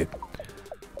invented.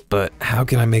 But how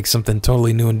can I make something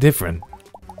totally new and different?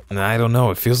 I don't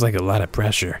know, it feels like a lot of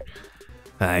pressure.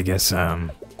 I guess,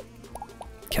 can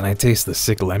I taste the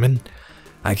sick lemon?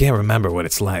 I can't remember what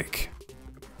it's like.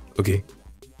 Okay.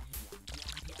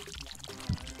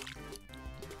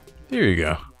 Here you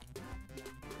go.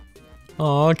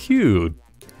 Aw, cute.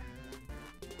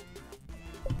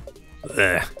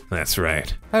 That's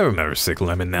right. I remember sick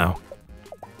lemon now.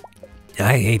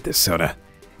 I hate this soda.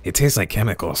 It tastes like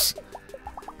chemicals.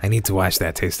 I need to wash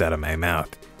that taste out of my mouth.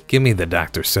 Give me the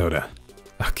Dr. Soda.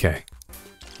 Okay.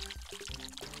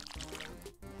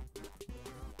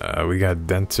 We got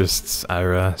Dentist's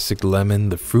Ira, Sick Lemon,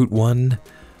 the Fruit One,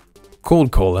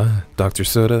 Cold Cola, Dr.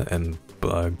 Soda, and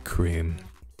Bug Cream.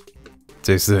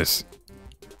 Taste this.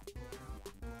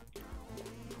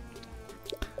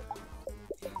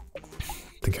 I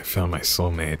think I found my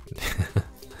soulmate.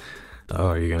 Oh,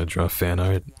 are you gonna draw fan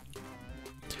art?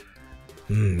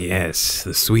 Yes,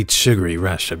 the sweet sugary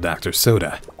rush of Dr.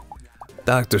 Soda.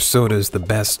 Dr. Soda is the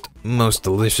best, most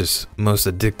delicious, most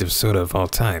addictive soda of all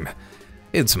time.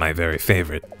 It's my very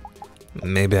favorite.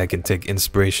 Maybe I can take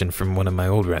inspiration from one of my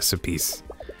old recipes.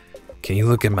 Can you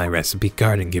look at my recipe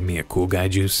card and give me a cool guy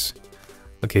juice?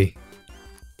 Okay.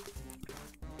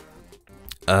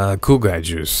 Cool guy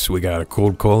juice. We got a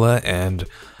cold cola and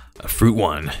a fruit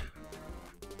one.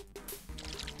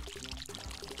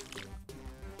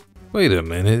 Wait a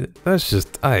minute, that's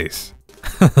just ice.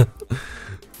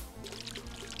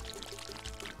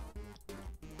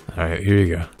 Alright, here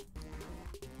you go.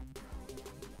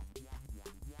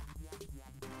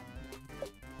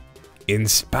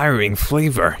 Inspiring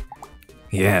flavor.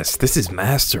 Yes, this is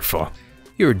masterful.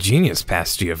 You're a genius,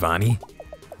 Past Giovanni.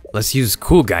 Let's use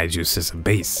cool guy juice as a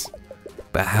base.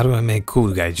 But how do I make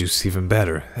cool guy juice even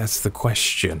better? That's the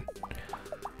question.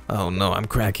 Oh no, I'm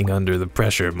cracking under the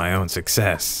pressure of my own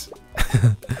success.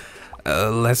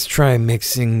 Let's try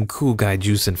mixing cool guy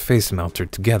juice and face melter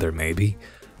together, maybe.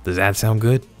 Does that sound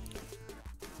good?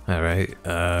 Alright,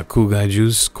 cool guy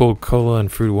juice, cold cola,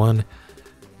 and fruit one.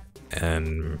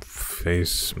 And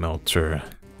face melter.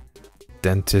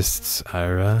 Dentist's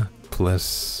Ira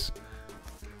plus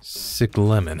sick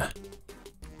lemon.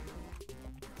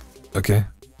 Okay,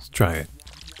 let's try it.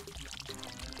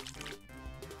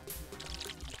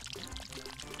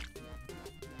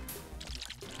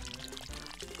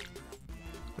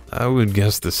 I would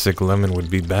guess the sick lemon would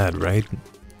be bad, right?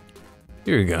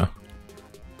 Here you go.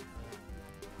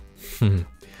 It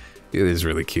is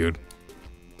really cute.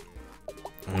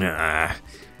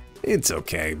 It's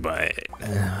okay, but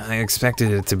I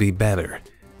expected it to be better.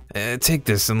 Take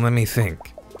this and let me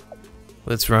think.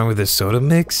 What's wrong with this soda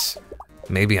mix?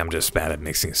 Maybe I'm just bad at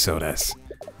mixing sodas.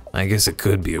 I guess it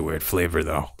could be a weird flavor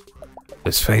though.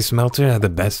 Does face melter have the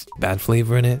best bad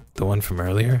flavor in it? The one from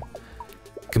earlier?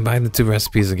 Combine the two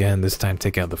recipes again, this time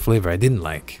take out the flavor I didn't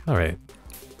like. Alright.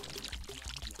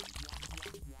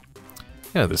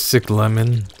 Yeah, the sick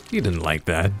lemon. You didn't like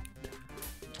that.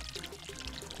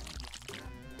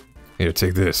 Here,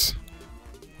 take this.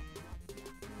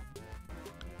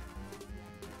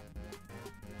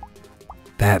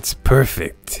 That's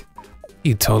perfect.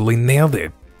 You totally nailed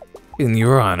it. In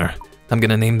your honor, I'm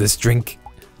gonna name this drink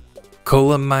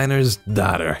Cola Miner's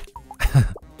Daughter.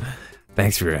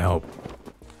 Thanks for your help.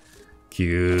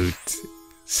 Cute.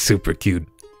 Super cute.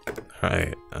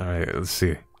 Alright, let's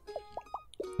see.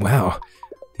 Wow,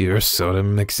 your soda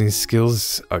mixing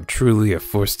skills are truly a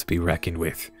force to be reckoned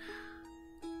with.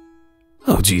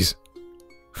 Oh, jeez.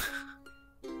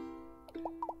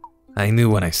 I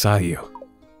knew when I saw you.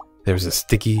 There was a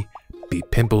sticky,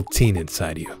 be-pimpled teen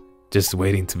inside you, just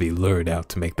waiting to be lured out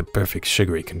to make the perfect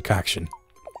sugary concoction.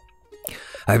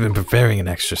 I've been preparing an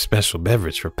extra special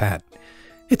beverage for Pat.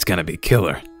 It's gonna be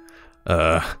killer.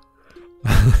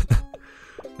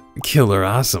 Killer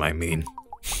awesome, I mean.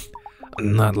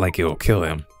 Not like it'll kill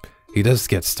him. He does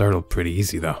get startled pretty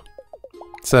easy, though.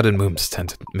 Sudden moves tend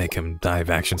to make him dive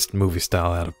action movie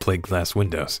style out of plate glass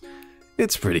windows.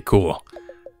 It's pretty cool.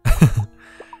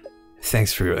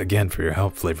 Thanks again for your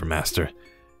help, Flavor Master.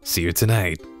 See you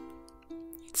tonight.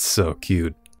 It's so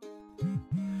cute.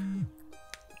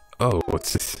 Oh,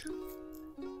 what's this?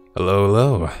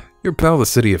 Hello. Your pal, the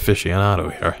city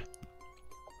aficionado here.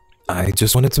 I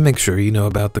just wanted to make sure you know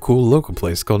about the cool local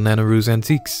place called Nanaru's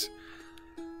Antiques.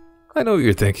 I know what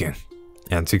you're thinking.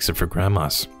 Antiques are for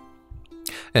grandmas.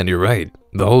 And you're right,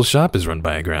 the whole shop is run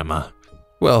by a grandma.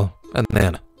 Well, a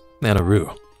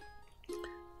Nanaru.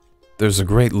 There's a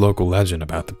great local legend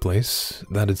about the place,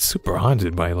 that it's super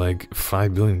haunted by like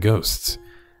 5 billion ghosts.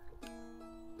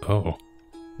 Oh,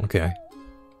 okay.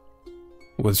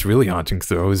 What's really haunting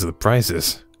though is the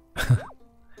prices.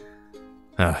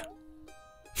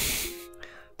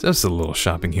 Just a little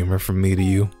shopping humor from me to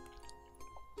you.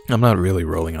 I'm not really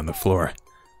rolling on the floor.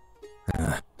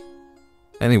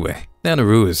 Anyway,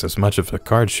 Nanaru is as much of a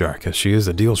card shark as she is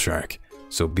a deal shark,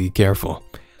 so be careful.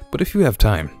 But if you have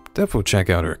time, definitely check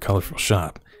out her colorful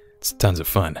shop. It's tons of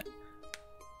fun.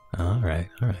 Alright.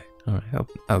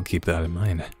 I'll keep that in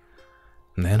mind.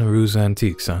 Nanaru's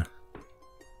Antiques, huh?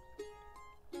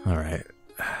 Alright.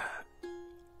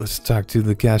 Let's talk to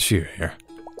the cashier here.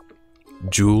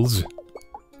 Jules?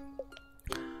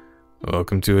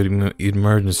 Welcome to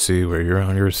Emergency, where you're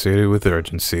irritated with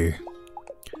urgency.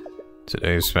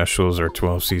 Today's specials are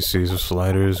 12 cc's of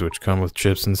sliders, which come with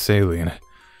chips and saline.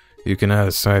 You can add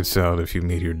a side salad if you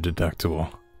meet your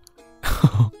deductible.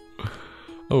 Oh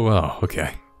wow,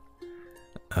 okay.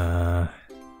 Where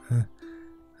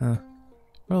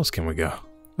else can we go?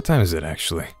 What time is it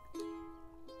actually?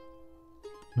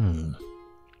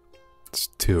 It's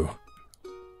 2.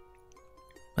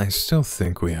 I still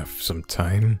think we have some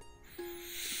time.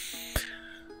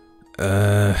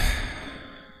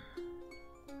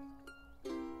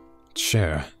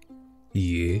 Chair.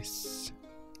 Yes.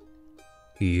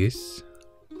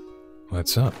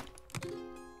 What's up?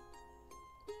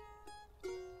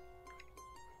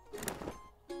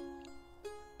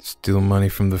 Steal money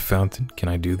from the fountain? Can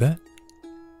I do that?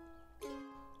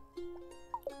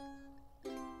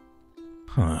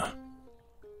 Huh.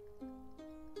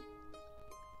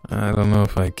 I don't know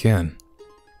if I can.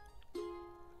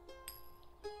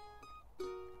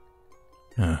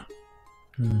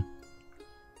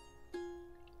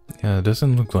 Yeah, it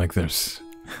doesn't look like there's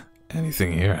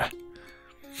anything here.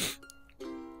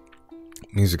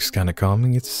 Music's kind of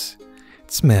calming. It's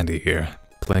Mandy here,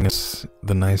 playing us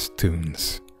the nice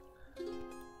tunes.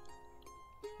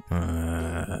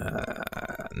 Nah,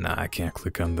 I can't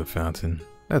click on the fountain.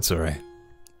 That's alright.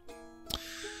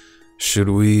 Should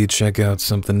we check out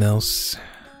something else?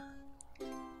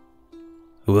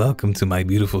 Welcome to my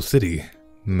beautiful city,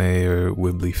 Mayor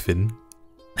Wibbly Finn.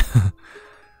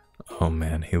 Oh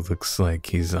man, he looks like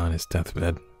he's on his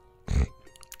deathbed.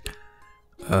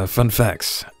 Fun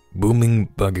facts. Booming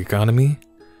bug economy.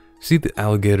 See the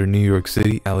Alligator New York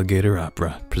City Alligator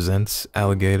Opera presents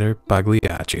Alligator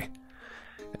Pagliacci.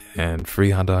 And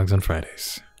free hot dogs on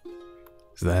Fridays.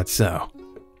 Is that so?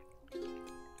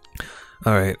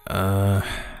 Alright,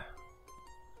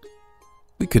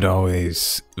 we could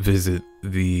always visit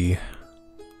the...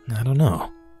 I don't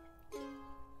know.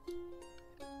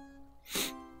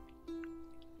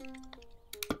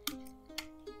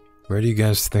 Where do you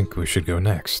guys think we should go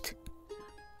next?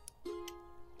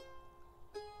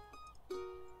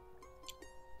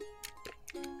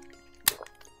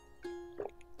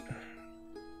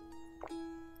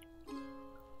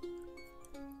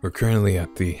 We're currently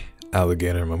at the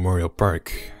Alligator Memorial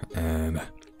Park, and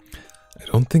I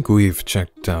don't think we've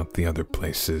checked out the other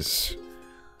places,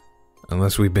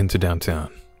 unless we've been to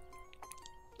downtown.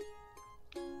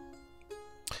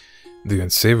 The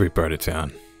unsavory part of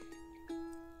town.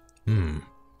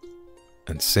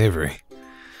 Unsavory?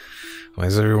 Why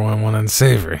does everyone want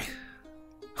unsavory?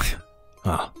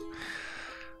 Oh,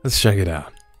 let's check it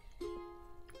out.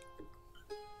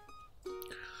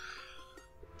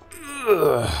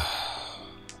 Ugh.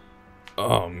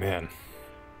 Oh, man.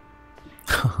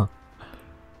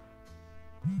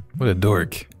 What a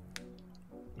dork.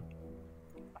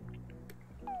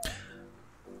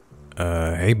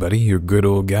 Hey buddy, your good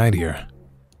old guide here.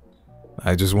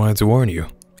 I just wanted to warn you,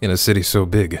 in a city so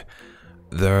big,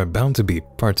 there are bound to be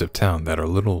parts of town that are a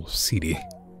little seedy.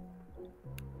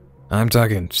 I'm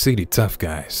talking seedy tough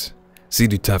guys.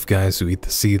 Seedy tough guys who eat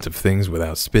the seeds of things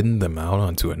without spitting them out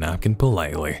onto a napkin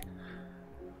politely.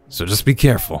 So just be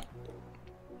careful.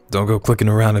 Don't go clicking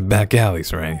around in back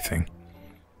alleys or anything.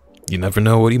 You never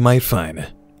know what you might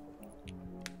find.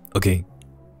 Okay.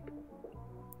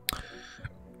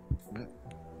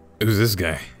 Who's this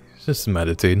guy? He's just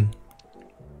meditating.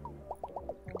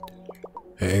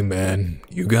 Hey man,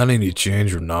 you got any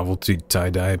change or novelty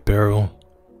tie-dye apparel?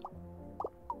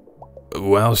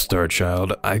 Wow, Star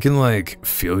Child, I can like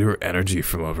feel your energy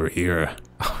from over here.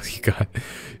 Oh, he's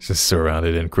just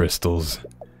surrounded in crystals.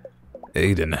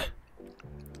 Aiden.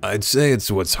 I'd say it's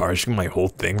what's harshing my whole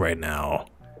thing right now.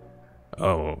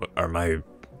 Oh, are my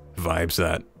vibes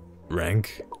that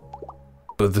rank?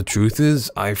 But the truth is,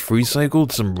 I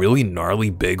free-cycled some really gnarly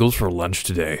bagels for lunch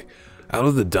today, out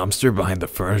of the dumpster behind the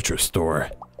furniture store.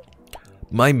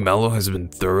 My mellow has been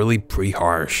thoroughly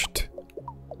pre-harshed.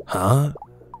 Huh?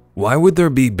 Why would there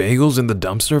be bagels in the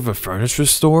dumpster of a furniture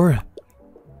store?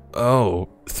 Oh,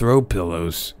 throw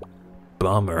pillows.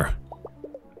 Bummer.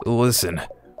 Listen,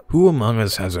 who among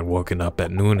us hasn't woken up at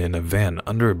noon in a van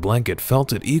under a blanket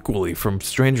felted equally from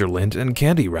stranger lint and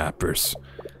candy wrappers?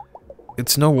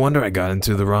 It's no wonder I got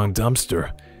into the wrong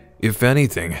dumpster. If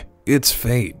anything, it's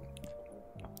fate.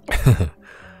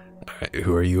 Alright,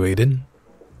 who are you, Aiden?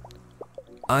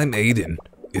 I'm Aiden.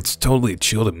 It's totally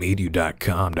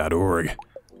chilltomeetyou.com.org.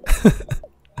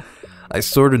 I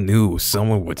sorta knew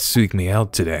someone would seek me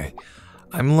out today.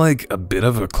 I'm like a bit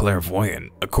of a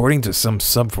clairvoyant, according to some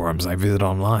subforums I visit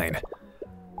online.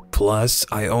 Plus,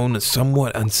 I own a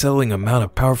somewhat unsettling amount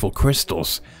of powerful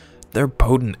crystals. Their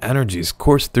potent energies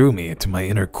course through me into my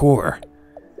inner core.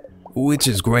 Which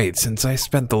is great since I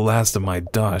spent the last of my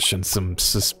dosh on some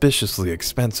suspiciously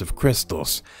expensive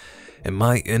crystals, and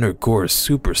my inner core is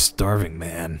super starving,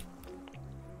 man.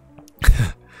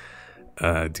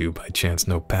 Do you by chance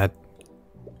know Pat?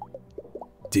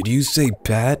 Did you say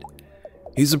Pat?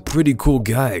 He's a pretty cool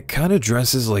guy, kinda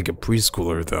dresses like a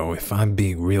preschooler though, if I'm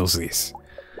being realsies.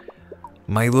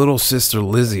 My little sister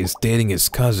Lizzie is dating his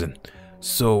cousin,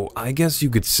 so I guess you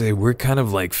could say we're kind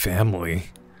of like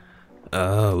family.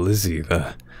 Lizzie,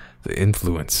 the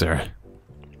influencer.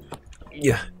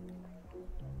 Yeah.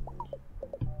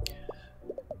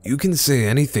 You can say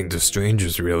anything to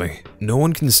strangers, really. No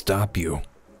one can stop you.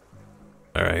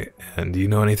 Alright, and do you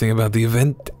know anything about the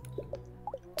event?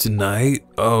 Tonight?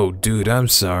 Oh, dude, I'm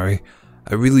sorry.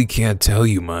 I really can't tell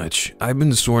you much. I've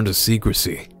been sworn to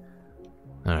secrecy.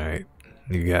 Alright,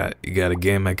 you got a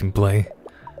game I can play?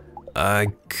 I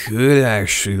could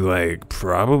actually, like,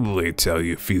 probably tell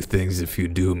you a few things if you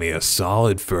do me a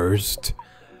solid first.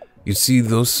 You see,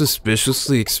 those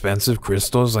suspiciously expensive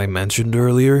crystals I mentioned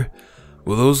earlier?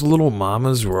 Well, those little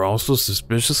mamas were also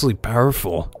suspiciously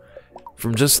powerful.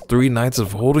 From just 3 nights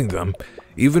of holding them,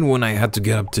 even when I had to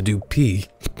get up to do pee,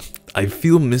 I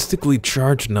feel mystically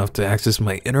charged enough to access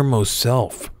my innermost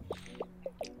self.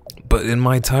 But in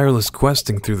my tireless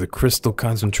questing through the crystal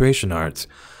concentration arts,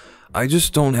 I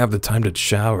just don't have the time to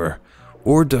shower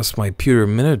or dust my pewter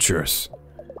miniatures.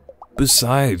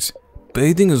 Besides,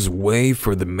 bathing is a way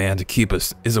for the man to keep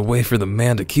us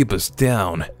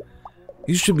down.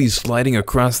 You should be sliding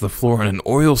across the floor in an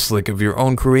oil slick of your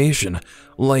own creation,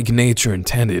 like nature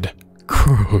intended.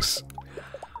 Gross.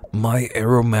 My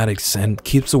aromatic scent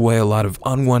keeps away a lot of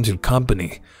unwanted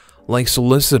company, like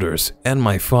solicitors and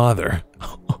my father.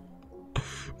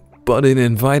 But it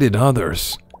invited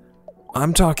others.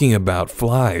 I'm talking about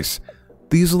flies.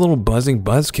 These little buzzing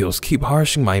buzzkills keep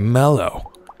harshing my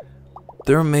mellow.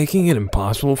 They're making it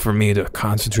impossible for me to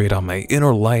concentrate on my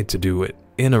inner light to do it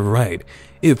inner right,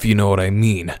 if you know what I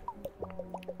mean.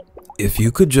 If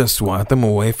you could just swat them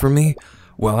away from me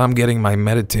while I'm getting my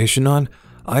meditation on,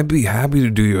 I'd be happy to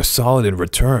do you a solid in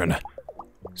return.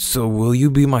 So will you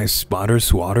be my spotter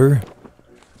swatter?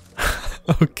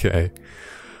 Okay.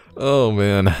 Oh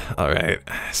man. Alright.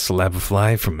 Slap a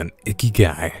fly from an icky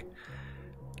guy.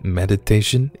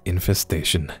 Meditation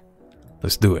infestation.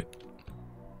 Let's do it.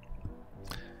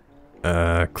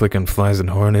 Click on flies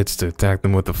and hornets to attack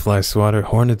them with the fly swatter.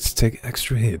 Hornets take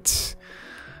extra hits.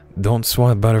 Don't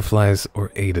swat butterflies or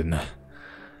Aiden.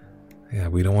 Yeah,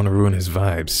 we don't want to ruin his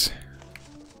vibes.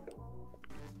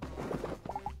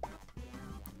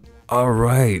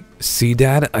 Alright. See,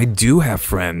 Dad? I do have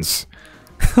friends.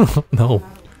 No.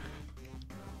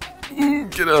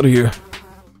 Get out of here.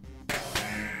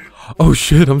 Oh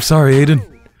shit, I'm sorry,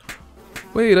 Aiden.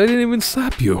 Wait, I didn't even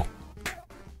slap you.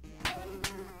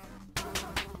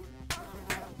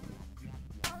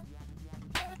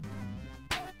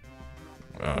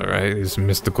 Alright, his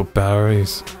mystical power,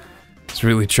 he's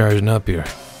really charging up here.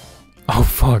 Oh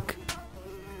fuck.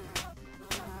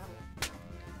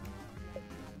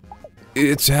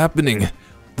 It's happening.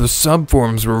 The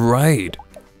subforms were right.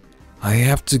 I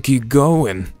have to keep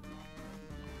going.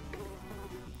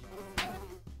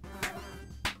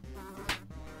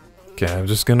 Okay, I'm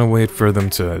just gonna wait for them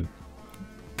to...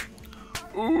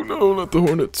 Oh no, not the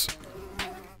hornets.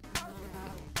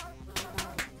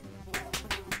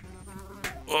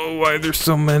 Oh, why there's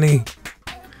so many?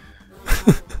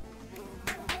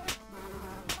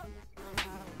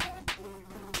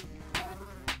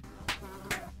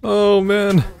 Oh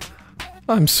man,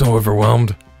 I'm so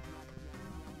overwhelmed.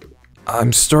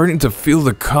 I'm starting to feel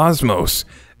the cosmos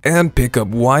and pick up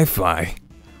Wi-Fi.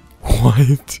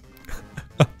 What?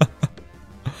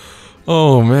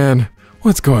 Oh man,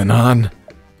 what's going on?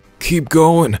 Keep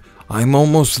going, I'm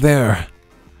almost there.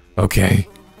 Okay.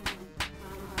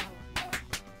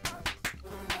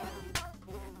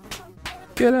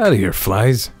 Get out of here,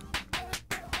 flies.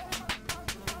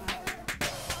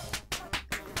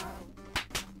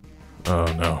 Oh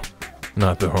no,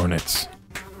 not the hornets.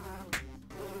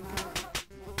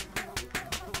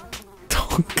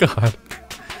 Oh god.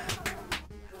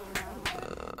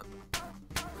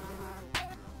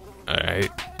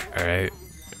 Alright.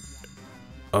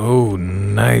 Oh,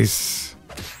 nice.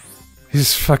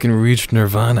 He's fucking reached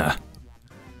nirvana.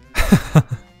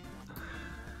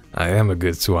 I am a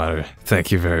good swatter,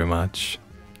 thank you very much.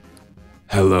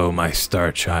 Hello, my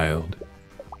star child.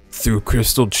 Through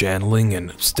crystal channeling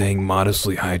and staying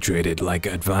modestly hydrated like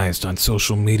advised on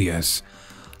social medias,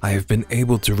 I have been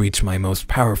able to reach my most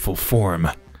powerful form.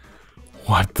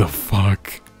 What the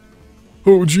fuck?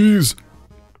 Oh jeez.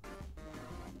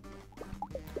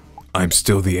 I'm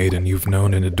still the Aiden you've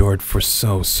known and adored for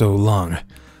so long,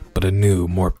 but a new,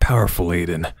 more powerful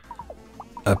Aiden.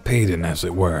 A payden, as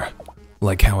it were.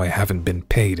 Like how I haven't been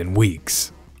paid in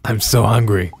weeks. I'm so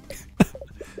hungry.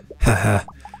 Haha,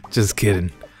 just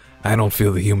kidding. I don't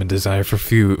feel the human desire for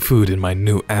food in my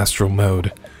new astral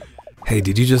mode. Hey,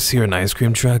 did you just hear an ice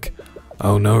cream truck?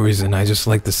 Oh, no reason, I just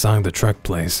like the song the truck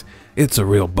plays. It's a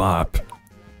real bop.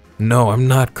 No, I'm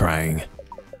not crying.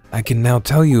 I can now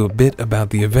tell you a bit about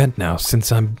the event now,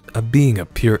 since I'm a being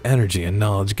of pure energy and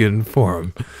knowledge-given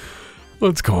form.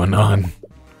 What's going on?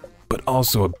 But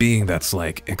also a being that's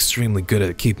like extremely good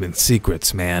at keeping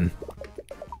secrets, man.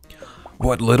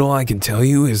 What little I can tell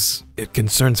you is it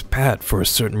concerns Pat for a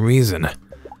certain reason.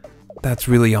 That's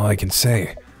really all I can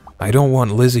say. I don't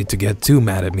want Lizzie to get too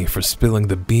mad at me for spilling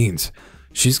the beans.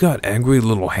 She's got angry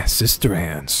little sister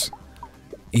hands.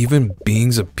 Even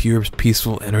beings of pure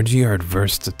peaceful energy are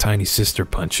adverse to tiny sister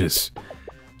punches.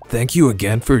 Thank you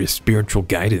again for your spiritual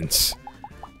guidance.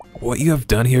 What you have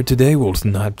done here today will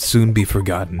not soon be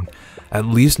forgotten, at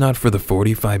least not for the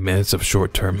 45 minutes of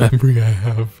short-term memory I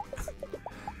have.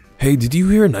 Hey, did you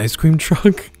hear an ice cream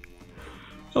truck?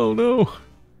 Oh no.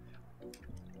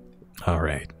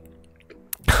 Alright.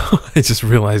 I just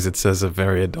realized it says a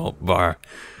very adult bar.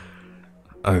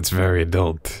 Oh, it's very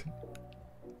adult.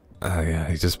 Oh yeah,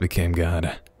 he just became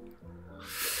God.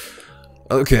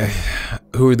 Okay,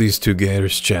 who are these two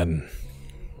gators chatting?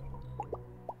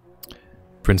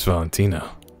 Prince Valentino.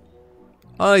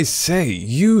 I say,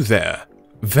 you there,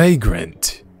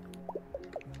 vagrant.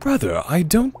 Brother, I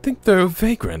don't think they're a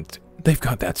vagrant. They've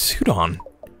got that suit on.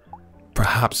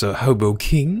 Perhaps a hobo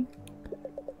king?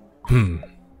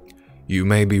 You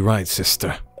may be right,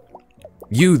 sister.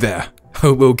 You there,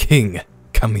 hobo king.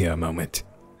 Come here a moment.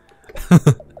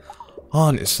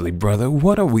 Honestly, brother,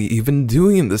 what are we even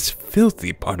doing in this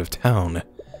filthy part of town?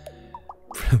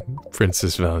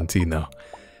 Princess Valentino.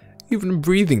 Even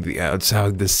breathing the outside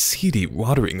of this seedy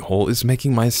watering hole is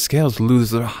making my scales lose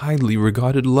their highly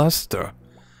regarded luster.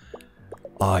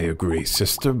 I agree,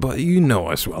 sister, but you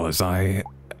know as well as I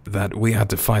that we had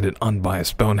to find an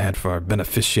unbiased bonehead for our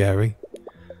beneficiary.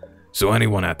 So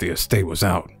anyone at the estate was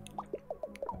out.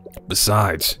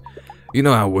 Besides, you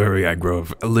know how wary I grow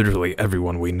of literally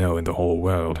everyone we know in the whole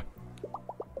world.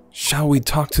 Shall we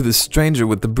talk to the stranger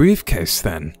with the briefcase,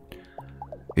 then?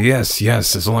 Yes,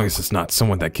 as long as it's not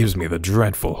someone that gives me the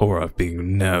dreadful horror of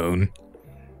being known.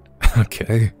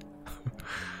 Okay.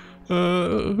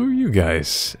 Who are you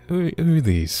guys? Who are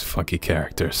these funky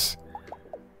characters?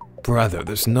 Brother,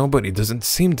 there's nobody doesn't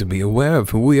seem to be aware of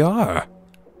who we are.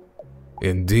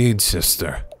 Indeed,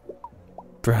 sister.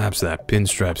 Perhaps that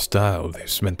pinstripe style they've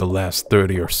spent the last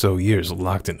 30 or so years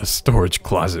locked in a storage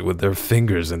closet with their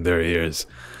fingers in their ears.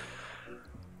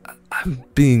 I'm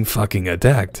being fucking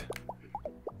attacked.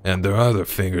 And there are other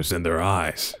fingers in their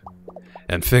eyes.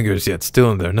 And fingers yet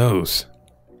still in their nose.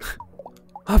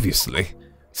 Obviously,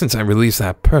 since I released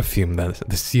that perfume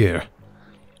this year.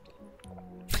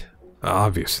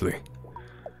 Obviously.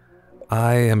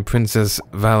 I am Princess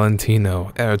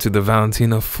Valentino, heir to the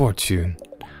Valentino fortune.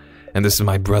 And this is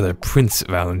my brother, Prince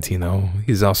Valentino.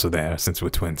 He's also there, since we're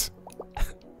twins.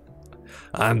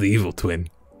 I'm the evil twin.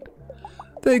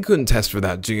 They couldn't test for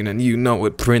that gene, and you know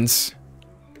it, Prince.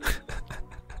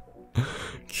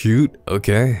 Cute,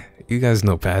 okay. You guys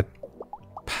know Pat.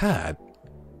 Pat?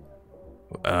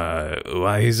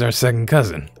 Why, he's our second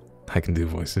cousin. I can do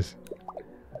voices.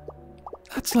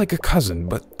 That's like a cousin,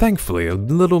 but thankfully a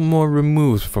little more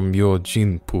removed from your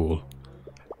gene pool.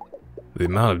 The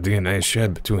amount of DNA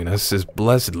shared between us is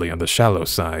blessedly on the shallow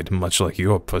side, much like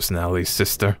your personality,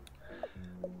 sister.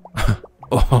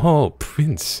 Oh,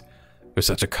 Prince. You're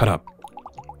such a cut-up.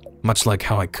 Much like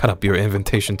how I cut up your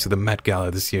invitation to the Met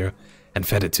Gala this year and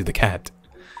fed it to the cat.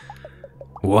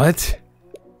 What?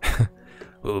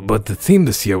 But the theme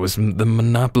this year was the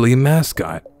Monopoly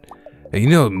mascot. And you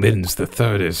know Middens the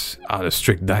Third is on a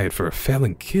strict diet for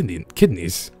failing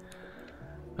kidneys.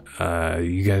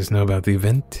 You guys know about the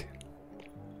event?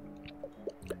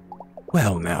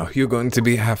 Well, now you're going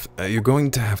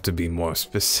to have to be more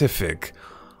specific.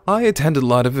 I attend a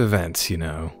lot of events, you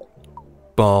know.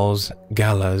 Balls,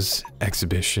 galas,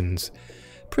 exhibitions,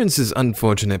 Prince's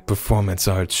unfortunate performance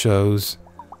art shows.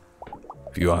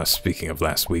 If you are speaking of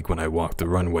last week when I walked the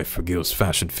runway for Gil's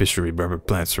fashion fishery rubber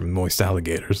plants from moist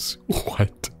alligators.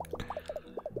 What?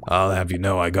 I'll have you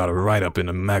know I got a write-up in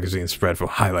a magazine spread for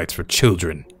highlights for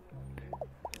children.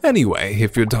 Anyway,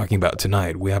 if you're talking about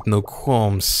tonight, we have no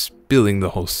qualms spilling the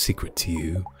whole secret to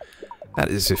you. That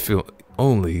is if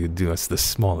only you do us the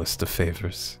smallest of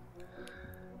favors.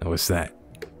 And what's that?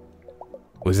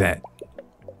 What's that?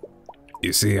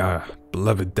 You see, our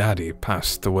beloved daddy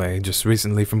passed away just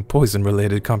recently from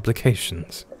poison-related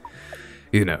complications.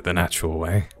 You know, the natural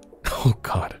way. Oh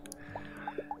god.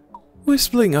 We're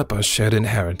splitting up our shared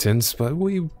inheritance, but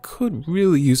we could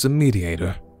really use a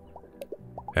mediator.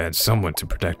 And someone to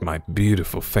protect my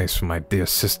beautiful face from my dear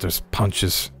sister's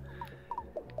punches.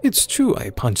 It's true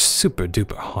I punch super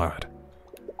duper hard.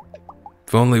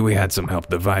 If only we had some help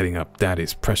dividing up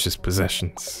Daddy's precious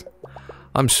possessions.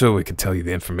 I'm sure we could tell you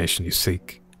the information you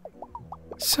seek.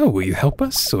 So, will you help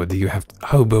us, or do you have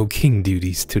hobo king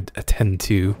duties to attend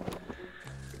to?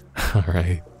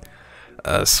 Alright.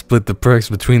 Split the perks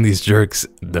between these jerks.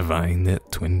 Divine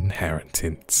twin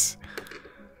inheritance.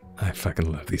 I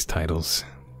fucking love these titles.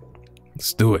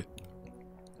 Let's do it.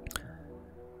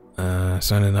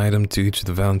 Assign an item to each of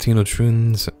the Valentino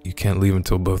twins. You can't leave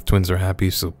until both twins are happy,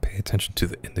 so pay attention to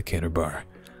the indicator bar.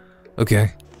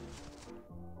 Okay.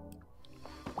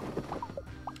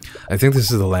 I think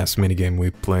this is the last minigame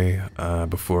we play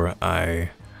before I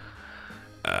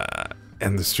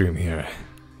end the stream here.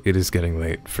 It is getting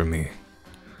late for me.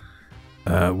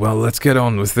 Well, let's get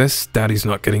on with this. Daddy's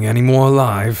not getting any more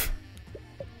alive.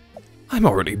 I'm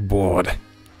already bored.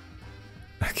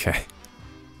 Okay.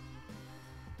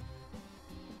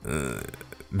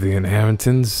 The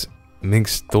inheritance Mink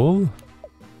stole?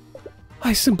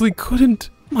 I simply couldn't.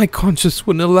 My conscience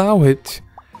wouldn't allow it.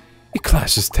 It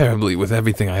clashes terribly with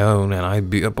everything I own, and I'd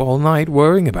be up all night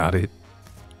worrying about it.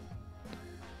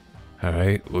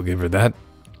 Alright, we'll give her that.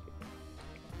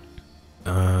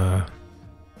 I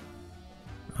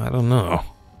don't know.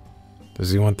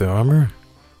 Does he want the armor?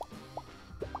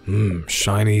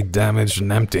 Shiny, damaged,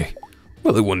 and empty.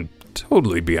 Well, it wouldn't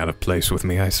totally be out of place with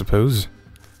me, I suppose.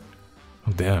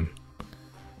 Oh, damn.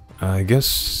 I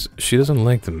guess she doesn't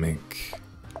like the mink.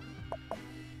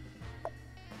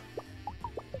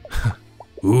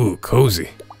 Ooh, cozy.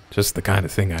 Just the kind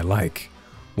of thing I like.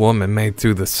 Warm and made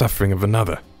through the suffering of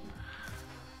another.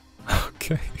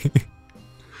 Okay.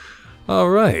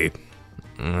 Alright.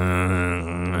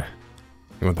 You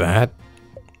want the hat?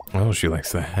 Oh, she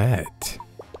likes the hat.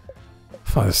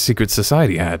 Father's secret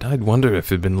society hat. I'd wonder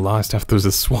if it'd been lost after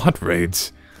the SWAT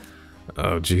raids.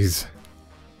 Oh, jeez.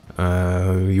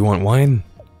 You want wine?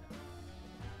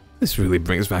 This really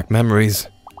brings back memories.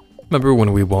 Remember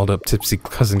when we walled up tipsy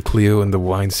cousin Cleo in the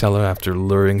wine cellar after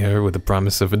luring her with the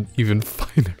promise of an even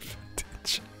finer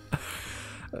vintage?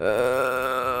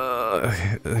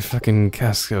 The fucking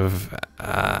cask of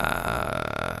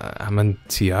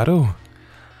Amontillado?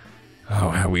 Oh,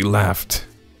 how we laughed.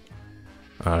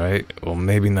 Alright, well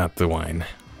maybe not the wine.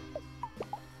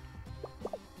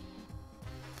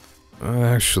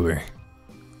 Actually,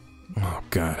 Oh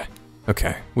god.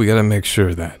 Okay, we gotta make sure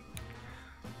of that.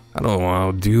 I don't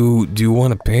know, do you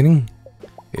want a painting?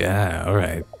 Yeah,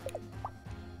 alright.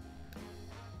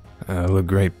 Look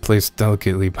great, placed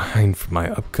delicately behind for my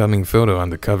upcoming photo on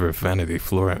the cover of Vanity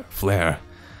Flair.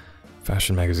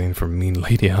 Fashion magazine for mean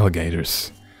lady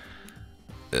alligators.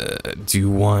 Do you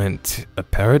want a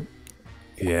parrot?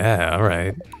 Yeah,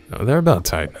 alright. Oh, they're about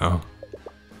tight now.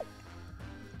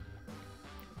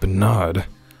 Bernard.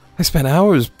 I spent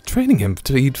hours training him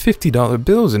to eat $50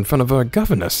 bills in front of our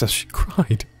governess as she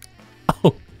cried.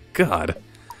 Oh, God.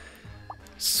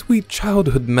 Sweet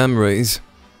childhood memories.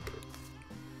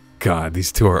 God,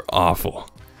 these two are awful.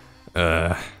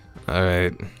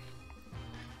 Alright.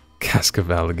 Cask of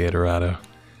Alligatorado.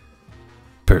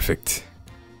 Perfect.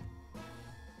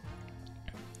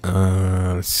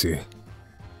 Let's see.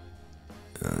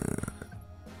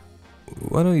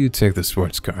 Why don't you take the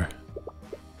sports car?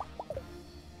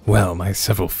 Well, my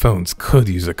several phones could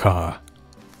use a car.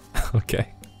 Okay.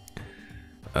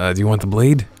 Do you want the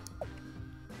blade?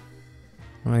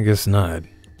 I guess not.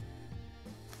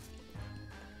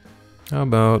 How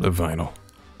about a vinyl?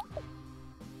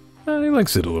 He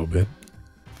likes it a little bit.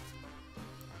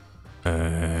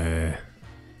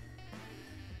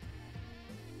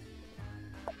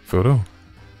 Photo?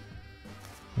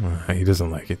 He doesn't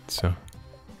like it, so...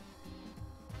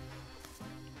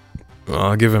 Well,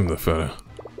 I'll give him the photo.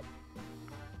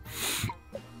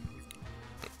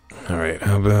 Alright,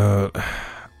 how about...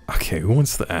 Okay, who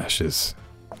wants the ashes?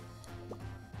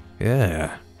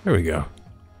 Yeah, there we go.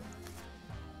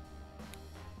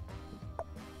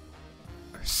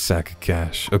 Sack of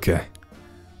cash, okay.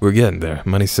 We're getting there.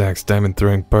 Money sacks, diamond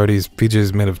throwing parties,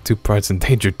 PJs made of 2 parts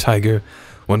endangered tiger,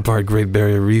 1 part Great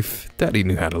Barrier Reef. Daddy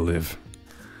knew how to live.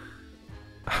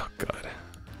 Oh, God.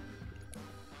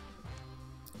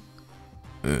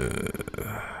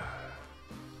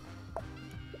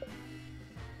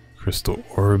 Crystal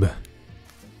orb.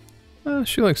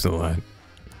 She likes it a lot.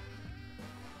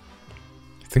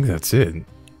 I think that's it.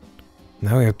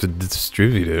 Now we have to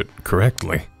distribute it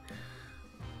correctly.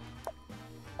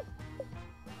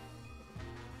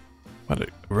 What a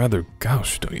rather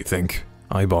gauche, don't you think?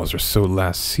 Eyeballs are so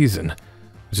last season,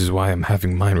 which is why I'm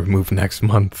having mine removed next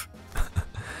month.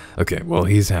 Okay, well,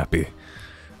 he's happy.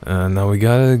 Now we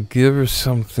gotta give her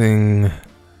something...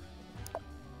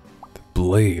 The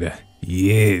blade.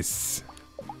 Yes!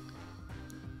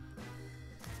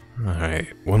 Alright,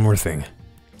 one more thing.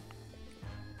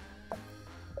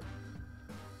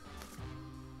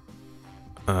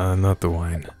 Not the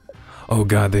wine. Oh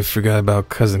god, they forgot about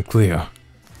Cousin Cleo.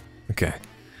 Okay.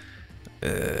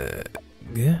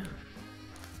 Yeah?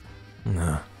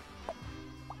 No.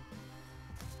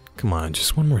 Come on,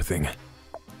 just one more thing.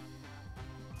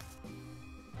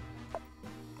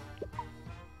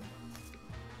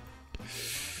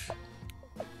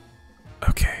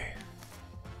 Okay.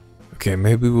 Okay,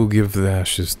 maybe we'll give the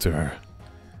ashes to her.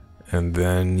 And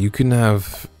then you can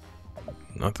have...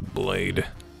 Not the blade.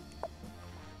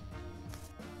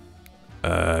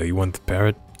 You want the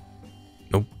parrot?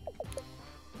 Nope.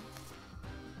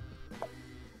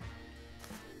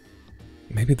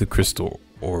 Maybe the crystal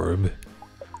orb.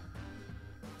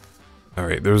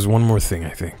 Alright, there's one more thing, I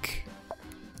think.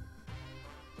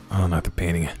 Oh, not the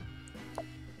painting.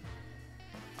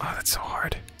 Oh, that's so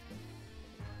hard.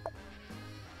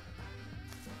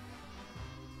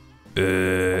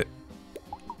 Oh,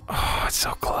 it's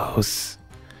so close.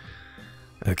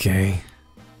 Okay.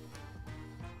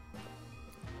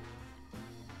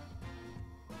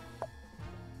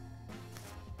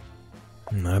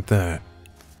 Not that.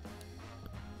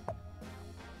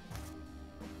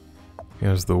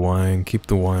 Here's the wine. Keep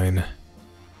the wine.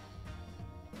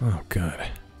 Oh, God.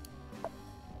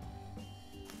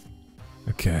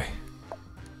 Okay.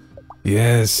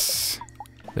 Yes!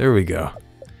 There we go.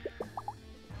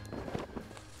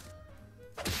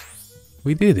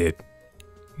 We did it.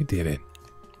 We did it.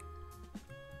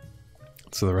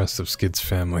 So the rest of Skid's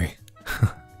family.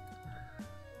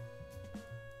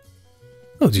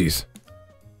 Oh, jeez.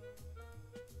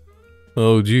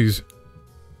 Oh, jeez.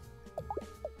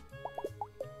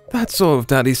 That's all of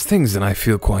Daddy's things, and I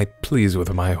feel quite pleased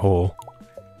with my haul.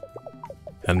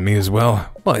 And me as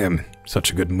well. I am in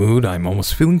such a good mood, I'm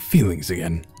almost feeling feelings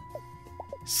again.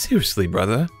 Seriously,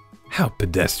 brother? How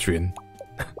pedestrian.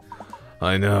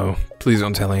 I know. Please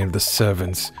don't tell any of the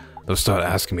servants. They'll start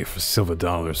asking me for silver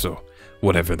dollars or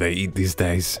whatever they eat these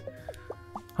days.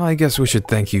 I guess we should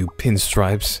thank you,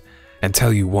 Pinstripes, and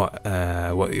tell you what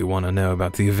you want to know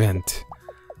about the event.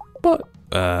 But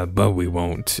we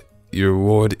won't. Your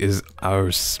reward is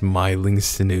our smiling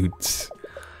snoots.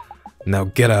 Now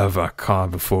get out of our car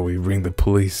before we ring the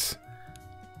police.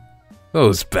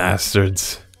 Those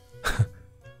bastards.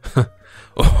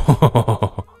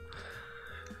 Oh,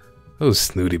 those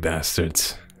snooty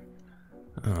bastards.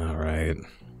 Alright.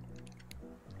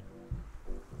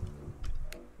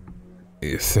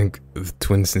 You think the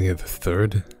twins need the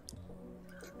third?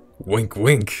 Wink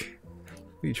wink.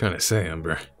 What are you trying to say,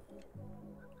 Ember?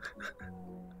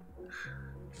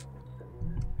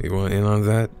 You want in on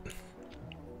that?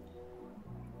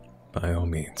 By all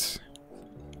means.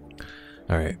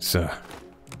 Alright, so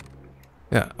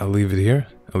yeah, I'll leave it here.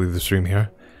 I'll leave the stream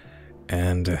here.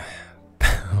 And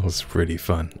that was pretty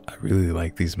fun. I really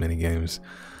like these mini games.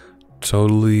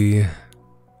 Totally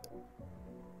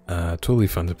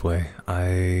fun to play.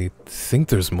 I think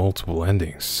there's multiple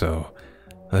endings, so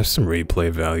there's some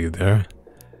replay value there.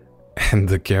 And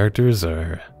the characters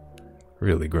are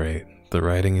really great. The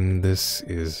writing in this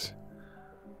is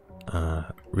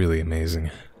really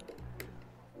amazing.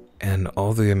 And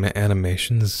all the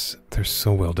animations, they're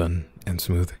so well done and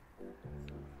smooth.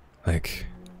 Like,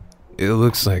 it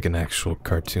looks like an actual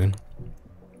cartoon.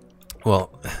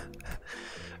 Well,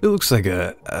 it looks like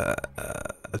a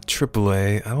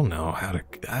AAA. I don't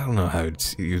know how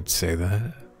you'd say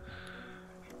that.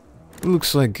 It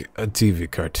looks like a TV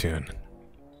cartoon.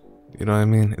 You know what I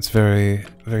mean? It's very,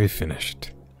 very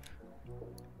finished.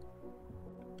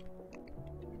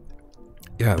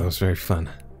 Yeah, that was very fun.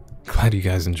 Glad you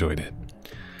guys enjoyed it.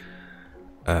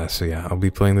 So yeah, I'll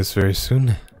be playing this very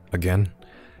soon, again.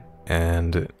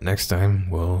 And next time,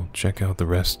 we'll check out the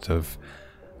rest of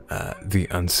the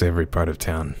unsavory part of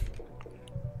town.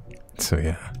 So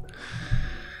yeah.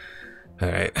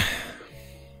 Alright.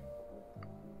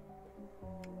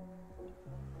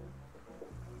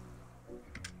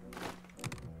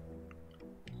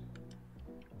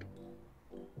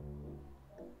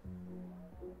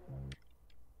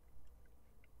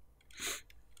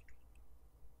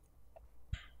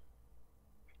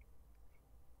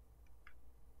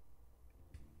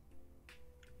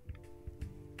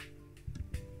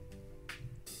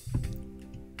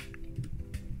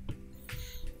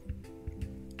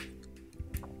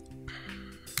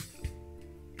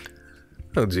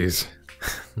 Oh jeez.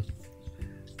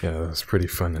 Yeah, that was pretty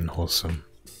fun and wholesome.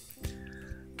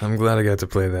 I'm glad I got to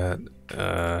play that.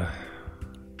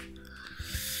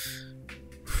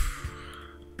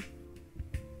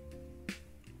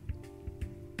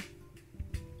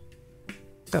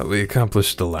 Yeah, we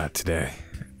accomplished a lot today.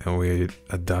 And we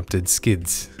adopted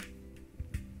Skids.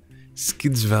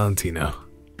 Skids Valentino.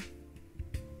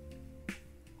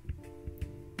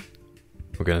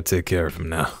 We're gonna take care of him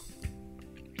now.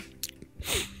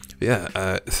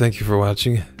 Yeah, thank you for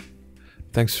watching.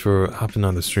 Thanks for hopping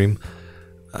on the stream.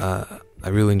 I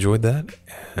really enjoyed that,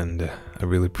 and I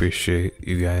really appreciate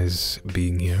you guys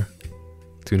being here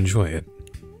to enjoy it.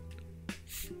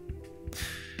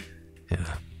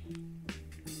 Yeah.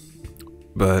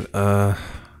 But,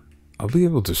 I'll be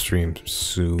able to stream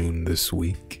soon this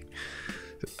week.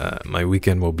 My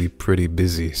weekend will be pretty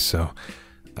busy, so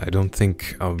I don't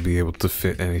think I'll be able to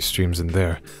fit any streams in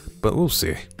there, but we'll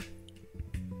see.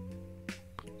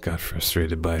 Got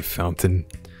frustrated by a fountain.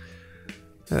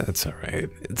 That's alright.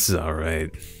 It's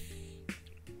alright.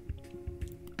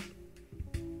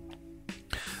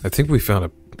 I think we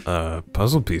found a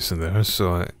puzzle piece in there,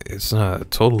 so it's not a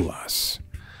total loss.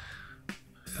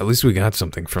 At least we got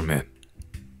something from it.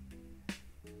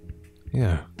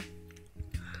 Yeah.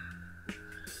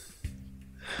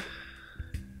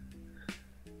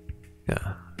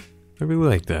 Yeah. I really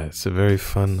like that. It's a very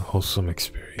fun, wholesome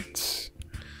experience.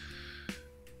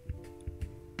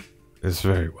 It's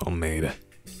very well made.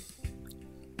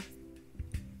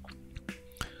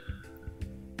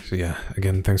 So yeah,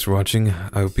 again, thanks for watching.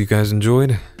 I hope you guys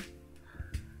enjoyed.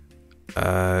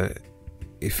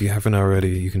 If you haven't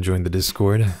already, you can join the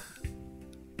Discord.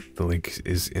 The link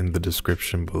is in the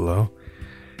description below.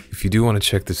 If you do want to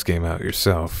check this game out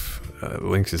yourself, the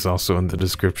link is also in the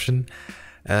description.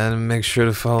 And make sure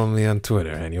to follow me on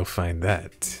Twitter, and you'll find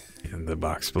that in the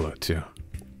box below too.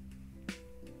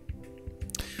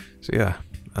 So yeah,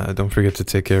 don't forget to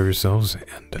take care of yourselves,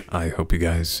 and I hope you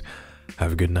guys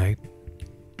have a good night.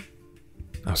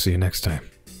 I'll see you next time.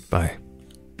 Bye.